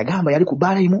 Yagamba yali ku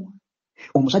baalimu.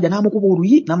 Omusajja n'amukuba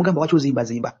oluyi n'amugamba waki ozimba.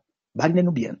 Baali ne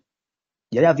Nubian.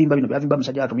 Yali avimba bino byavimba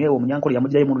musajja atumye Omunyankole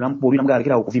yamugyayo mundu n'amukuba oluyi n'amugamba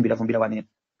alekera okuvumbira wanene.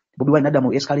 Bobi Wine n'adda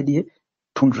mu escalade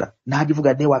Tundra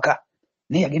n'agivuga dde waka.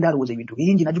 Naye yagenda alowooza ebintu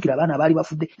bingi n'ajjukira abaana abaali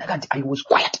bafudde naga nti I was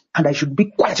quiet and I should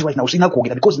be quiet right now sirina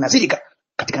kwogera because nasirika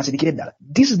kati kansirikire ddala.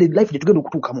 This is the life gye tugenda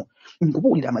okutuukamu.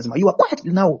 Nkubuulira amazima. You are quiet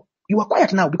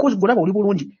now because golaba oli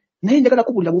bulungi. Naye njagala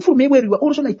kubuulira bw'ofuluma ebweru you are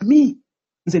also like me.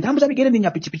 Nze ntambuza bigere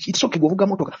nenya pikipiki it's okay bw'ovuga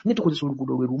motoka naye tukozesa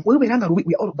oluguudo lwerumu. Oyobeera nga we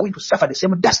are all going to suffer the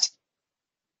same dust.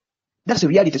 That's the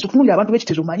reality. So tunuulira abantu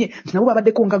b'ekiteezo omanye nti nabo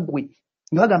babaddeko nga ggwe.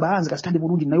 Nga bagamba nze kasitande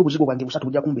bulungi naye obuzigo bwange busatu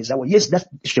bujja kumbezaawo. Yes, that's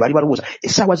kye baali balowooza.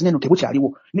 Essaawa zino eno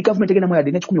tebukyaliwo. Ne gavumenti egenda mu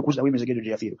yadde n'ekikumi okuzaawo emizigo egyo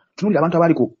gye yafiirwa. Tunuulira abantu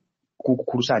abaali ku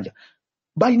Lusanja.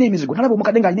 Balina emizigo. Nalaba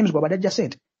omukadde ng'alina emizigo abadde ajja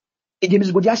ssente. Egyo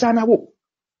emizigo gyasaanawo.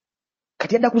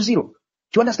 Kati yadda ku zero.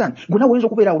 Do you understand? Guna oyinza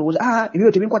okubeera olowooza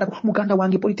ebyo tebinkwatako muganda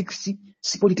wange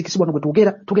si politics wano bwe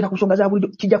tugera ku nsonga za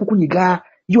bulijjo kijja kukunyiga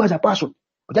you as a person.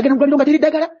 Ojja genda mu ddwaliro nga teri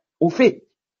ddagala ofe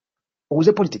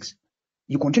owuze politics.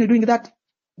 You continue doing that.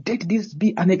 Let this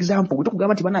be an example. We talk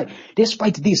about it,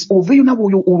 despite this, over you now,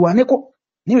 you urwaneko.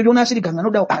 Niwe byona asirikanga no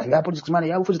doubt. Ya politics man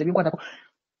ya ufuzi tebinkwatako.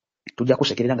 Tujja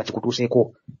kusekerera nga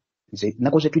kikutuseeko. Nze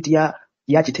nakoze tweet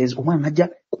ya Kiteezi omwana najja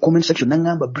ku comment section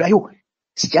nangamba brayo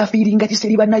sikyafiiringa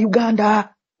kiseri bana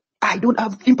Uganda. I don't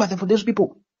have empathy for those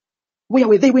people. Where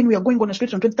were they when we are going on the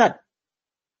streets on 23rd?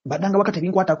 Badanga wakati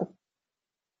tebinkwatako.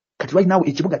 Kati right now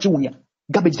ekibuga kiwunya.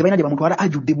 Garbage tebalina gye bamutwala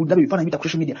ajudde buddabe bifaananyi bita ku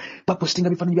social media. Bapostinga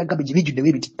bifaananyi bya garbage bijudde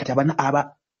webiti. Kati abana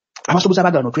abasobozi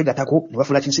abaagala n'otwegattako ne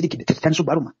bafuula kinsirikidde tekitandisa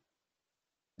obbaluma.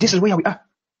 This is where we are.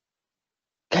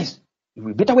 Guys,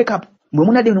 we better wake up. Mwe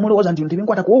munadde ne mulowooza nti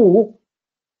tebinkwatako.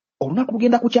 Olunaku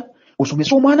lugenda kukya.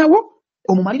 Osomesa omwana wo.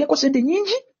 Omumalireko sente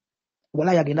nyingi.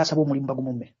 Walayi agenda asaba omulimu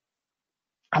bagumumme.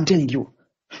 I'm telling you.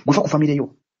 Gwefa ku famire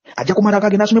yo. Ajja kumala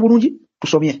akagenda asome bulungi.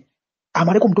 Tusomye.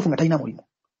 Amaleko omutuufu nga talina mulimu.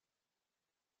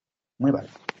 Mwebale.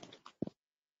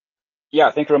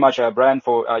 Yeah, thank you very much, Brian,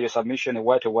 for your submission. A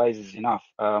word to wise is enough.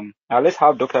 Now let's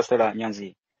have Dr. Stella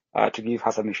Nyanzi to give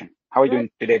her submission. How are you doing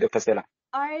today, Dr. Stella?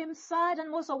 I'm sad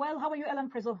and also well. How are you, Ellen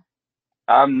Prezo?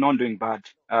 I'm not doing bad.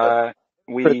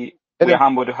 We're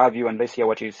humbled to have you, and let's hear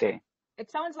what you say.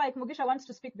 It sounds like Mugisha wants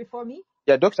to speak before me.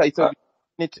 Yeah, Doctor, it's a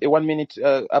 1 minute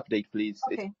update, please.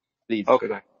 Okay. Please. Okay,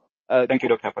 good. Thank you,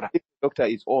 Doctor, for that. If the doctor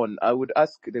is on, I would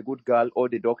ask the good girl or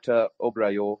the Dr.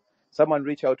 Obrayo, someone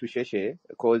reach out to Sheshe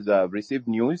because I've received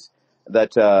news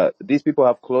that these people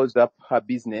have closed up her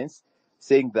business,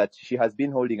 saying that she has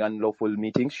been holding unlawful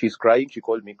meetings. She's crying. She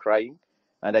called me crying.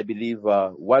 And I believe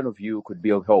one of you could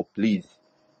be of help, please.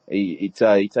 It's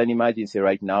an emergency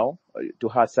right now to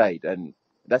her side, and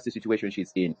that's the situation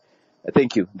she's in.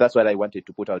 Thank you. That's what I wanted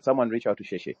to put out. Someone reach out to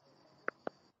Sheshe.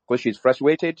 Because she's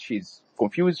frustrated, she's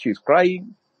confused, she's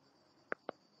crying.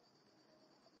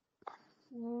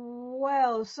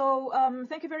 Well, so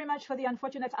thank you very much for the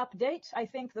unfortunate update. I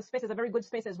think the space is a very good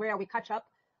space as where we catch up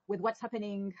with what's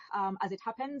happening as it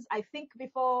happens. I think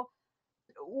before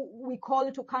we call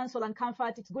to counsel and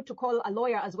comfort, it's good to call a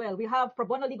lawyer as well. We have pro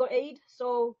bono legal aid,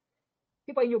 so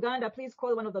people in Uganda, please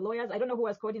call one of the lawyers. I don't know who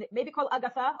has coordinated. Maybe call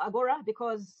Agatha Agora,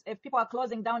 because if people are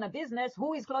closing down a business,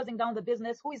 who is closing down the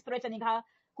business? Who is threatening her?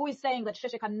 Who is saying that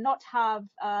Sheshe cannot have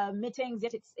meetings?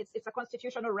 Yet it's a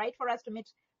constitutional right for us to meet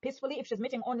peacefully. If she's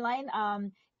meeting online,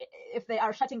 if they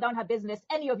are shutting down her business,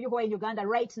 any of you who are in Uganda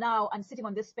right now and sitting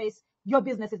on this space, your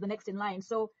business is the next in line.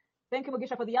 So thank you,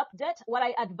 Mugisha, for the update. What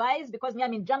I advise, because me,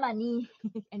 I'm in Germany,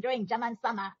 enjoying German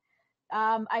summer,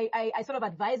 I sort of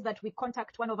advise that we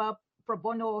contact one of our pro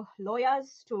bono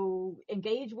lawyers to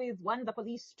engage with, one, the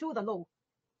police, two, the law,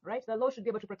 right? The law should be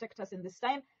able to protect us in this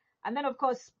time. And then, of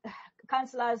course,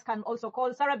 counselors can also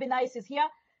call. Sarah Benice is here.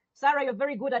 Sarah, you're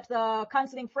very good at the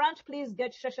counseling front. Please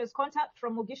get Sheshe's contact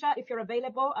from Mugisha if you're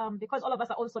available, because all of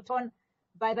us are also torn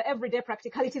by the everyday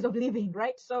practicalities of living,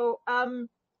 right? So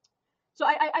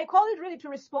I called really to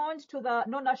respond to the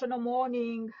no national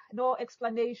mourning, no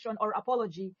explanation or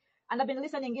apology. And I've been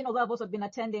listening in, although I've also been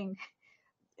attending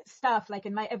stuff like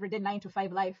in my everyday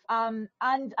 9-to-5 life. And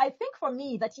I think for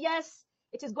me that, yes,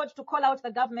 it is good to call out the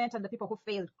government and the people who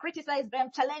failed, criticize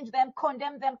them, challenge them,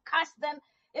 condemn them, curse them,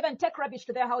 even take rubbish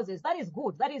to their houses. That is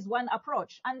good. That is one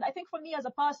approach. And I think for me as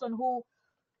a person who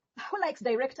likes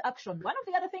direct action, one of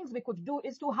the other things we could do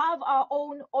is to have our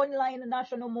own online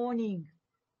national mourning.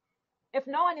 If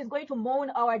no one is going to mourn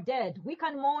our dead, we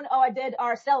can mourn our dead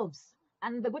ourselves.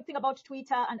 And the good thing about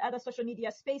Twitter and other social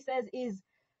media spaces is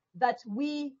that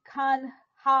we can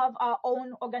have our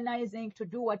own organizing to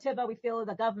do whatever we feel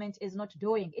the government is not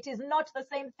doing. It is not the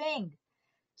same thing.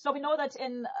 So we know that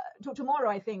tomorrow,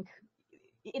 I think,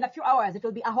 in a few hours, it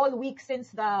will be a whole week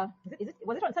since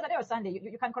was it on Saturday or Sunday?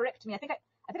 You can correct me. I think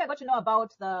I got to know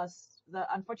about the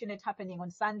unfortunate happening on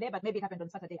Sunday, but maybe it happened on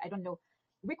Saturday. I don't know.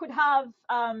 We could have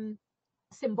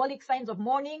symbolic signs of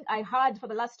mourning. I heard for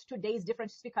the last 2 days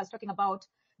different speakers talking about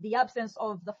the absence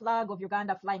of the flag of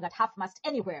Uganda flying at half-mast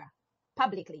anywhere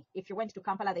publicly. If you went to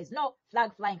Kampala, there's no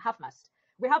flag flying half-mast.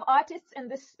 We have artists in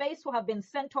this space who have been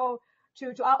central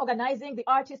to our organizing. The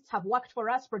artists have worked for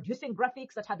us, producing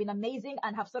graphics that have been amazing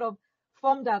and have sort of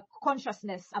formed a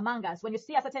consciousness among us. When you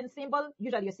see a certain symbol,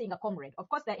 usually you're seeing a comrade. Of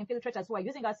course, there are infiltrators who are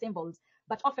using our symbols,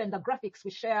 but often the graphics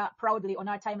we share proudly on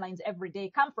our timelines every day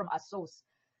come from our source.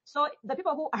 So the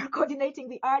people who are coordinating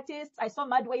the artists, I saw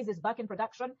Madways is back in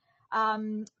production.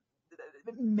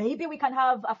 Maybe we can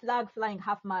have a flag flying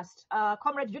half-mast.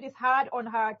 Comrade Judith had on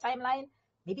her timeline,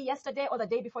 maybe yesterday or the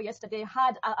day before yesterday,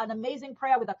 had an amazing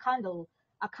prayer with a candle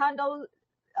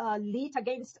lit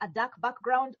against a dark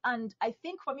background. And I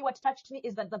think for me, what touched me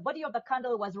is that the body of the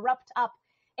candle was wrapped up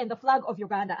in the flag of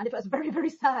Uganda. And it was very, very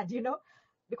sad,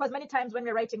 because many times when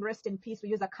we're writing rest in peace, we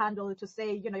use a candle to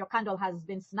say, your candle has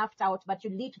been snuffed out, but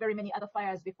you lit very many other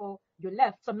fires before you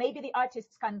left. So maybe the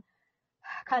artists can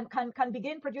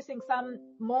begin producing some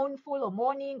mournful or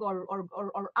mourning or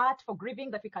art for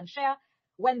grieving that we can share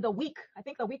when I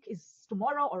think the week is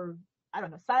tomorrow, or I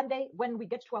don't know, Sunday. When we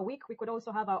get to a week, we could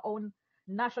also have our own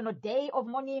national day of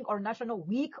mourning or national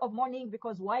week of mourning,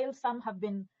 because while some have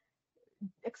been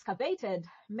excavated,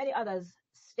 many others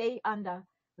stay under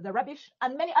the rubbish,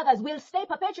 and many others will stay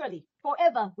perpetually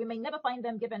forever. We may never find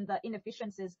them given the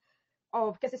inefficiencies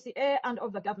of KCCA and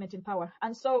of the government in power.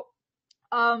 And so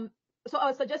so I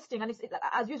was suggesting, and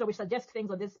as usual, we suggest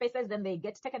things on these spaces, then they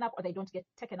get taken up or they don't get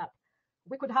taken up.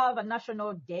 We could have a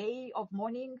national day of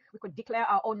mourning. We could declare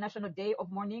our own national day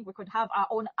of mourning. We could have our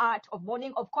own art of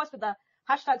mourning, of course, with the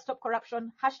hashtag stop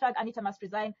corruption, hashtag Anita must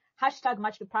resign, hashtag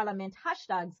march to parliament,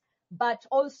 hashtags, but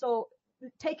also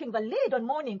taking the lead on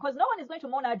mourning, because no one is going to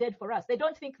mourn our dead for us. They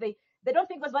don't think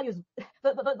those values,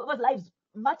 those lives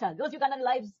matter. Those Ugandan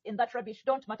lives in that rubbish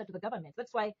don't matter to the government.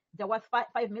 That's why they're worth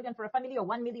 5 million for a family or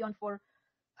 1 million for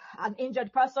an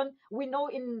injured person. We know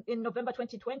in November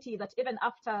 2020 that even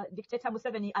after Dictator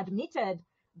Museveni admitted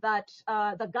that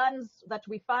the guns that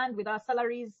we found with our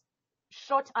salaries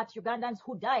shot at Ugandans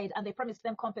who died, and they promised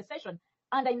them compensation.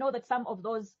 And I know that some of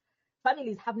those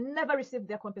families have never received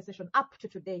their compensation up to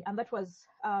today, and that was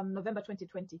November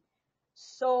 2020.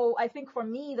 So I think for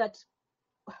me that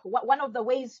one of the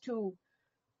ways to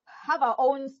have our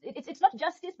own, it's not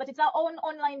justice, but it's our own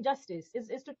online justice,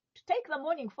 is to take the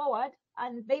mourning forward.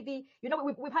 And maybe,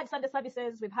 we've had Sunday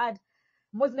services, we've had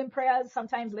Muslim prayers,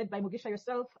 sometimes led by Mugisha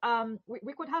yourself.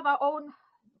 We could have our own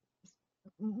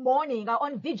mourning, our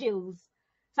own vigils.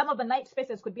 Some of the night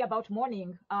spaces could be about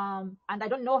mourning. And I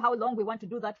don't know how long we want to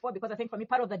do that for, because I think for me,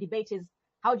 part of the debate is,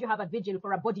 how do you have a vigil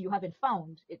for a body you haven't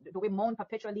found? Do we mourn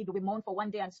perpetually? Do we mourn for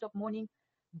one day and stop mourning?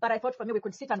 But I thought for me, we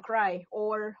could sit and cry,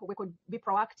 or we could be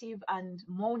proactive and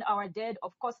mourn our dead.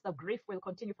 Of course, the grief will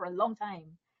continue for a long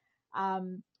time.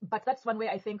 But that's one way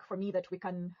I think for me that we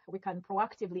can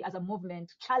proactively as a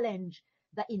movement challenge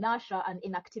the inertia and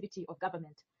inactivity of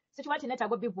government.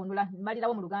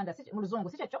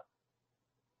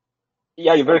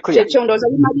 Yeah, you're very clear.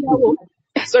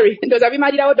 Sorry,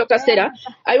 Dr. Stella.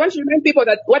 I want to remind people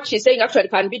that what she's saying actually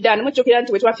can be done.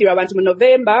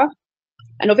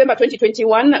 November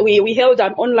 2021, we held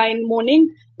an online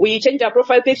mourning. We changed our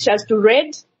profile pictures to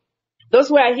red. Those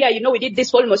who are here, we did this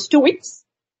for almost 2 weeks.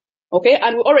 Okay,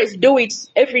 and we always do it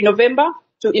every November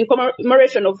in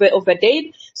commemoration of the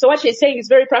dead. So what she's saying is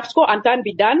very practical and can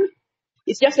be done.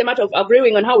 It's just a matter of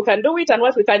agreeing on how we can do it and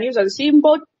what we can use as a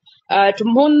symbol to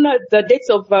mourn the deaths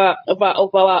of our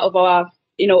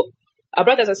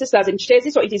brothers and sisters in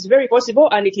Kiteezi. So it is very possible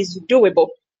and it is doable.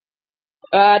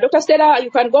 Dr. Stella, you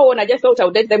can go on. I just thought I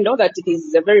would let them know that it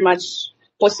is very much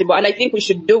possible, and I think we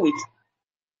should do it.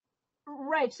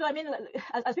 Right. So, I mean,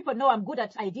 as people know, I'm good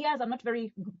at ideas. I'm not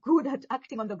very good at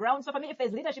acting on the ground. So for me, if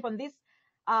there's leadership on this,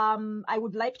 I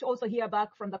would like to also hear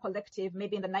back from the collective,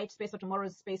 maybe in the night space or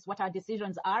tomorrow's space, what our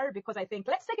decisions are, because I think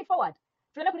let's take it forward.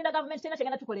 Even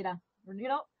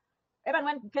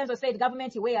when Kenzo said,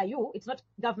 government, where are you? It's not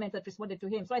government that responded to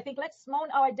him. So I think let's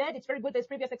mourn our dead. It's very good. There's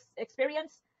previous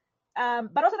experience.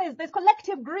 But also there's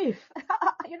collective grief.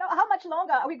 How much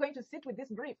longer are we going to sit with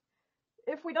this grief?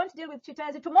 If we don't deal with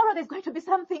Kiteezi, tomorrow there's going to be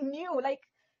something new. Like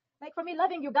for me,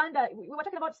 loving Uganda, we were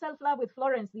talking about self-love with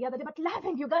Florence the other day, but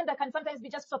loving Uganda can sometimes be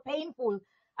just so painful.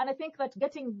 And I think that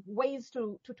getting ways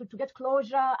to get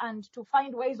closure and to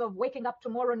find ways of waking up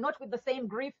tomorrow, not with the same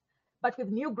grief, but with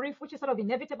new grief, which is sort of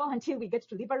inevitable until we get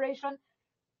to liberation,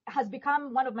 has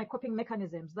become one of my coping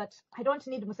mechanisms. That I don't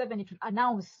need Museveni to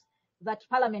announce that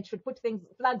Parliament should put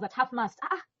flags at half-mast.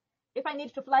 If I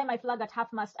need to fly my flag at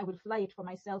half-mast, I will fly it for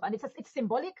myself. And it's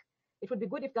symbolic. It would be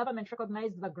good if government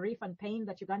recognized the grief and pain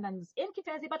that Ugandans in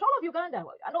Kiteezi, but all of Uganda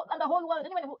and the whole world,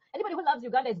 anybody who loves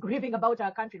Uganda is grieving about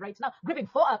our country right now, grieving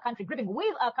for our country, grieving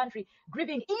with our country,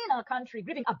 grieving in our country,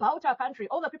 grieving about our country.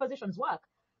 All the prepositions work.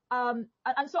 And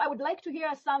so I would like to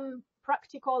hear some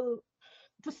practical,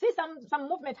 to see some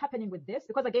movement happening with this,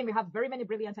 because again, we have very many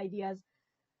brilliant ideas,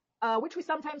 which we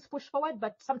sometimes push forward,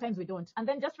 but sometimes we don't. And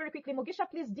then just very quickly, Mugisha,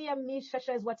 please DM me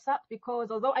Sheshe's WhatsApp,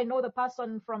 because although I know the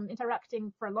person from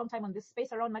interacting for a long time on this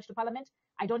space around March to Parliament,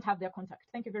 I don't have their contact.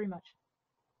 Thank you very much.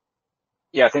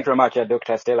 Yeah, thank you very much,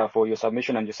 Dr. Stella, for your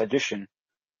submission and your suggestion.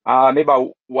 Maybe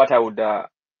what I would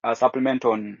supplement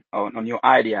on your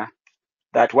idea,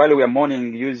 that while we are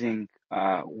mourning using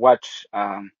what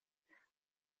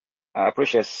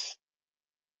Precious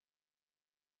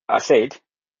said,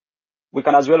 we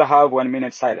can as well have 1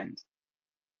 minute silence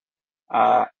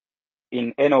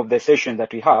in any of the sessions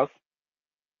that we have,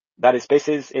 that is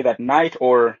spaces either at night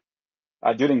or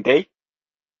during day.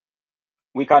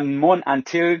 We can mourn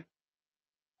until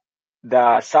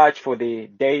the search for the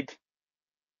dead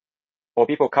or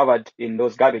people covered in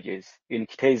those garbages in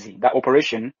Kiteezi, that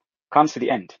operation comes to the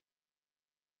end.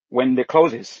 When they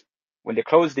close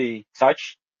the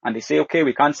search and they say, okay,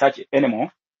 we can't search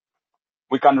anymore,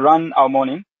 we can run our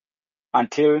mourning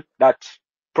until that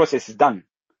process is done,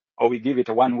 or we give it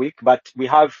a 1 week, but we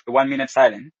have a 1 minute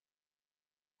silence,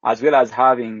 as well as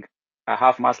having a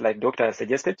half mass like doctor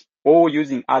suggested, or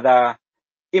using other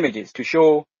images to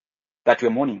show that we're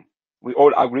mourning. We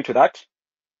all agree to that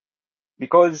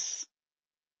because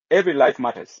every life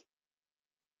matters,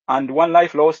 and one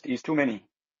life lost is too many.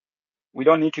 We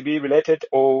don't need to be related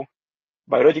or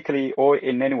biologically or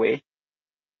in any way,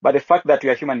 but the fact that we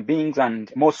are human beings,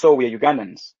 and more so we are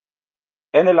Ugandans,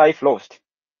 any life lost,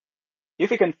 if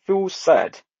we can feel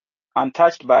sad and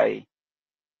touched by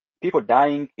people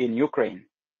dying in Ukraine,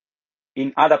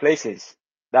 in other places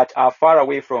that are far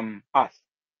away from us,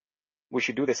 we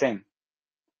should do the same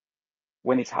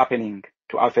when it's happening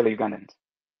to our fellow Ugandans.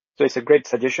 So it's a great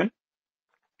suggestion.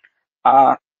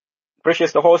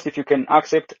 Precious the host, if you can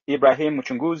accept Ibrahim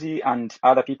Muchunguzi and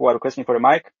other people are requesting for a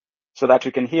mic so that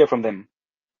we can hear from them.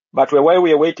 But while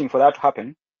we are waiting for that to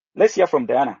happen, let's hear from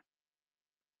Diana.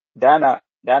 Diana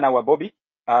Wabobi,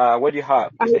 what do you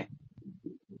have to say?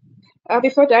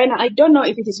 Before Diana, I don't know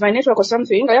if it is my network or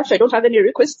something. I actually don't have any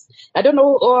requests. I don't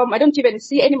know. I don't even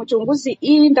see any Muchunguzi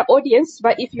in the audience.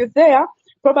 But if you're there,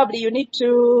 probably you need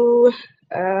to.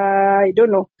 I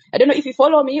don't know. I don't know if you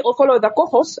follow me or follow the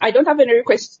co-host. I don't have any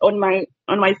requests on my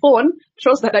phone.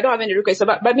 Shows that I don't have any requests.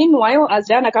 But meanwhile, as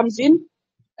Diana comes in,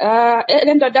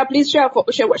 Dada, please share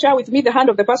with me the hand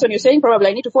of the person you're saying. Probably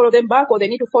I need to follow them back, or they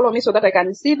need to follow me so that I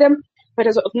can see them. But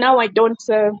as of now, I don't.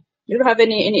 You don't have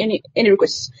any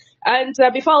requests. And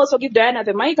before I also give Diana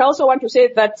the mic, I also want to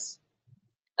say that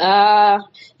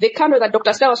the candle that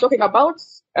Dr. Star was talking about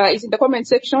is in the comment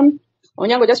section.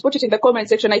 Onyango, just put it in the comment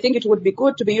section. I think it would be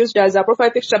good to be used as a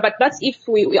profile picture, but that's if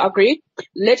we agree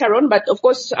later on. But of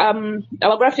course, our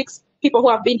graphics people who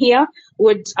have been here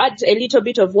would add a little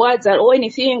bit of words or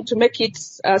anything to make it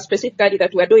specifically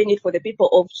that we are doing it for the people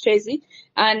of Kiteezi.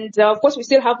 And of course, we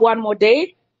still have one more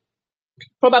day.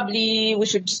 Probably we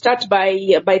should start by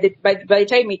the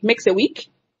time it makes a week,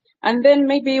 and then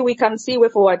maybe we can see way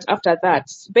forward after that.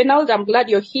 Benald, I'm glad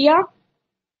you're here.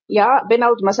 Yeah,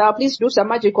 Benald Masao, please do some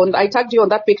magic I tagged you on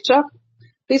that picture.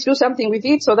 Please do something with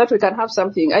it so that we can have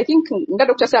something. I think nga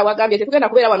Dr. Sawa gambye tetugenda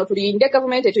kubeera wano tulinde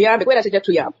government etuyambe kubera tejja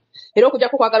tuyamba. Era okujja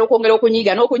kwagala okwongera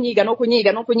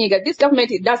okunyiga. This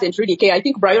government, it doesn't really care. I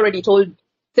think Bri already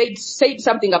said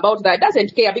something about that. It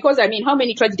doesn't care because, I mean, how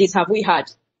many tragedies have we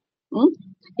had?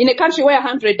 In a country where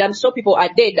 100 and so people are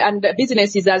dead and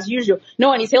business is as usual, no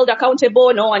one is held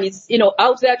accountable, no one is,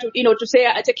 out there to, to say,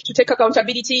 to take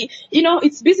accountability.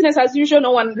 It's business as usual,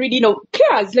 no one really,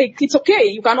 cares. Like, it's okay.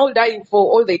 You can all die for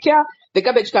all they care. The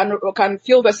garbage can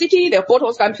fill the city, the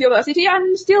portals can fill the city,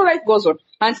 and still life goes on.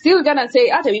 And still gonna say,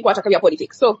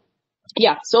 politics. So,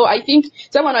 yeah, so I think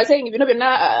someone was saying, I don't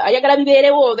know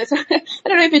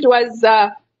if it was,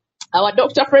 our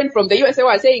doctor friend from the USA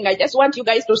was saying, I just want you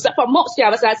guys to suffer more.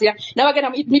 Now again,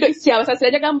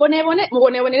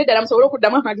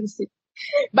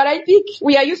 but I think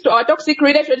we are used to our toxic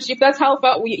relationship. That's how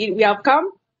far we have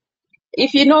come.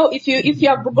 If you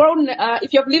have grown,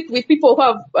 if you have lived with people who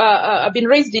have been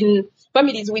raised in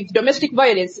families with domestic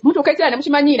violence, it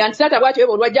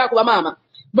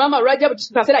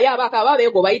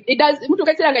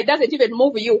doesn't even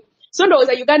move you. So those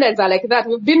Ugandans are like that.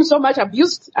 We've been so much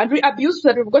abused and re-abused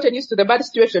that we've gotten used to the bad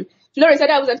situation. Florence said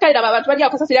I was kind of about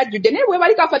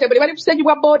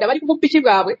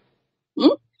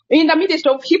in the midst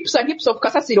of hips and hips of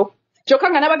kasasiro.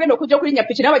 Chokanga nabagenda okujja kulinya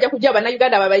pichi nabaja kujja bana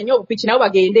Uganda babalinyo pichi nabo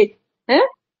bagende.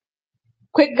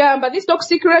 Kwegamba this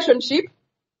toxic relationship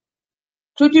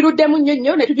tujiruddemu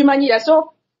nnyo ne tujimanyira.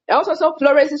 So I also saw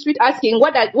Florence Street asking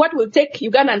what will take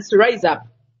Ugandans to rise up.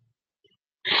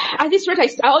 At this rate,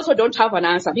 I also don't have an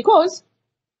answer, because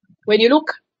when you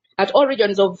look at all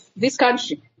regions of this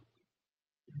country,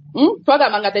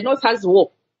 the North has war.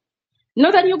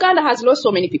 Northern Uganda has lost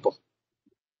so many people.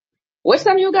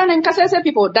 Western Uganda and Kasese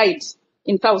people died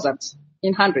in thousands,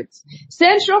 in hundreds.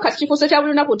 Central because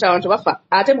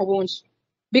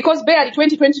barely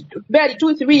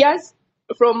 2-3 years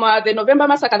from the November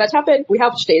massacre that happened, we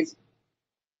have Kiteezi,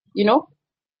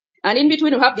 and in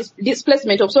between we have this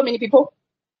displacement of so many people.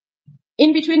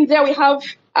 In between there, we have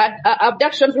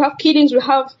abductions, we have killings, we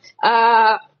have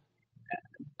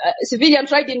civilians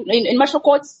tried in martial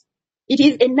courts. It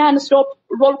is a non-stop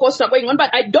roller coaster going on, but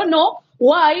I don't know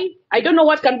Why? I don't know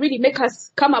what can really make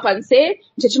us come up and say,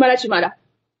 chimala chimala.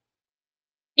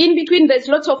 In between, there's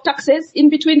lots of taxes. In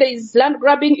between, there is land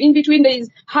grabbing. In between, there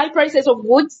is high prices of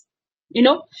goods. You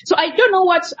know? So I don't know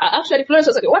what, actually, Florence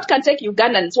was like, what can take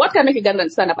Ugandans? What can make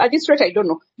Ugandans stand up? At this rate, I don't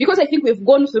know. Because I think we've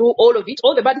gone through all of it.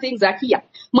 All the bad things are here.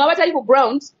 Mwabata liko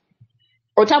grounds.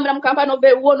 Otambula mkampa no be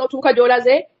uo no tuka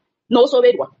jolaze. No so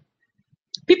bedwa.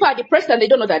 People are depressed and they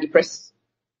don't know they're depressed.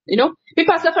 You know?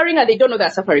 People are suffering and they don't know they're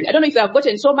suffering. I don't know if they have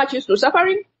gotten so much used to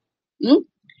suffering.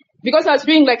 Because I was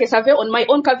doing like a survey on my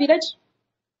own village.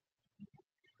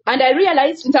 And I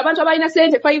realized ntabantu abalina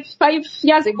sente 5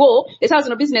 years ago,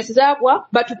 no business zaagwa,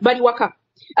 but bali waka.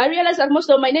 I realized that most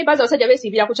of my neighbors abasajja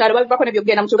beesiibira ku kyalo bavako ne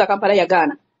byogenda mu kibuga Kampala ya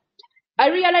Ghana. I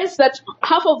realized that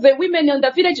half of the women in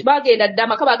the village bagenda dda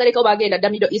maka bagalekawo bagenda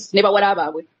dda Middle East ne bawala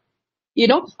baabwe. You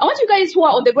know, I want you guys who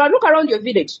are on the ground, look around your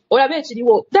village.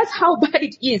 That's how bad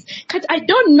it is. I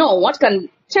don't know what can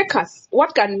take us,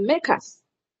 what can make us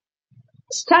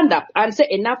stand up and say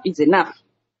enough is enough.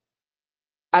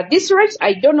 At this rate,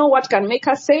 I don't know what can make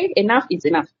us say enough is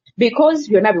enough. Because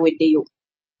you're not with you.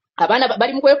 Abana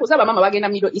bali mukwekuza bamama bagenda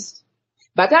Middle East.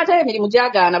 Batata emirimu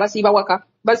gyagaana basiiba waka.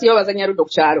 Basiiba bazanya luddo ku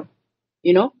kyalo.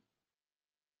 You know?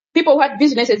 People who had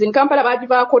businesses in Kampala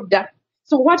bagivaako dda.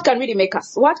 So what can really make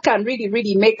us? What can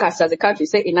really make us as a country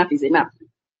say enough is enough?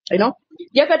 You know?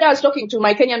 The other day I was talking to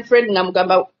my Kenyan friend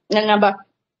Ngamba.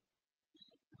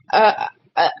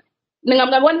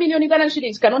 1 million Ugandan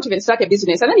shillings cannot even start a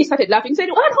business. And then he started laughing, saying,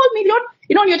 1 whole million?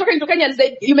 You know, when you're talking to Kenyans,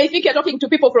 you may think you're talking to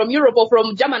people from Europe or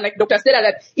from Germany, like Dr. Stella,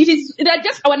 that they're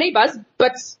just our neighbors,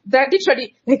 but they're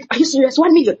literally like, are you serious?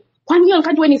 1 million? 1 million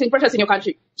can't do anything precious in your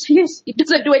country. So yes, it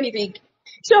doesn't do anything.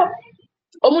 So,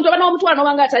 omuntu abana omutwano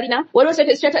wanga atalina waliwo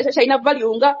sente china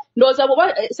value nga ndoza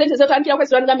boba sente zotandikira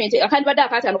kwezi government akandi badde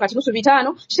akatano kati nusu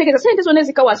bitano kitegeeza sente zonna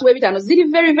ezika wansi w'ebitano ziri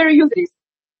very very useless.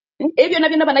 Ebyo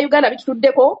nabyo bannayuganda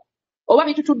bitutuddeko oba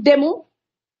bitutuddemu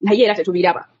naye era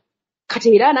tetubiraba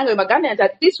kati era nange baganda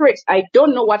at this rate I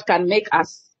don't know what can make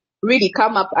us really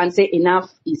come up and say enough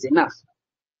is enough.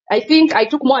 I think I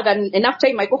took more than enough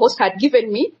time my co-host had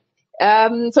given me.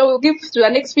 So we'll give to the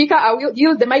next speaker. I will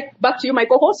yield the mic back to you, my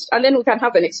co-host, and then we can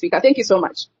have the next speaker. Thank you so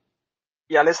much.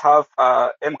 Yeah, let's have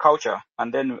M Culture,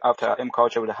 and then after M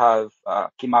Culture we'll have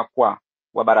Kimakwa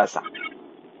Wabarasa.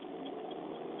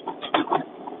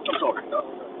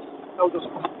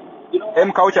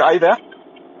 M Culture, are you there?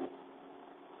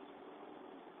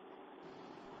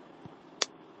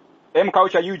 M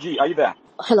Culture UG, are you there?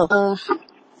 Hello.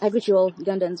 I greet you all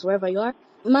Ugandans wherever you are.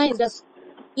 Mine is just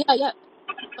yeah.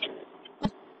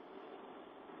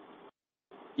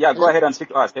 Yeah, Hello? go ahead and speak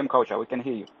to us, M Culture. We can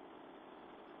hear you.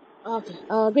 Okay.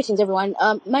 Greetings everyone.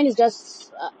 Mine is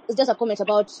just it's just a comment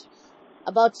about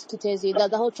Kiteezi,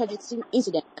 the whole tragic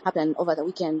incident that happened over the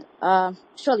weekend.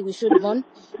 Surely we should mourn.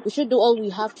 We should do all we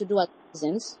have to do as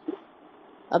citizens,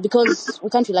 because we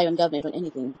can't rely on government on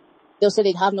anything. They'll say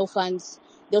they have no funds.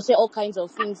 They'll say all kinds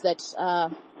of things that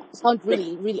sound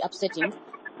really, really upsetting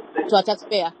to a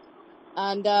taxpayer.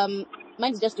 And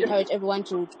mine is just to encourage everyone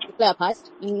to play a part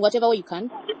in whatever way you can.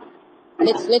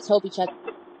 Let's help each other.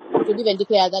 We could even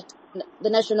declare that the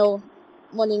national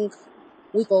mourning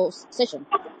week or session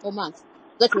or month.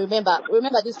 Let's remember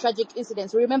these tragic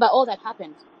incidents. Remember all that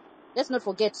happened. Let's not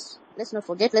forget.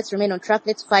 Let's remain on track.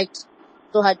 Let's fight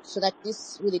so hard so that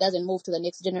this really doesn't move to the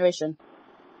next generation.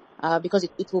 Because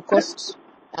it will cost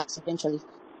us eventually.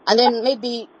 And then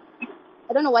maybe,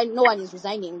 I don't know why no one is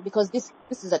resigning, because this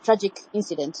is a tragic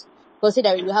incident.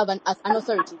 Considering we have an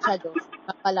authority in charge of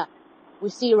Kampala. We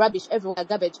see rubbish everywhere,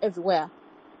 garbage everywhere.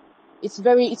 It's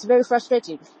very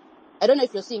frustrating. I don't know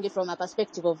if you're seeing it from a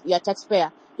perspective of you're a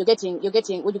taxpayer. You're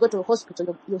getting when you go to a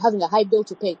hospital, you're having a high bill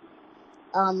to pay.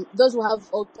 Those who have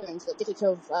old parents that take care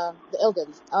of the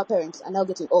elderly, our parents are now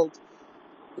getting old.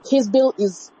 His bill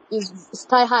is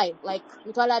sky high, like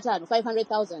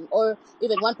 500,000 or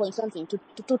even 1 point something to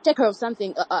take care of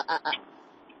something,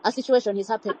 a situation he's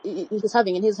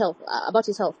having in his health, about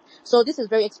his health. So this is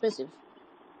very expensive.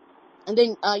 And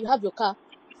then you have your car,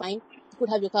 fine. You could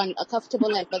have your car in a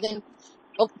comfortable life, but then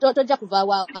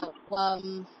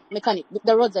mechanic,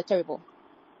 the roads are terrible.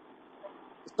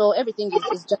 So everything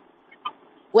is just,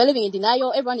 we're living in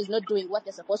denial. Everyone is not doing what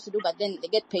they're supposed to do, but then they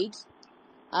get paid.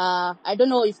 I don't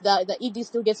know if the ED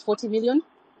still gets 40 million.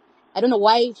 I don't know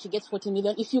why she gets 40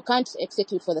 million. If you can't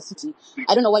execute for the city,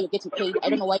 I don't know why you're getting paid. I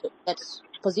don't know why you're in that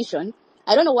position.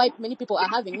 I don't know why many people are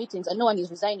having meetings and no one is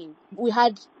resigning. We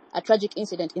had a tragic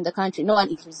incident in the country. No one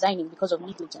is resigning because of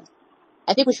negligence.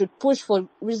 I think we should push for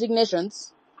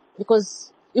resignations,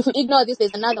 because If we ignore this,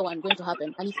 there's another one going to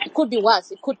happen, and it could be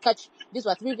worse. It could catch. These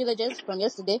were 3 villages from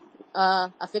yesterday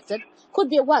affected. Could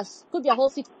be worse. Could be a whole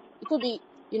city. It could be,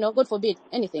 God forbid,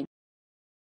 anything.